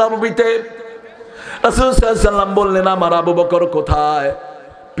মসজিদে নববীতে। রাসূল সাল্লাল্লাহু আলাইহি ওয়াসাল্লাম বললেন আমার আবু বকর কোথায়?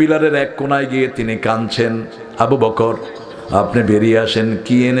 পিলারের এক কোনায় গিয়ে তিনি কাঁদছেন। আবু বকর আপনি বেরিয়ে আসেন,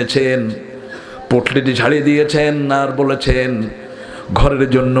 কি এনেছেন? পটলিটি ঝাড়িয়ে দিয়েছেন আর বলেছেন ঘরের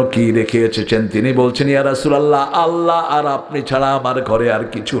জন্য কি রেখে এসেছেন? তিনি বলছেন ইয়া রাসূলুল্লাহ, আল্লাহ আর আপনি ছাড়া আমার ঘরে আর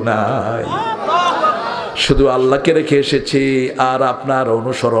কিছু নাই, শুধু আল্লাহকে রেখে এসেছি আর আপনার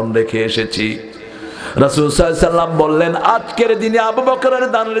অনুসরণ রেখে এসেছি। রাসূল সাল্লাল্লাহু আলাইহি ওয়াসাল্লাম বললেন আজকের দিনে আবু বকরের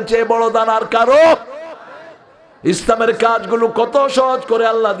দানের চেয়ে বড় দান আর কারো? ইসলামের কাজগুলো কত সহজ করে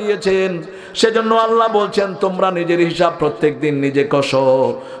আল্লাহ দিয়েছেন। সেজন্য আল্লাহ বলছেন তোমরা নিজের হিসাব প্রত্যেকদিন নিজে কষো,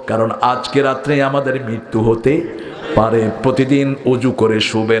 কারণ আজকে রাত্রে আমাদের মৃত্যু হতে পারে। প্রতিদিন ওযু করে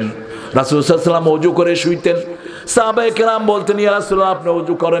শুবেন। রাসূল সাল্লাল্লাহু আলাইহি ওয়াসাল্লাম ওযু করে শুইতেন। সাহাবায়ে কেরাম বলতেন, ইয়া রাসূলুল্লাহ আপনি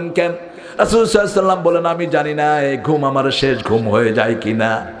ওযু করেন কেন? রাসূল সাল্লাল্লাহু আলাইহি ওয়াসাল্লাম বলেন, আমি জানি না এই ঘুম আমার শেষ ঘুম হয়ে যায়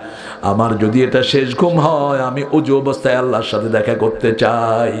কিনা। আমার যদি এটা শেষ ঘুম হয়, আমি ওযু অবস্থায় আল্লাহর সাথে দেখা করতে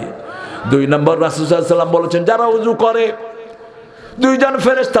চাই। 2 নম্বর, রাসূল সাল্লাল্লাহু আলাইহি ওয়াসাল্লাম বলেছেন, যারা ওযু করে 2 জন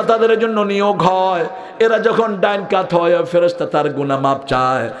ফেরেশতা তাদের জন্য নিয়োগ হয়। এরা যখন ডাইন কাত হয় ওই ফেরেশতা তার গুনাহ মাপ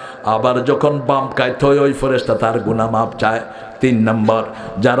চায়, আবার যখন বাম কাত হয় ওই ফেরেশতা তার গুনাহ মাপ চায়। 3 নম্বর,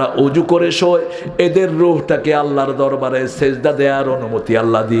 যারা ওযু করে শোয় এদের রূহটাকে আল্লাহর দরবারে সেজদা দেওয়ার অনুমতি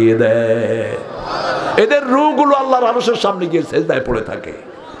আল্লাহ দিয়ে দেয়। এদের রূহগুলো আল্লাহর আরশের সামনে গিয়ে সেজদায় পড়ে থাকে।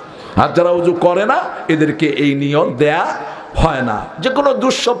 আর যারা ওযু করে না এদেরকে এই নিয়ম দেয়া হয় না। যে কোনো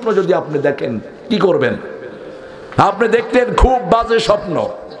দুঃস্বপ্ন যদি আপনি দেখেন কি করবেন? আপনি দেখলেন খুব বাজে স্বপ্ন,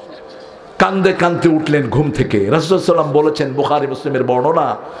 কান্দে কান্দে উঠলেন ঘুম থেকে। রাসূলুল্লাহ সাল্লাল্লাহু আলাইহি ওয়াসাল্লাম বলেছেন, বুখারী মুসলিমের বর্ণনা,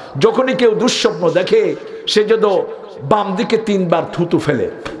 যখনই কেউ দুঃস্বপ্ন দেখে সে যেন বাম দিকে 3 বার থুতু ফেলে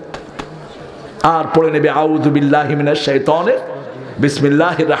আর পড়ে নেবে আউযু বিল্লাহি মিনাশ শাইতানির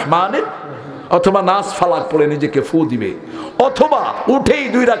বিসমিল্লাহির রহমানির, অথবা নাস ফালাক পড়ে নিজেকে ফু দিবে, অথবা উঠেই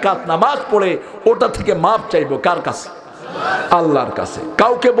 2 রাকাত নামাজ পড়ে ওটা থেকে মাপ চাইবে। কার কাছে? আল্লাহর কাছে।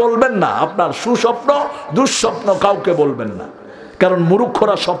 কাউকে বলবেন না আপনার সুস্বপ্ন দুঃস্বপ্ন, কাউকে বলবেন না, কারণ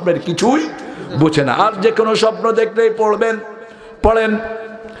মূর্খরা স্বপ্নের কিছুই বোঝে না। আর যে কোনো স্বপ্ন দেখলেই পড়েন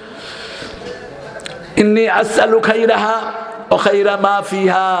ইন্নী আসআলু খাইরাহা ওয়া খাইরা মা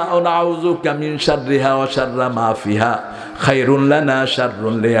ফিহা ওয়া নাউযুকা মিন শাররিহা ওয়া শাররা মা ফিহা খায়রুন লানা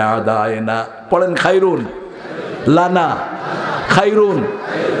শাররুন লিআদাইনা। পড়েন খায়রুন লানা, খায়রুন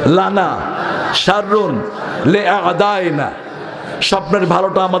লানা শাররুন লিআদাইনা। স্বপ্নের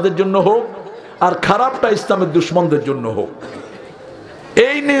ভালোটা আমাদের জন্য হোক আর খারাপটা ইসলামের দুশমনদের জন্য হোক।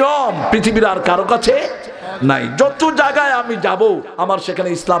 এই নিয়ম পৃথিবীর আর কারো কাছে নাই। যত জায়গায় আমি যাব আমার সেখানে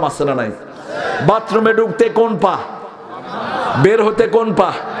ইসলাম আছে না নাই? বাথরুমে ঢুকতে কোন পা, বের হতে কোন পা,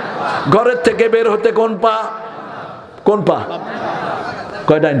 ঘরের থেকে বের হতে কোন পা, কোন পা,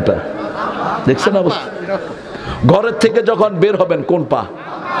 কয় ডাইন পা? দেখছেন অবস্থা? ঘরের থেকে যখন বের হবেন কোন পা?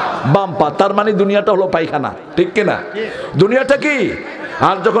 বাম পা। তার মানে দুনিয়াটা হলো পায়খানা, ঠিক কিনা? দুনিয়াটা কি?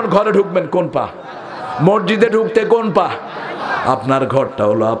 আর যখন ঘরে ঢুকবেন কোন পা? মসজিদে ঢুকতে কোন পা? আপনার ঘরটা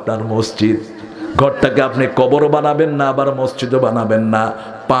হলো আপনার মসজিদ। ঘরটাকে আপনি কবরও বানাবেন না, আবার মসজিদও বানাবেন না।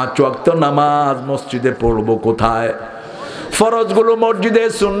 5 ওয়াক্ত নামাজ মসজিদে পড়বো কোথায়? ফরজগুলো মসজিদে,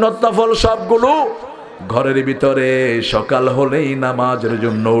 সুন্নত নফল সবগুলো ঘরের ভিতরে। সকাল হলেই নামাজের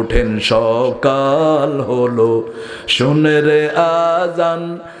জন্য ওঠেন। সকাল হলো শুনে রে আজান,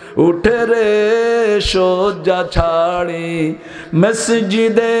 উঠে রে শয্যা ছাড়ি,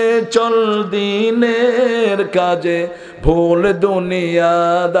 মসজিদে চল দিনের কাজে, ভুল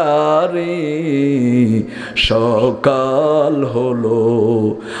দুনিয়াদারি। সকাল হলো।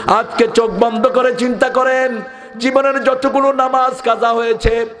 আজকে চোখ বন্ধ করে চিন্তা করেন জীবনের যতগুলো নামাজ কাজা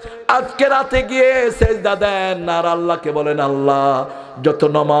হয়েছে, আজকে রাতে গিয়ে সেজদা দেন আর আল্লাহকে বলেন, আল্লাহ যত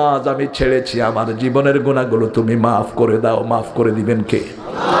নামাজ আমি ছেড়েছি আমার জীবনের গুনাহগুলো তুমি মাফ করে দাও। মাফ করে দিবেন কে?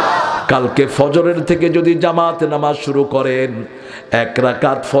 কালকে ফজরের থেকে যদি জামাতে নামাজ শুরু করেন, 1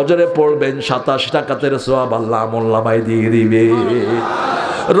 রাকাত ফজরে পড়বেন, 27 রাকাতের সওয়াব আল্লাহ আমলনামায় দিয়ে দিবে।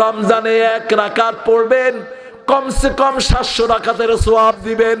 রমজানে 1 রাকাত পড়বেন, কমসে কম 700 রাকাতের সওয়াব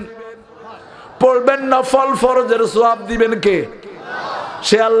দিবেন। পড়বেন নফল ফরজের সওয়াব দিবেন কে?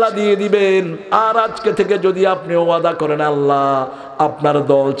 সে আল্লাহ দিয়ে দিবেন। আর আজকে থেকে যদি আপনি ওয়াদা করেন, আল্লাহ আপনার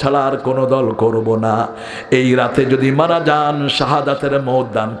দল ছাড়া আর কোনো দল করব না, এই রাতে যদি মারা যান শাহাদাতের মওত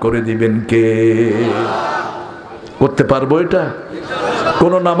দান করে দিবেন কে? করতে পারবো এটা?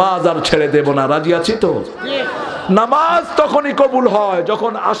 কোন নামাজ আর ছেড়ে দেব না। রাজি আছি তো? নামাজ তখনই কবুল হয়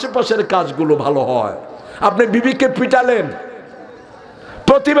যখন আশেপাশের কাজগুলো ভালো হয়। আপনি বিবিকে পিটালেন,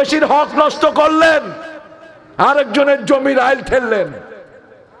 প্রতিবেশীর হক নষ্ট করলেন, আরেকজনের জমির আইল ঠেললেন,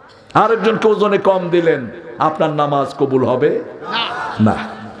 আরেকজনকে ওজনে কম দিলেন, আপনার নামাজ কবুল হবে না।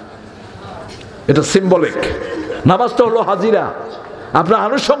 এটা সিম্বলিক। নামাজটা হলো হাজিরা। আপনার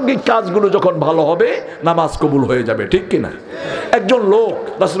আনুষঙ্গিক কাজগুলো যখন ভালো হবে নামাজ কবুল হয়ে যাবে, ঠিক কিনা? একজন লোক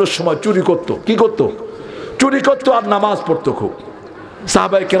রাসূলের সময় চুরি করতো। কি করতো? চুরি করতো আর নামাজ পড়তো খুব।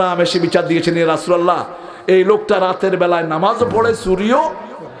 সাহাবায়ে কেরাম এসে বিচার দিয়েছেন, ইয়া রাসূলুল্লাহ এই লোকটা রাতের বেলায় নামাজও পড়ে চুরিও।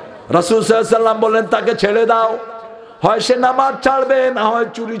 রাসূল সাল্লাল্লাহু আলাইহি ওয়াসাল্লাম বললেন, তাকে ছেড়ে দাও, হয় সে নামাজ ছাড়বে না হয়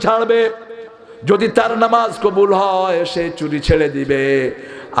চুরি ছাড়বে। যদি তার নামাজ কবুল হয় সে চুরি ছেড়ে দিবে,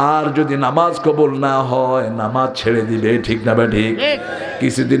 আর যদি নামাজ কবুল না হয় নামাজ ছেড়ে দিবে, ঠিক না বা ঠিক?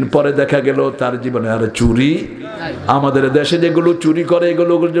 কিছুদিন পরে দেখা গেল তার জীবনে আর চুরি, আমাদের দেশে যেগুলো চুরি করে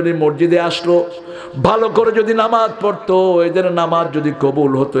এগুলো যদি মসজিদে আসলো, ভালো করে যদি নামাজ পড়তো, এদের নামাজ যদি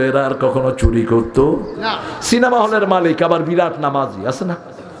কবুল হতো, এরা আর কখনো চুরি করতো না। সিনেমা হলের মালিক আবার বিরাট নামাজি আছে না,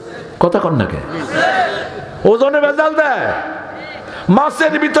 কথা কন নাকি? ওজনে ভেজাল দেয়,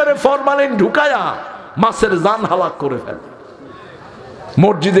 মাছের ভিতরে ফরমালিন ঢুকায়া মাছের জান হালাক করে ফেলে।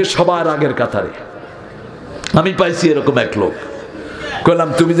 মসজিদের সবার আগের কাতারে আমি পাইছি এরকম এক লোক, কইলাম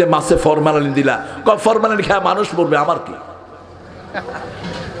তুমি যে মাছে ফরমালিন দিলা, ফরমালিন খেয়ে মানুষ মরবে, আমার কি?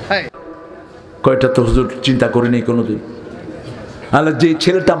 কয়টা তো হুজুর চিন্তা করিনি কোনোদিন। আরে যে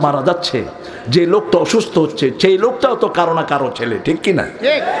ছেলেটা মারা যাচ্ছে, যে লোকটা অসুস্থ হচ্ছে, সেই লোকটাও তো কারো না কারো ছেলে, ঠিক কিনা?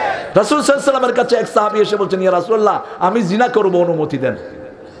 রাসূল সাল্লাল্লাহু আলাইহি ওয়াসাল্লামের কাছে এক সাহাবী এসে বলছেন, ইয়া রাসূলুল্লাহ আমি জিনা করব, অনুমতি দেন।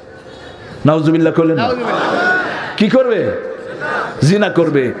 নাউজুবিল্লাহ কইলেন না? কি করবে? জিনা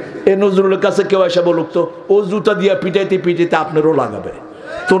করবে। এই নজরুলের কাছে কেউ এসে বলুক তো, ও জুতা দিয়া পিটাইতে পিটাইতে আপনারও লাগাবে,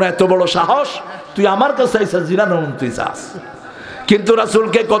 তোর এত বড় সাহস, তুই আমার কাছে আইসা জিনা অনুমতি চাস? কিন্তু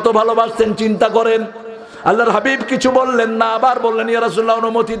রাসূলকে কত ভালোবাসতেন চিন্তা করেন। আল্লাহর হাবিব কিছু বললেন না, আবার বললেন ইয়া রাসূলুল্লাহ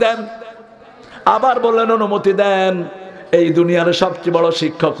অনুমতি দেন, আবার বললেন অনুমতি দেন। এই দুনিয়ার সবচেয়ে বড়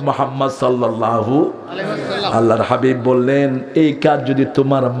শিক্ষক মুহাম্মদ সাল্লাল্লাহু আলাইহি ওয়াসাল্লাম, আল্লাহর হাবিব বললেন এই কাজ যদি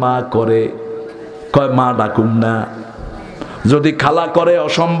তোমার মা করে, কয় মা ডাকুম না। যদি খালা করে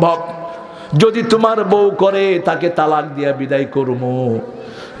অসম্ভব, যদি তোমার বউ করে তাকে তালাক দিয়া বিদায় করবো,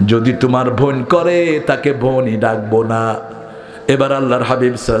 যদি তোমার বোন করে তাকে বোনই ডাকবো না। এবার আল্লাহর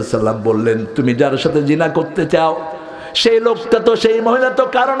হাবিব সাল্লাল্লাহু আলাইহি ওয়াসাল্লাম বললেন তুমি যার সাথে জিনা করতে চাও, সেই লোকটা তো, সেই মহিলা তো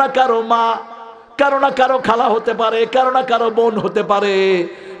কারো না কারো মা, কারো না কারো খালা হতে পারে, কারো না কারো বোন হতে পারে,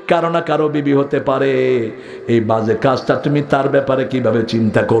 কারো না কারো বিবি হতে পারে। এই বাজে কাজটা তুমি তার ব্যাপারে কিভাবে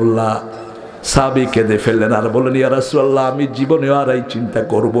চিন্তা করলা? সাহাবী কেঁদে ফেললেন আর বললেন ইয়া রাসূলুল্লাহ আমি জীবনে আর এই চিন্তা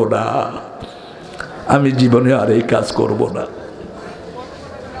করব না, আমি জীবনে আর এই কাজ করব না।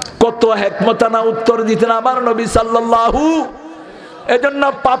 কত হিকমতানা উত্তর দিতেন আমার নবী সাল্লাল্লাহু। এজন্য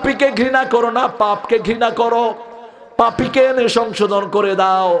পাপীকে ঘৃণা করো না, পাপকে ঘৃণা করো, পাপীকে এনে সংশোধন করে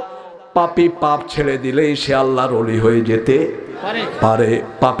দাও। পাপী পাপ ছেড়ে দিলেই সে আল্লাহর ওলি হয়ে যেতে পারে।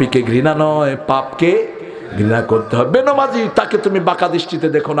 পাপীকে ঘৃণা নয়, পাপকে ঘৃণা করতে হবে। বেনমাজি তাকে তুমি বাঁকা দৃষ্টিতে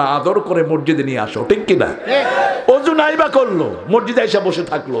দেখো না, আদর করে মসজিদে নিয়ে আসো, ঠিক কিনা? ওযু নাইবা করলো, মসজিদে এসে বসে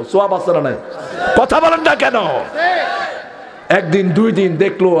থাকলো, সওয়াব আছে না নাই? কথা বলেন না কেন? একদিন দুই দিন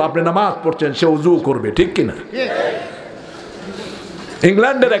দেখলো আপনি নামাজ পড়ছেন, সে ওযু করবে, ঠিক কিনা?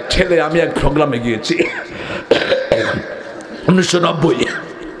 ইংল্যান্ডের এক ছেলে, আমি এক প্রোগ্রামে গিয়েছি 1990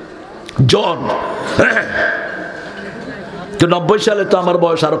 জন, তো 90 সালে তো আমার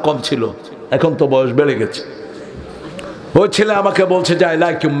বয়স আরো কম ছিল, এখন তো বয়স বেড়ে গেছে। ওই ছেলে আমাকে বলছে যে I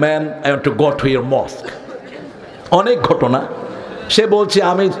like you man, I want to go to your মস্ক। অনেক ঘটনা, সে বলছে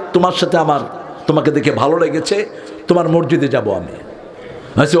আমি তোমার সাথে, আমার তোমাকে দেখে ভালো লেগেছে, তোমার মসজিদে যাব আমি।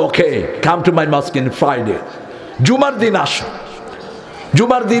 আচ্ছা ওকে, come to my মস্ক in Friday, জুমার দিন আসো।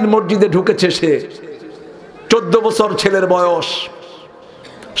 জুমার দিন মসজিদে ঢুকেছে সে, 14 বছর ছেলের বয়স,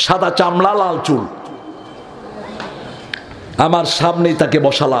 সাদা চামড়া, লাল চুল। আমার সামনেই তাকে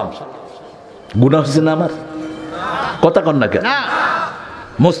বসালাম। গুনাহ হয়েছে না আমার? কথা কন না কেন?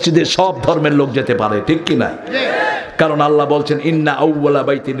 মসজিদে সব ধর্মের লোক যেতে পারে, ঠিক কি না? কারণ আল্লাহ বলছেন ইন্না আউওয়ালা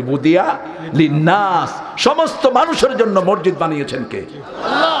বাইতিন বুদিয়া লিন্নাস, সমস্ত মানুষের জন্য মসজিদ বানিয়েছেন কে?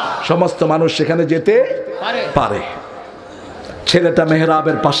 আল্লাহ। সমস্ত মানুষ সেখানে যেতে পারে। ছেলেটা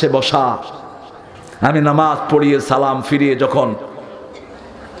মেহরাবের পাশে বসা, আমি নামাজ পড়িয়ে সালাম ফিরিয়ে যখন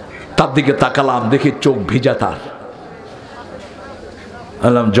তার দিকে তাকালাম, দেখি চোখ ভিজা তার।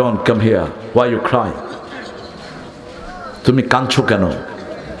 আল্লাহ, জন come here, why you crying? তুমি কাঁদছো কেন?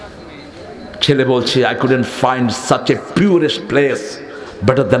 ছেলে বলছে I couldn't find such a পিউরেস্ট place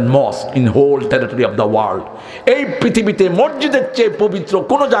better than মস্ক in whole territory of the world. এই পৃথিবীতে মসজিদের চেয়ে পবিত্র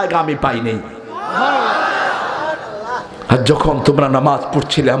কোনো জায়গা আমি পাইনি। আর যখন তোমরা নামাজ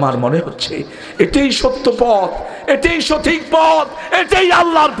পড়ছিলে আমার মনে হচ্ছে এটাই সত্য পথ, এটাই সঠিক পথ, এটাই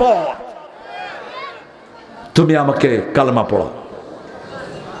আল্লাহর পথ। তুমি আমাকে কালেমা পড়াও।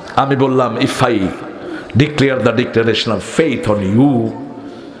 আমি বললাম if I declare the declaration of faith on you,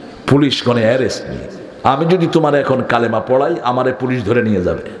 police গনে অ্যারেস্ট মি। আমি যদি তোমার এখন কালেমা পড়াই, আমারে পুলিশ ধরে নিয়ে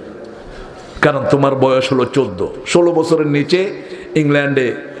যাবে, কারণ তোমার বয়স হলো 14। 16 বছরের নিচে ইংল্যান্ডে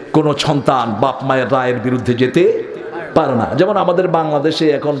কোনো সন্তান বাপ মায়ের রায়ের বিরুদ্ধে যেতে পারে না। যেমন আমাদের বাংলাদেশে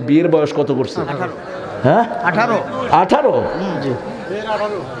এখন বিয়ের বয়স কত করছে? হ্যাঁ, 18।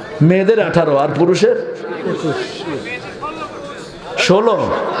 মেয়েদের 18 আর পুরুষের 16।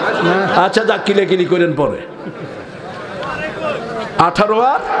 আচ্ছা, যা কিলেকিলি করেন পরে। 18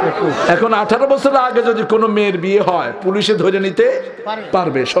 আর এখন 18 বছর আগে যদি কোনো মেয়ের বিয়ে হয় পুলিশে ধরে নিতে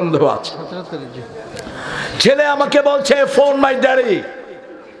পারবে, সন্দেহ আছে। ছেলে আমাকে বলছে phone my daddy,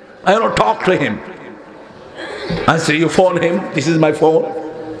 I want to talk to him. I say you phone him, this is my phone.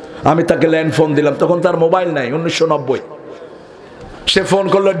 আমি তাকে ল্যান্ড ফোন দিলাম, তখন তার মোবাইল নাই, 1990। সে ফোন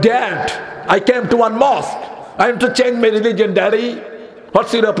করলো, dad I came to one mosque, I want to change my religion daddy,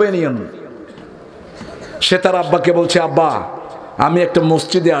 what's your opinion? সে তার আব্বাকে বলছে, আব্বা আমি একটা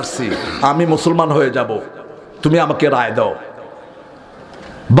মসজিদে আসছি, আমি মুসলমান হয়ে যাব, তুমি আমাকে রায় দাও।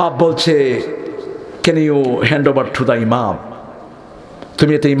 বাপ বলছে, can you hand over to the ইমাম,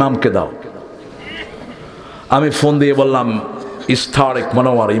 তুমি এটা ইমামকে দাও। আমি ফোন দিয়ে বললাম, ইজ তারিক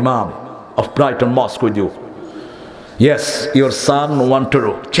মুনাওয়ার ইমাম of Brighton মস্ক with you? Yes, your San want to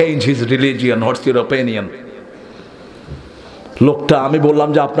change his religion, what's your opinion? লোকটা, আমি বললাম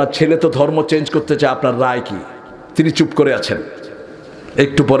যে আপনার ছেলে তো ধর্ম চেঞ্জ করতে চায়, আপনার রায় কি? তিনি চুপ করে আছেন।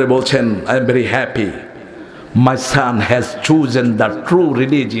 একটু পরে বলছেন, I am very happy, my sun has chosen the true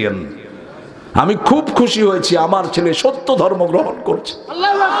religion. আমি খুব খুশি হয়েছি, আমার ছেলে সত্য ধর্ম গ্রহণ করছে।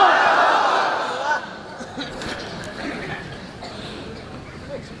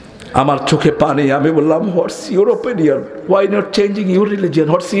 আমার চোখে পানি। আমি বললাম, what's your opinion, why not changing your religion,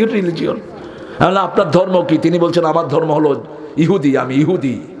 what's your religion? আপনার ধর্ম কি? তিনি বলছেন, আমার ধর্ম হলো ইহুদি, আমি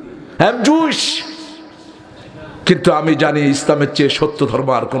ইহুদি, আই এম জুইশ। কিন্তু আমি জানি ইসলামের চেয়ে সত্য ধর্ম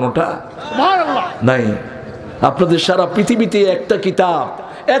আর কোনোটা নাই। আপনাদের সারা পৃথিবীতে একটা কিতাব,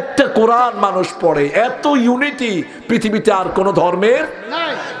 একটা কোরআন মানুষ পড়ে, এত ইউনিটি পৃথিবীতে আর কোন ধর্মের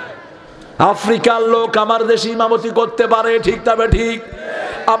নাই। আফ্রিকার লোক আমার দেশে ইমামতি করতে পারে, ঠিক তবে ঠিক।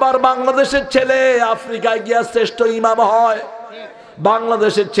 আবার বাংলাদেশের ছেলে আফ্রিকায় গিয়া শ্রেষ্ঠ ইমাম হয়,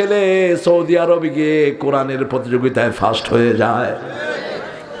 বাংলাদেশের ছেলে সৌদি আরবে গিয়ে কোরআনের প্রতিযোগিতায় ফার্স্ট হয়ে যায়।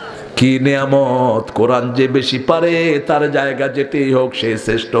 কি নিয়ামত! কোরআন যে বেশি পারে তার জায়গা যেতেই হোক সে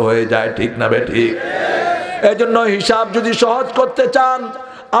শ্রেষ্ঠ হয়ে যায়, ঠিক না বেঠিক? এজন্য হিসাব যদি সহজ করতে চান,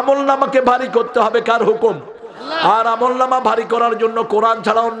 আমলনামাকে ভারী করতে হবে কার হুকুম? আর আমলনামা ভারী করার জন্য কোরআন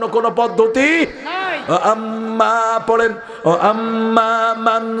ছাড়া অন্য কোন পদ্ধতি নাই। আম্মা পড়েন, আম্মা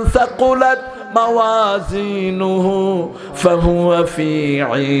মান সাকুলাত মাওয়াজিনুহু ফাহুয়া ফি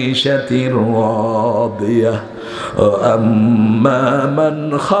ঈশাতির রাদিয়াহ ওয়া আম্মা মান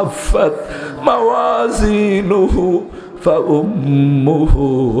খাফফাত মাওয়াজিনুহু ফাউম্মুহু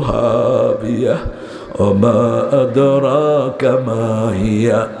হাবিয়াহ ওমা আদরাকা মা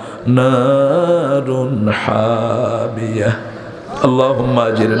হিয়া নারুন হাবিয়া। আল্লাহুম্মা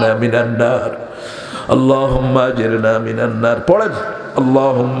আজিরনা মিনান নার, আল্লাহুম্মা আজিরনা মিনান নার। পড়েন,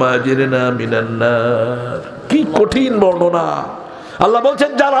 আল্লাহুম্মা আজিরনা মিনান নার। কি কঠিন বর্ণনা! আল্লাহ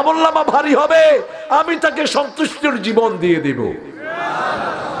বলছেন, যার আমলনামা ভারী হবে আমি তাকে সন্তুষ্টির জীবন দিয়ে দেব।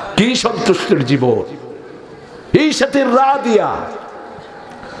 কি সন্তুষ্টির জীবন? এই সাথে রাদিয়া।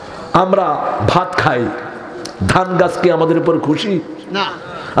 আমরা ভাত খাই, ধান গাছ কি আমাদের উপর খুশি? না।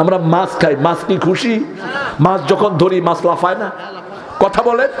 আমরা মাছ খাই, মাছ কি খুশি? মাছ যখন ধরি মাছ লাফায় না? কথা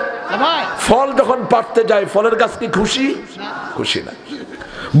বলেন। ফল যখন পাড়তে যায় ফলের গাছ কি খুশি? খুশি না।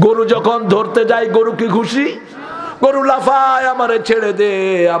 গরু যখন ধরতে যায় গরু কি খুশি? গরু লাফায়, আমারে ছেড়ে দে,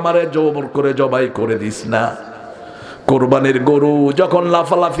 আমারে জবর করে জবাই করে দিস না। কোরবানির গরু যখন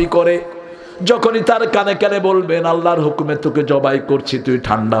লাফালাফি করে, যখনই তার কানে কানে বলবেন আল্লাহর হুকুমে তোকে জবাই করছি, তুই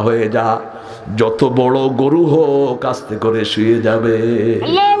ঠান্ডা হয়ে যা, যত বড় গরু হোক আস্তে করে শুয়ে যাবে।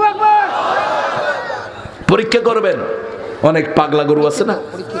 পরীক্ষা করবেন, অনেক পাগলা গরু আছে না,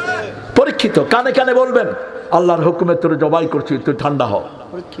 পরীক্ষিত, কানে কানে বলবেন আল্লাহর হুকুমে তোর জবাই করছি, তুই ঠান্ডা হ,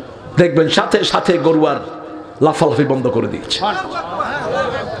 দেখবেন সাথে সাথে গরু আর লাফালাফি বন্ধ করে দিয়েছে।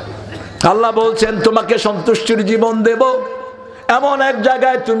 আল্লাহ বলছেন তোমাকে সন্তুষ্টির জীবন দেব। এমন এক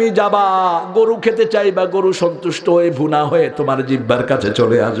জায়গায় তুমি যাবা, গরু খেতে চাইবা, গরু সন্তুষ্ট হয়ে ভুনা হয়ে তোমার জিহ্বার কাছে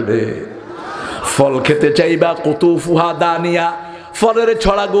চলে আসবে। ফল খেতে চাইবা, কুতুফুহা দানিয়া, ফলের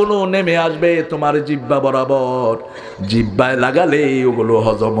ছড়াগুলো নেমে আসবে তোমার জিহ্বা বরাবর, জিহ্বায় লাগালে ওগুলো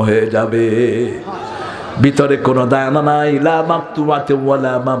হজম হয়ে যাবে। ভিতরে কোনো দানা নাই, লা মাকতুমাতে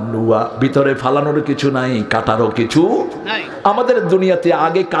ওয়ালা মামনুয়া, ভিতরে ফালানোর কিছু নাই, কাটারও কিছু নাই। আমাদের দুনিয়াতে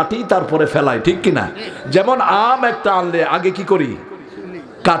আগে কাটি তারপরে ফেলাই, ঠিক কিনা? যেমন আম একটা আনলে আগে কি করি?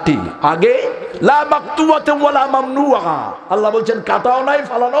 কাটি। আগে লা মাকতুমাতে ওয়ালা মামনুয়া, আল্লাহ বলছেন কাটাও নাই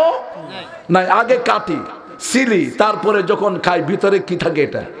ফালানো নাই, আগে কাটি সিলি, তারপরে যখন খাই ভিতরে কি থাকে?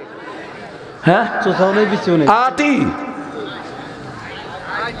 এটা হ্যাঁ আটি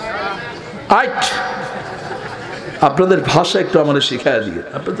আইট। আপনাদের ভাষা একটু আমাদের শিখায় দিয়ে,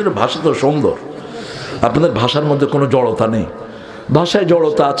 আপনাদের ভাষা তো সুন্দর, আপনাদের ভাষার মধ্যে কোনো জড়তা নেই। ভাষায়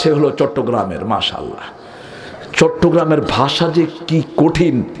জড়তা আছে হলো চট্টগ্রামের, মাশাআল্লাহ। চট্টগ্রামের ভাষা যে কি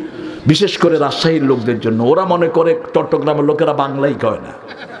কঠিন, বিশেষ করে রাজশাহীর লোকদের জন্য। ওরা মনে করে চট্টগ্রামের লোকেরা বাংলাই কয় না।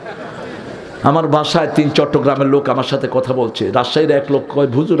 আমার বাসায় 3 চট্টগ্রামের লোক আমার সাথে কথা বলছে। রাজশাহীর এক লোক কয়,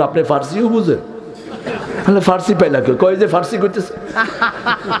 হুজুর আপনি ফার্সিও বুঝেন? তাহলে ফার্সি পাইলা কেউ? কয় যে ফার্সি করতেছে।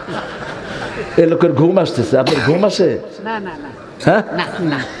 এ লোকের ঘুম আসতেছে। আপনার ঘুম আসে? না না না হ্যাঁ, না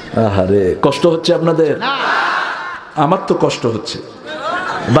না আহারে কষ্ট হচ্ছে আপনাদের? আমার তো কষ্ট হচ্ছে।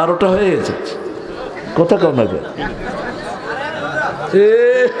 12টা হয়ে গেছে, কথা কম না কেন?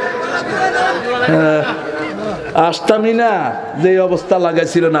 আসতামই না যে অবস্থা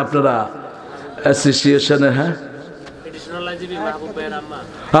লাগাইছিলেন আপনারা অ্যাসোসিয়েশনে। হ্যাঁ,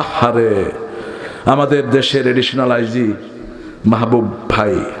 আহারে আমাদের দেশের এডিশনাল আইজি মাহবুব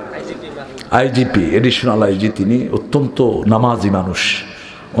ভাই, আইজিপি, এডিশনাল আইজি, তিনি অত্যন্ত নামাজি মানুষ।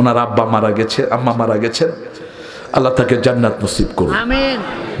 ওনার আব্বা মারা গেছে, আম্মা মারা গেছেন। আল্লাহ তাকে জান্নাত নসিব করুন। আমিন।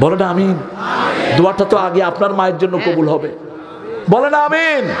 বলেন আমিন। দোয়াটা তো আগে আপনার মায়ের জন্য কবুল হবে। বলেন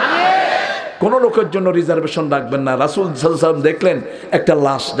আমিন। কোন লোকের জন্য রিজার্ভেশন রাখবেন না। রাসূল সাল্লাল্লাহু আলাইহি ওয়াসাল্লাম দেখলেন একটা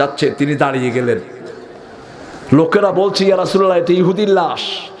লাশ যাচ্ছে, তিনি দাঁড়িয়ে গেলেন। লোকেরা বলছে, ইয়া রাসূলুল্লাহ, এটা ইহুদির লাশ।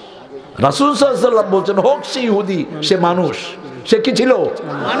 রাসূল সাল্লাল্লাহু আলাইহি ওয়াসাল্লাম বলছেন, হোক সে ইহুদি, সে মানুষ। সে কি ছিল?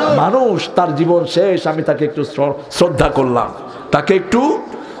 মানুষ। তার জীবন শেষ, আমি তাকে একটু শ্রদ্ধা করলাম, তাকে একটু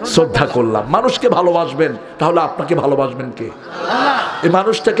শ্রদ্ধা করলাম। মানুষকে ভালোবাসবেন, তাহলে আপনাকে ভালোবাসবেন কে? এই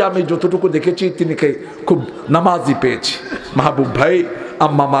মানুষটাকে আমি যতটুকু দেখেছি, তিনি খুব নামাজি পেয়েছি। মাহবুব ভাই,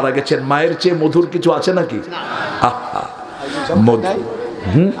 আম্মা মারা গেছেন, মায়ের চেয়ে মধুর কিছু আছে নাকি? আহা,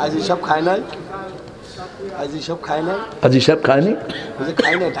 আজি সব খায় নাই, আজি সব খায় নাই, আজি সাহেব খায়নি?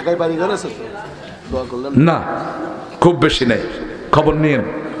 খায় নাই, ঢাকায় বাড়ি ঘর আছে, দোয়া করলেন না, খুব বেশি নেই, খবর নিয়েন।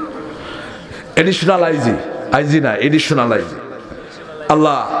 এডিশনাল আইজি, আইজি না, এডিশনাল আইজি।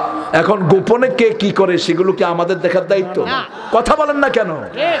 আল্লাহ, এখন গোপনে কে কি করে সেগুলো কি আমাদের দেখার দায়িত্ব? কথা বলেন না কেন?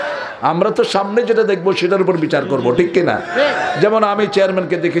 আমরা তো সামনে যেটা দেখবো সেটার উপর বিচার করব, ঠিক কিনা? যেমন আমি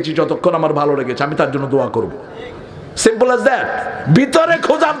চেয়ারম্যানকে দেখেছি, যতক্ষণ আমার ভালো লেগেছে আমি তার জন্য দোয়া করব। Simple as that. ভিতরে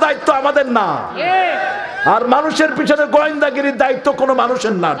খোঁজার দায়িত্ব আমাদের না, আর মানুষের পিছনে গোয়েন্দাগিরির দায়িত্ব কোনো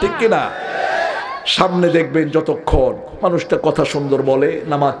মানুষের না, ঠিক কিনা? সামনে দেখবেন যতক্ষণ মানুষটা কথা সুন্দর বলে,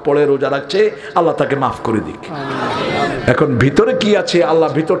 নামাজ পড়ে, রোজা রাখছে, আল্লাহ তাকে মাফ করে দিক। এখন ভিতরে কি আছে, আল্লাহ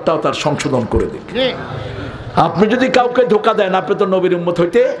ভিতরটাও তার সংশোধন করে দিক। আপনি যদি কাউকে ধোকা দেন, আপনি তো নবীর উম্মত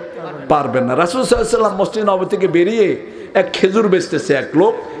হইতে পারবেন না। রাসূল সাল্লাল্লাহু আলাইহি ওয়াসাল্লাম মসজিদ নববী থেকে বেরিয়ে এক খেজুর বেচতেছে, এক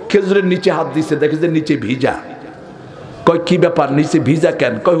লোক খেজুরের নিচে হাত দিছে, দেখে যে নিচে ভিজা। কয় কি ব্যাপার, নিচে ভিজা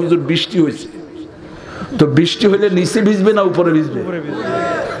কেন? কয় হুজুর বৃষ্টি হয়েছে। তো বৃষ্টি হইলে নিচে ভিজবে না উপরে ভিজবে?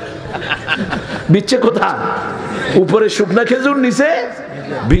 বিচ্ছে কোথায়? উপরে শুকনা খেজুর, নিচে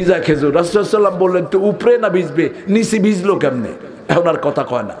ভিজা খেজুর। রাসূল সাল্লাল্লাহু আলাইহি ওয়াসাল্লাম বললেন, তো উপরে না ভিজবে, নিচে ভিজলো কেমনে? এখন আর কথা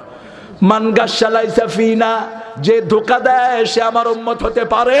কয় না। মান গাশালাইসা ফিনা, যে ধোকা দেয় সে আমার উম্মত হতে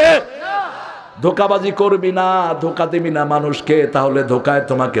পারে। ধোকাবাজি করবি না, ধোকা দিবি না মানুষকে, তাহলে ধোকায়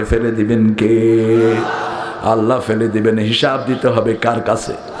তোমাকে ফেলে দিবেন কে? আল্লাহ ফেলে দিবেন। হিসাব দিতে হবে কার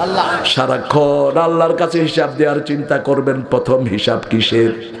কাছে? আল্লাহ। সারাক্ষণ আল্লাহর কাছে হিসাব দেওয়ার চিন্তা করবেন। প্রথম হিসাব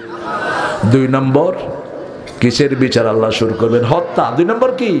কিসের? 2 নম্বর কিসের বিচার আল্লাহ শুরু করবেন? হত্যা। 2 নম্বর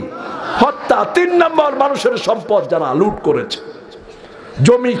কি? হত্যা। 3 নম্বর মানুষের সম্পদ যারা লুট করেছে,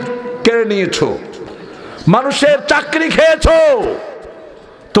 জমি কেড়ে নিয়েছো, মানুষের চাকরি খেয়েছো।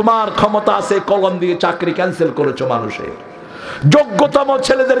 তোমার ক্ষমতা আছে, কলম দিয়ে চাকরি ক্যান্সেল করেছো মানুষের। যোগ্যতম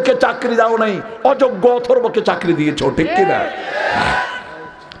ছেলেদেরকে চাকরি দাও নাই, অযোগ্য অথর্বকে চাকরি দিয়েছো, ঠিক কিনা?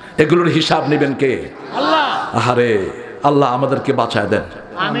 এগুলোর হিসাব নেবেন কে? আল্লাহ। আহারে, আল্লাহ আমাদেরকে বাঁচায় দেন।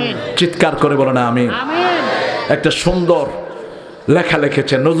 আমিন। চিৎকার করে বলেন আমিন। আমিন। একটা সুন্দর লেখা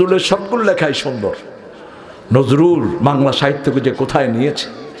লিখেছেন, নজরুলের সবগুলো লেখাই সুন্দর। নজরুল বাংলা সাহিত্যকে যে কোথায় নিয়েছে,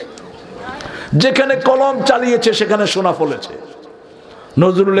 যেখানে কলম চালিয়েছে সেখানে সোনা ফলেছে।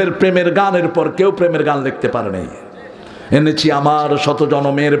 নজরুলের প্রেমের গানের পর কেউ প্রেমের গান লিখতে পারে নাই। এনেছি আমার শত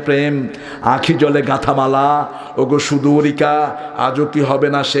জনমের প্রেম, আখি জলে গাঁথামালা, ওগো সুদূরিকা, আজও কি হবে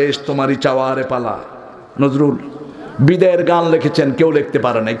না শেষ তোমারই চাওয়ারে পালা। নজরুল বিদায়ের গান লিখেছেন, কেউ লিখতে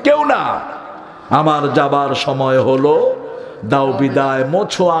পারে নাই, কেউ না। আমার যাবার সময় হলো, দাও বিদায়,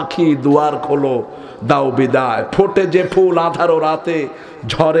 মোছো আখি দুয়ার খোলো, দাও বিদায়। ফোটে যে ফুল আধারো রাতে,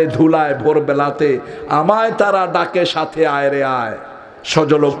 ঝরে ধুলায় ভোর বেলাতে, আমায় তারা ডাকে সাথে আয় রে আয়,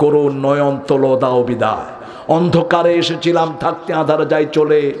 সজল করুন নয়ন তোলো, দাও বিদায়। অন্ধকারে এসেছিলাম, থাকতে আধার যাই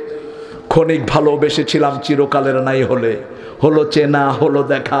চলে, ক্ষণিক ভালোবেসেছিলাম, চিরকালের নাই হলে। হলো চেনা হলো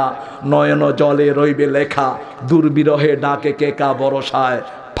দেখা, নয়ন জলে রইবে লেখা, দুর্বিরহে ডাকে কেকা বরসায়,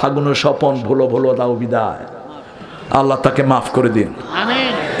 ফাগুন স্বপন ভুলো ভুলো, দাও বিদায়। আল্লাহ তাকে মাফ করে দিন।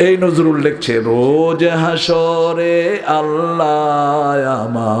 আমিন। এই নজরুল লিখছে, রোজ হাসরে আল্লাহ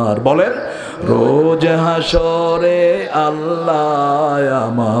আমার, বলেন, রোজ হাসরে আল্লাহ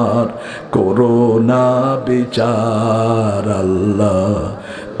আমার, করোনা বিচার আল্লাহ,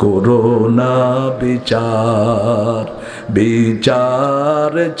 করোনা বিচার,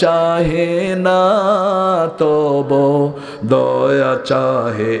 বিচার চাহে না তব দয়া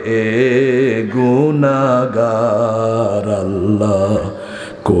চাহে এ গুনাহগার আল্লাহ,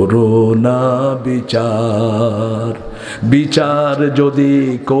 করোনা বিচার। বিচার যদি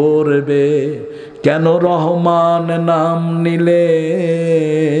করবে কেন রহমান নাম নিলে,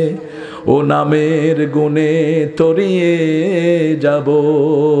 ও নামের গুণে তরিয়ে যাব,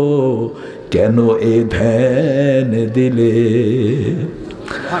 কেন এ ধ্যান দিলে।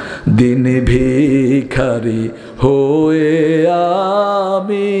 দিন ভিখারি হয়ে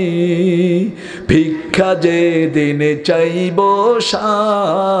আমি, ভিক্ষা যে দিন চাইব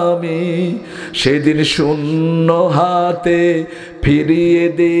স্বামী, সেদিন শূন্য হাতে ফিরিয়ে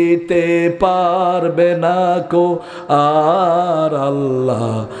দিতে পারবে না কো আর আল্লাহ,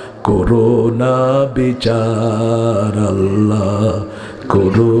 করোনা বিচার আল্লাহ,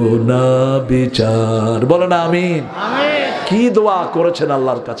 করোনা বিচার। বলেন আমিন। কি দোয়া করেছেন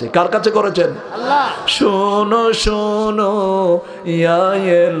আল্লাহর কাছে, কার কাছে করেছেন? আল্লাহ। শোনো শোনো ইয়া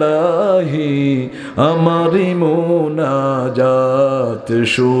ইলাহি আমারি মুনাজাত,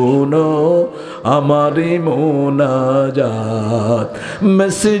 শোনো আমারি মুনাজাত,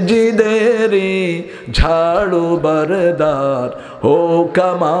 মসজিদেরি ঝাড়ু বরদার হোক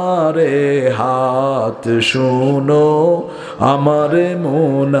আমারে হাত, শোনো আমার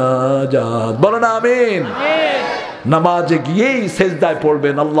মুনাজাত। বলেন আমিন। নামাজে গিয়েই সেজদায়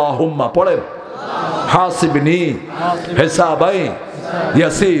পড়বেন আল্লাহুম্মা, পড়েন হাসিবনি হিসাবাই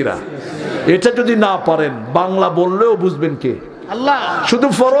ইয়াসিরা। এটা যদি না পারেন বাংলা বললেও বুঝবেন কে? আল্লাহ। শুধু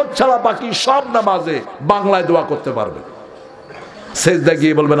ফরজ ছাড়া বাকি সব নামাজে বাংলায় দোয়া করতে পারবেন। সেজদা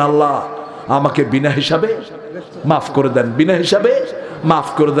গিয়ে বলবেন, আল্লাহ আমাকে বিনা হিসাবে মাফ করে দেন, বিনা হিসাবে মাফ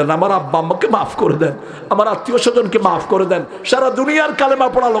করে দেন, আমার আব্বা আম্মাকে মাফ করে দেন, আমার আত্মীয় স্বজনকে মাফ করে দেন, সারা দুনিয়ার কালেমা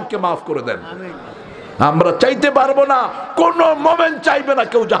পড়া লোককে মাফ করে দেন। আমরা চাইতে পারবো না, কোন মোমেন্ট চাইবে না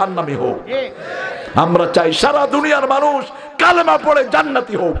কেউ জাহান্নামী হোক। আমরা চাই সারা দুনিয়ার মানুষ কালেমা পড়ে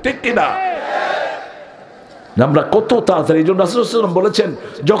জান্নাতি হোক, ঠিক কিনা? আমরা কত তাড়াতাড়ি, এই জন্য রাসূলুল্লাহ সাল্লাল্লাহু আলাইহি ওয়াসাল্লাম বলেছেন,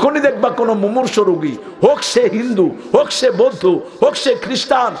 যখনই দেখবা কোনো মুমূর্ষ রোগী, হোক সে হিন্দু, হোক সে বৌদ্ধ, হোক সে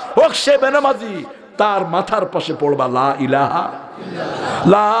খ্রিস্টান, হোক সে বেনামাজি, তার মাথার পাশে পড়বা লা ইলাহা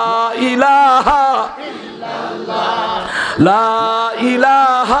লা ইলাহা লা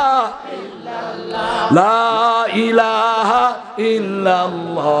ইলাহা লা ইলাহা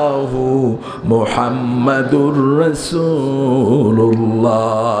ইল্লাল্লাহু মুহাম্মাদুর রাসূলুল্লাহ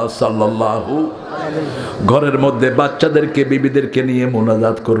সাল্লাল্লাহু। ঘরের মধ্যে বাচ্চাদেরকে, বিবিদেরকে নিয়ে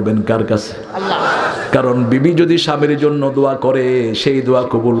মোনাজাত করবেন কার কাছে? আল্লাহ। কারণ বিবি যদি স্বামীর জন্য দোয়া করে, সেই দোয়া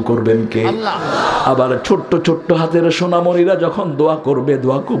কবুল করবেন কে? আল্লাহ। আবার ছোট্ট ছোট্ট হাতের সোনামণিরা যখন দোয়া করবে,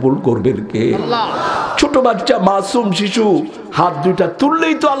 দোয়া কবুল করবেন কে? আল্লাহ। ছোট বাচ্চা মাসুম শিশু হাত দুইটা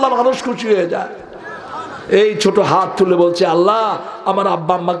তুললেই তো আল্লাহ মানুষ খুশি হয়ে যায়। এই ছোট হাত তুলে বলছে, আল্লাহ আমার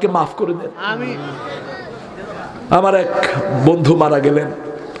আব্বা আম্মাকে মাফ করে দেন। আমিন। আমার এক বন্ধু মারা গেলেন,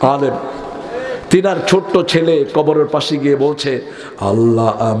 আলেম। তিনার ছোট্ট ছেলে কবরের পাশে গিয়ে বলছে, আল্লাহ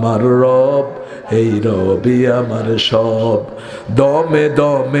আমার রব, এই রবি আমার সব, দমে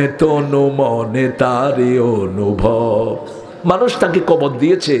দমে তনু মনে তারই অনুভব। মানুষ তাকে কবর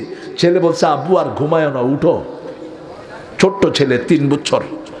দিয়েছে, ছেলে বলছে, আব্বু আর ঘুমায় না, উঠো। ছোট্ট ছেলে, 3 বছর।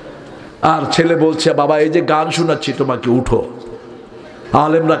 আর ছেলে বলছে, বাবা এই যে গান শোনাচ্ছি তোমাকে, উঠো।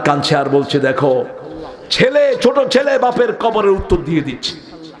 আলেমরা কাঁদছে আর বলছে, দেখো ছেলে, ছোট ছেলে বাপের কবরের উত্তর দিয়ে দিচ্ছে।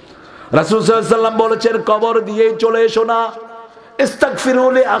 রাসূল সাল্লাল্লাহু আলাইহি ওয়াসাল্লাম বলেছেন, কবর দিয়েই চলে এসো না। ইস্তাগফিরু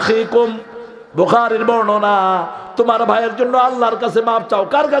লি আখিকুম, বুখারীর বর্ণনা, তোমার ভাইয়ের জন্য আল্লাহর কাছে মাপ চাও।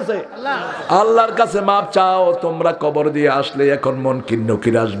 কার কাছে? আল্লাহ। আল্লাহর কাছে মাপ চাও। তোমরা কবর দিয়ে আসলে এখন মন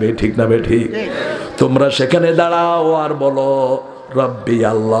কিন্নকির আসবে, ঠিক না বেঠিক? তোমরা সেখানে দাঁড়াও আর বলো, রব্বি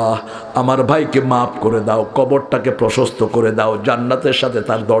আল্লাহ আমার ভাইকে মাফ করে দাও, কবরটাকে প্রশস্ত করে দাও, জান্নাতের সাথে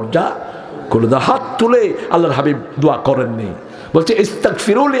তার দরজা খুলে দাও। হাত তুলে আল্লাহর হাবিব দোয়া করেননি, বলছে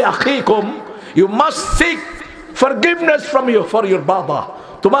ইস্তাগফিরু লি আখিকুম, you must sick forgiveness from you for your বাবা।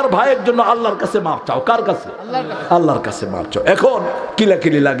 তোমার ভাইয়ের জন্য আল্লাহর কাছে মাপ চাও। কার কাছে? আল্লাহর কাছে মাপ চাও। এখন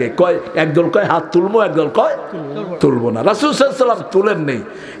কিলাকিলি লাগে, কয় একদল কয় হাত তুলবো, একদল কয় তুলবো না। রাসূল সাল্লাল্লাহু আলাইহি ওয়াসাল্লাম তুলেন নেই।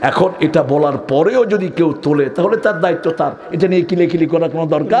 এখন এটা বলার পরেও যদি কেউ তোলে, তাহলে তার দায়িত্ব তার, এটা নিয়ে কিলাকিলি করার কোনো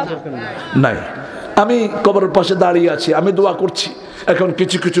দরকার নাই। আমি কবরের পাশে দাঁড়িয়ে আছি, আমি দোয়া করছি। এখন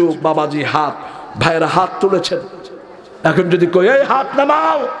কিছু কিছু বাবাজি হাত, ভাইয়েরা হাত তুলেছেন। এখন যদি কই এই হাত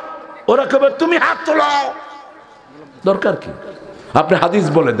নামাও, ওরা কবে তুমি হাত তোলাও, দরকার কি? আপনি হাদিস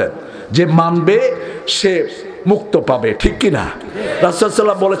বলে দেন, যে মানবে সে মুক্ত পাবে, ঠিক কি না? রাসূল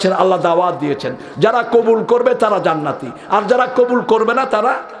সাল্লাল্লাহু আলাইহি বলেছেন, আল্লাহ দাওয়াত দিয়েছেন, যারা কবুল করবে তারা জান্নাতি, আর যারা কবুল করবে না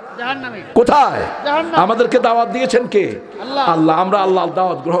তারা জাহান্নামী। কোথায়? জাহান্নাম। আমাদেরকে দাওয়াত দিয়েছেন কে? আল্লাহ। আল্লাহ। আমরা আল্লাহর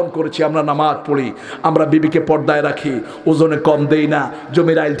দাওয়াত গ্রহণ করেছি, আমরা নামাজ পড়ি, আমরা বিবিকে পর্দায় রাখি, ওজনে কম দেই না,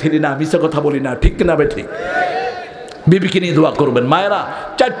 জমির আইল ঠেলি না, মিথ্যা কথা বলি না, ঠিক না বে ঠিক? বিবিকে নিয়ে দোয়া করবেন। মায়েরা,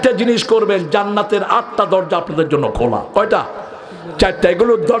 4টা জিনিস করবেন, জান্নাতের 8টা দরজা আপনাদের জন্য খোলা। কয়টা? 4টা।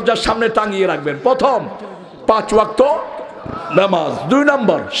 এগুলো দরজার সামনে টাঙিয়ে রাখবেন। প্রথম, 5 ওয়াক্ত নামাজ। 2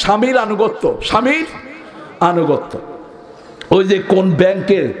 নম্বর, স্বামীর আনুগত্য। স্বামীর আনুগত্য। ওই যে কোন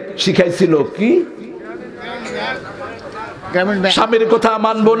ব্যাংকে শিখাইছিল কি, গ্রামীণ ব্যাংক। স্বামীর কথা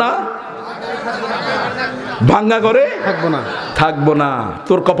মানবো না, ভাঙ্গা করে থাকবো না। থাকবো না,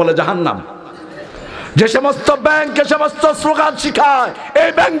 তোর কপালে জাহান্নাম। যে সমস্ত ব্যাংক সমস্ত স্লোগান শিখায়,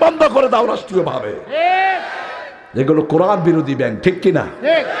 এই ব্যাংক বন্ধ করে দাও রাষ্ট্রীয় ভাবে। এগুলো কোরআন বিরোধী ব্যাংক, ঠিক কিনা?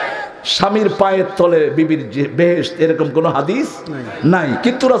 স্বামীর পায়ের তলে বিবির যে বেহেশত, এরকম কোন হাদিস নাই।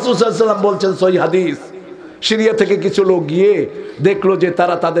 কিন্তু রাসূল সাল্লাল্লাহু আলাইহি ওয়াসাল্লাম বলছেন সহিহ হাদিস, সিরিয়া থেকে কিছু লোক গিয়ে দেখলো যে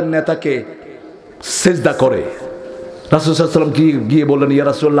তারা তাদের নেতাকে সেজদা করে। রাসূল সাল্লাল্লাহু আলাইহি ওয়াসাল্লাম গিয়ে বললেন, ইয়া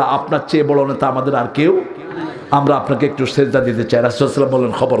রাসূলুল্লাহ, আপনার চেয়ে বড় নেতা আমাদের আর কেউ, আমরা আপনাকে একটু সেজদা দিতে চাই। রাসূল সাল্লাল্লাহু আলাইহি ওয়াসাল্লাম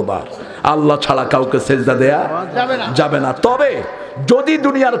বললেন, খবরদার, আল্লাহ ছাড়া কাউকে সেজদা দেয়া যাবে না। তবে যদি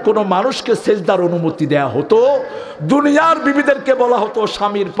দুনিয়ার কোনো মানুষকে সেজদার অনুমতি দেয়া হতো, দুনিয়ার বিবিদেরকে বলা হতো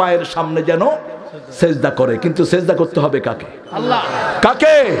স্বামীর পায়ের সামনে যেন সেজদা করে। কিন্তু সেজদা করতে হবে কাকে? আল্লাহ।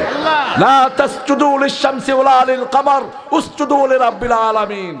 কাকে? আল্লাহ। লা তাসজুদু লিশ-শামসি ওয়ালা লিল কমর উসজুদু লিরাব্বিল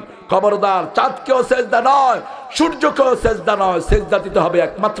আলামিন। খবরদার, চাঁদকেও সেজদা নয়, সূর্যকেও সেজদা নয়, সেজদা দিতে হবে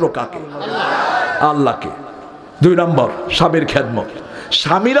একমাত্র কাকে? আল্লাহকে। 2 নম্বর, স্বামীর খেদমত।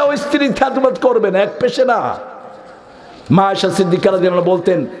 স্বামীরাও স্ত্রীর খেদমত করবেন, এক পেশে না। মা আয়েশা সিদ্দিকা রাদিয়াল্লাহু আনহা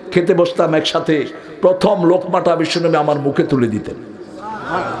বলতেন, খেতে বসতাম একসাথে, প্রথম লোকমাটা বিশ্বনবী আমার মুখে তুলে দিতেন।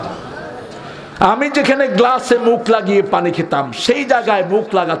 আমি যেখানে গ্লাসে মুখ লাগিয়ে পানি খেতাম, সেই জায়গায় মুখ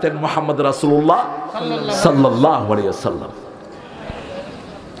লাগাতেন মুহাম্মদ রাসূলুল্লাহ সাল্লাল্লাহু আলাইহি ওয়াসাল্লাম।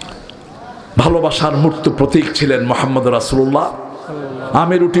 ভালোবাসার মূর্ত প্রতীক ছিলেন মুহাম্মদ রাসূলুল্লাহ।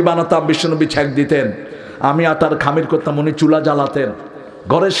 আমি রুটি বানাতাম, বিশ্বনবী ছেঁক দিতেন। আমি আটার খামির করতাম, উনি চুলা জ্বালাতেন।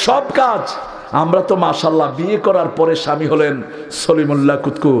 ঘরের সব কাজ। আমরা তো মাশাআল্লাহ বিয়ে করার পরে স্বামী হলেন সলিমুল্লাহ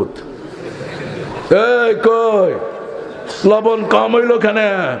কুতকুত। এই কই লবণ কম হইল কেন?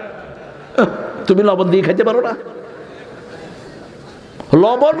 তুমি লবণ দিয়ে খাইতে পারো না?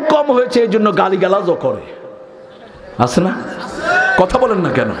 লবণ কম হয়েছে এই জন্য গালিগালাজও করে, আছে না? কথা বলেন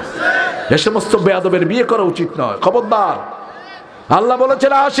না কেন? এ সমস্ত বেয়াদবের বিয়ে করা উচিত নয়, খবরদার। আল্লাহ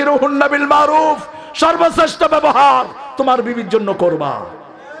বলেছেন, আশিরুহুন্না বিল মারুফ, সর্বশ্রেষ্ঠ ব্যবহার তোমার বিবির জন্য করবা।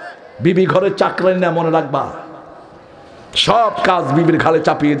 বিবি ঘরে চাকরানি না, মনে রাখবা। সব কাজ বিবির ঘাড়ে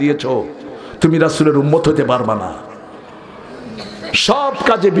চাপিয়ে দিয়েছো, তুমি রাসূলের উম্মত হতে পারবা না। সব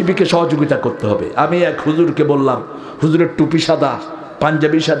কাজে বিবিকে সহযোগিতা করতে হবে। আমি এক হুজুরকে বললাম, হুজুরের টুপি সাদা,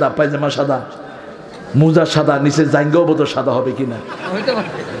 পাঞ্জাবি সাদা, পায়জামা সাদা, মুজা সাদা, নিচে জাঙ্গাও বোধ সাদা হবে কিনা।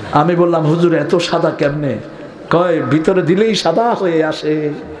 আমি বললাম, হুজুর এত সাদা কেমনে? কয় ভিতরে দিলেই সাদা হয়ে আসে।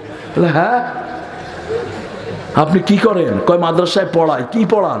 হ্যাঁ, আপনি কি করেন? কয় মাদ্রাসায় পড়ায়। কি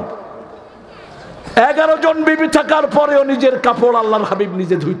পড়ান? 11 জন বিবি থাকার পরেও নিজের কাপড় আল্লাহর হাবিব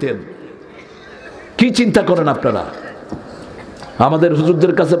নিজে ধুইতেন। কি চিন্তা করেন আপনারা? আমাদের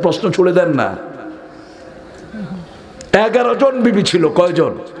হুজুরদের কাছে প্রশ্ন ছুড়ে দেন না। 11 জন বিবি ছিল,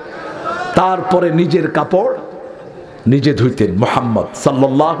 কয়জন? তারপরে নিজের কাপড় নিজে ধুইতেন মুহাম্মদ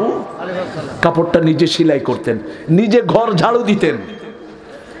সাল্লাল্লাহু আলাইহি ওয়াসাল্লাম। কাপড়টা নিজে সেলাই করতেন, নিজে ঘর ঝাড়ু দিতেন।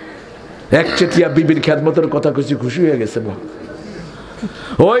 একচেটিয়া বিবির খেদমতের কথা কইছি, খুশি হয়ে গেছে।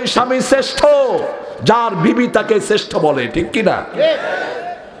 ওই স্বামী শ্রেষ্ঠ যার বিবি তাকে শ্রেষ্ঠ বলে, ঠিক কিনা?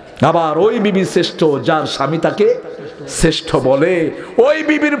 আবার ওই বিবি শ্রেষ্ঠ যার স্বামী তাকে শ্রেষ্ঠ বলে। ওই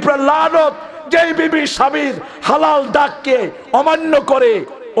বিবির উপর লানত যেই বিবি স্বামীর হালাল ডাককে অমান্য করে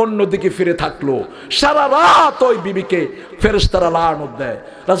অন্যদিকে ফিরে থাকলো, সারা রাত ওই বিবিকে ফেরেশতারা লানত দেয়।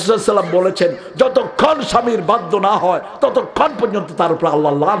 রাসূল সাল্লাল্লাহু আলাইহি ওয়াসাল্লাম বলেছেন, যতক্ষণ স্বামীর বাধ্য না হয় ততক্ষণ পর্যন্ত তার উপর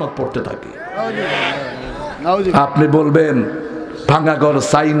আল্লাহর লানত পড়তে থাকে। আপনি বলবেন, ভাঙা ঘর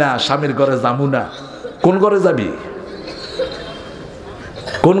চাই না, স্বামীর ঘরে যাবো না। কোন ঘরে যাবি?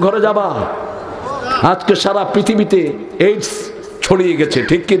 কোন ঘরে যাবা? আজকে সারা পৃথিবীতে এইডস ছড়িয়ে গেছে,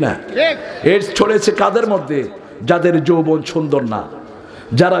 ঠিক কিনা? এইডস ছড়িয়েছে কাদের মধ্যে? যাদের যৌবন সুন্দর না,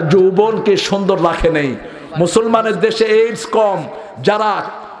 যারা যৌবনকে সুন্দর রাখে নেই। মুসলমানের দেশে এইডস কম, যারা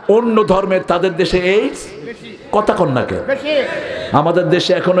অন্য ধর্মের তাদের দেশে এইডস কথা কন না কেন? আমাদের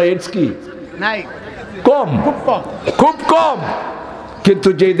দেশে এখনো এইডস কি নাই, কম, খুব কম। কিন্তু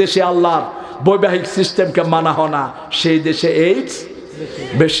যেই দেশে আল্লাহর বৈবাহিক সিস্টেমকে মানা হয় না, সেই দেশে এইডস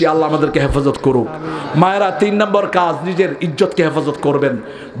বেশি। আল্লাহ আমাদেরকে হেফাজত করুক। মায়েরা 3 নম্বর কাজ, নিজের ইজ্জতকে হেফাজত করবেন।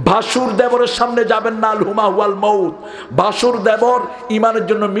 ভাসুর দেবরের সামনে যাবেন না, আল হুমা ওয়াল মউত। ভাসুর দেবর ইমানের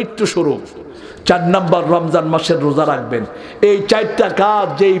জন্য মৃত্যু স্বরূপ। 4 নম্বর, রমজান মাসের রোজা রাখবেন। এই 4টা কাজ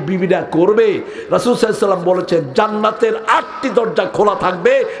যেই বিবিরা করবে, রাসূল সাল্লাল্লাহু আলাইহি ওয়াসাল্লাম বলেছেন জান্নাতের 8টি দরজা খোলা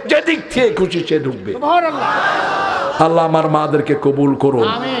থাকবে, যেদিক থেকে খুশি সে ঢুকবে। আল্লাহ আমার মাদেরকে কবুল করুন।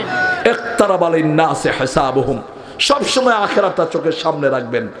 আমিন। ইকতারাবা লিন-নাসি হিসাবুহুম। সবসময় আখিরাতটা চোখের সামনে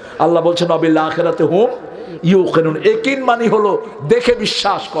রাখবেন। আল্লাহ বলছেন অবিল আখিরাতি হুম ইউকিনুন। ইয়াকিন মানে হলো দেখে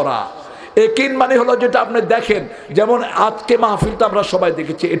বিশ্বাস করা। ইয়াকিন মানে হলো যেটা আপনি দেখেন, যেমন আজকে মাহফিলটা আমরা সবাই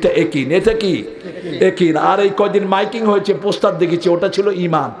দেখেছি, এটা ইয়াকিন। এটা কি ইয়াকিন। আর এই কয়দিন মাইকিং হয়েছে, পোস্টার দেখেছি, ওটা ছিল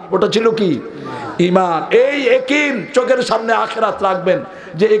ঈমান। ওটা ছিল কি ঈমান। এই ইয়াকিন চোখের সামনে আখিরাত রাখবেন,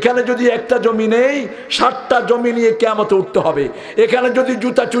 যে এখানে যদি একটা জমি নেই, 7টা জমি নিয়ে কিয়ামতে উঠতে হবে। এখানে যদি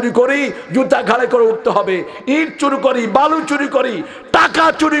জুতা চুরি করি, জুতা ঘাড়ে করে উঠতে হবে। ইট চুরি করি, বালু চুরি করি, টাকা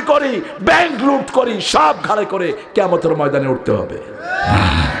চুরি করি, ব্যাংক লুট করি, সব ঘাড়ে করে কিয়ামতের ময়দানে উঠতে হবে।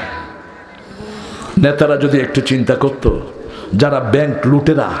 নেতারা যদি একটু চিন্তা করত, যারা ব্যাংক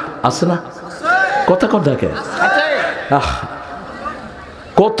লুটেরা আছে না, কথা থাকে,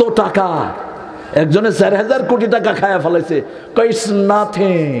 কত টাকা একজনে 4,000 কোটি টাকা খায়া ফেলাইছে, ইটস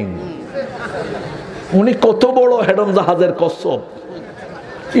নাথিং। উনি কত বড় হেডম জাহাজের কসম,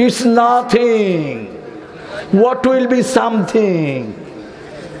 it's nothing, what will be something.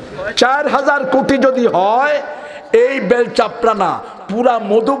 4,000 কোটি যদি হয়, এই বেলচাপড়া না, পুরা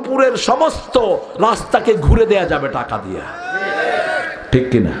মধুপুরের সমস্ত রাস্তাকে ঘুরে দেয়া যাবে টাকা দিয়ে, ঠিক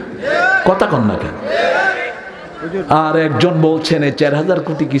কিনা? কথা কন না কেন? আর একজন বলছেন এই 4,000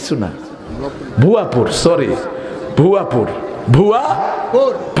 কোটি কিছু না, ভুয়াপুর, সরি ভুয়াপুর,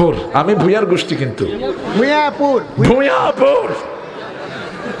 ভুয়াপুর, আমি ভুয়ার গোষ্ঠী, কিন্তু ভুয়াপুর,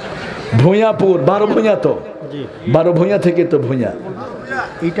 ভুয়াপুর 12 ভুঁইয়া, তো 12 ভুঁইয়া থেকে তো ভুঁইয়া।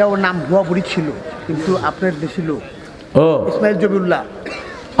 এটা ওর নাম ভুয়াপুরি ছিল, কিন্তু আপনার দেশি লোক ও ইসমাইল জবিউল্লাহ,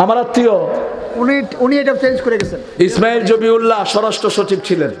 আমার আত্মীয়, উনি এটা চেঞ্জ করে গেছেন। ইসমাইল জবিউল্লাহ স্বরাষ্ট্র সচিব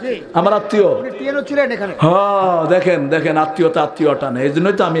ছিলেন, আমার আত্মীয়। উনি টিএনও ছিলেন এখানে। হ্যাঁ, দেখেন আত্মীয়তা আত্মীয়টা নেই, এই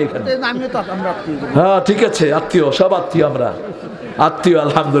জন্যই তো আমি এখানে। আমিও তো আমরা আত্মীয়। হ্যাঁ ঠিক আছে, আত্মীয়, সব আত্মীয়, আমরা আত্মীয়,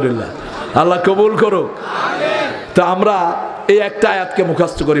 আলহামদুলিল্লাহ। আল্লাহ কবুল করুক। তা আমরা এই একটা আয়াতকে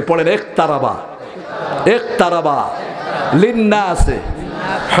মুখস্থ করি, পড়েন ইকতারাবা লিন-নাসি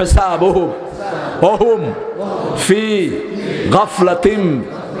হিসাবুহুম ওয়া হুম ফি গাফলাতিন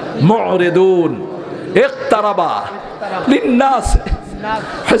মু'রিদুন। ইকতারাবা লিন-নাসি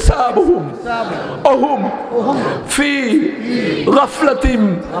হিসাবুহুম ওয়া হুম ফি গাফলাতিন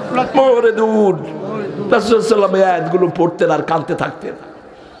মু'রিদুন। রাসূল সাল্লাল্লাহু আলাইহি ওয়াসাল্লাম এই আয়াতগুলো পড়তেন আর কাঁদতে থাকতেন,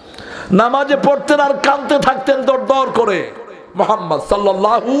 নামাজে পড়তেন আর কাঁদতে থাকতেন দর করে। মুহাম্মদ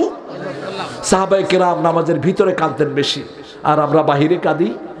সাল্লাল্লাহু আলাইহি ওয়াসাল্লাম, সাহাবায়ে কেরাম নামাজের ভিতরে কাঁদতেন বেশি, আর আমরা বাহিরে কাঁদি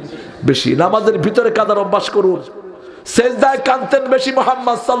বেশি। নামাজের ভিতরে কাঁদার অভ্যাস করুন। সেজদায় কাঁদতেন বেশি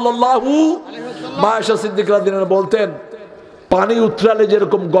মুহাম্মদ সাল্লাল্লাহু আলাইহি ওয়াসাল্লাম। মা আয়েশা সিদ্দিকা রাদিয়াল্লাহু আনহা বলতেন, পানি উতরালে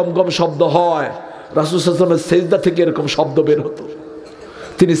যেরকম গম গম শব্দ হয়, রাসূল সাল্লাল্লাহু আলাইহি ওয়াসাল্লামের সেজদা থেকে এরকম শব্দ বের হতো।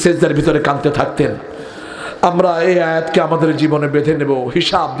 তিনি সেজদার ভিতরে কাঁদতে থাকতেন। আমরা এই আয়াতকে আমাদের জীবনে বেঁধে নেব।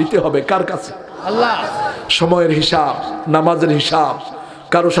 হিসাব দিতে হবে কার কাছে? আল্লাহ। সময়ের হিসাব, নামাজের হিসাব,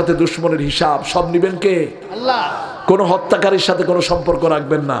 কারো সাথে দুশ্মনের হিসাব, সব নিবেন কে? আল্লাহ। কোনো হত্যাকারীর সাথে কোনো সম্পর্ক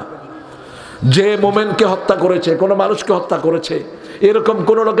রাখবেন না। যে মোমেনকে হত্যা করেছে, কোনো মানুষকে হত্যা করেছে, এরকম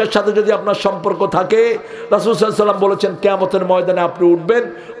কোন লোকের সাথে যদি আপনার সম্পর্ক থাকে, রাসূল সাল্লাল্লাহু আলাইহি ওয়াসাল্লাম বলেছেন কিয়ামতের ময়দানে আপনি উঠবেন,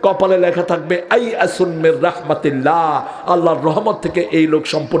 কপালে লেখা থাকবে আই আসুন মির রাহমাতিল্লাহ, আল্লাহর রহমত থেকে এই লোক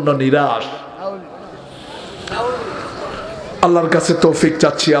সম্পূর্ণ নিরাশ। আল্লাহর কাছে তৌফিক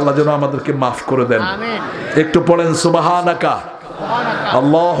চাচ্ছি, আল্লাহ যেন আমাদেরকে মাফ করে দেন। আমিন। একটু পড়েন সুবহানাকা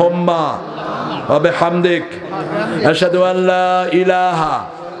আল্লাহুম্মা ওয়া বিহামদিক আশহাদু আন লা ইলাহা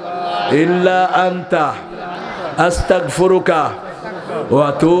ইল্লা আনতা আস্তাগফিরুকা ওয়া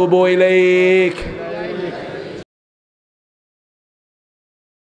আতুবু ইলাইক।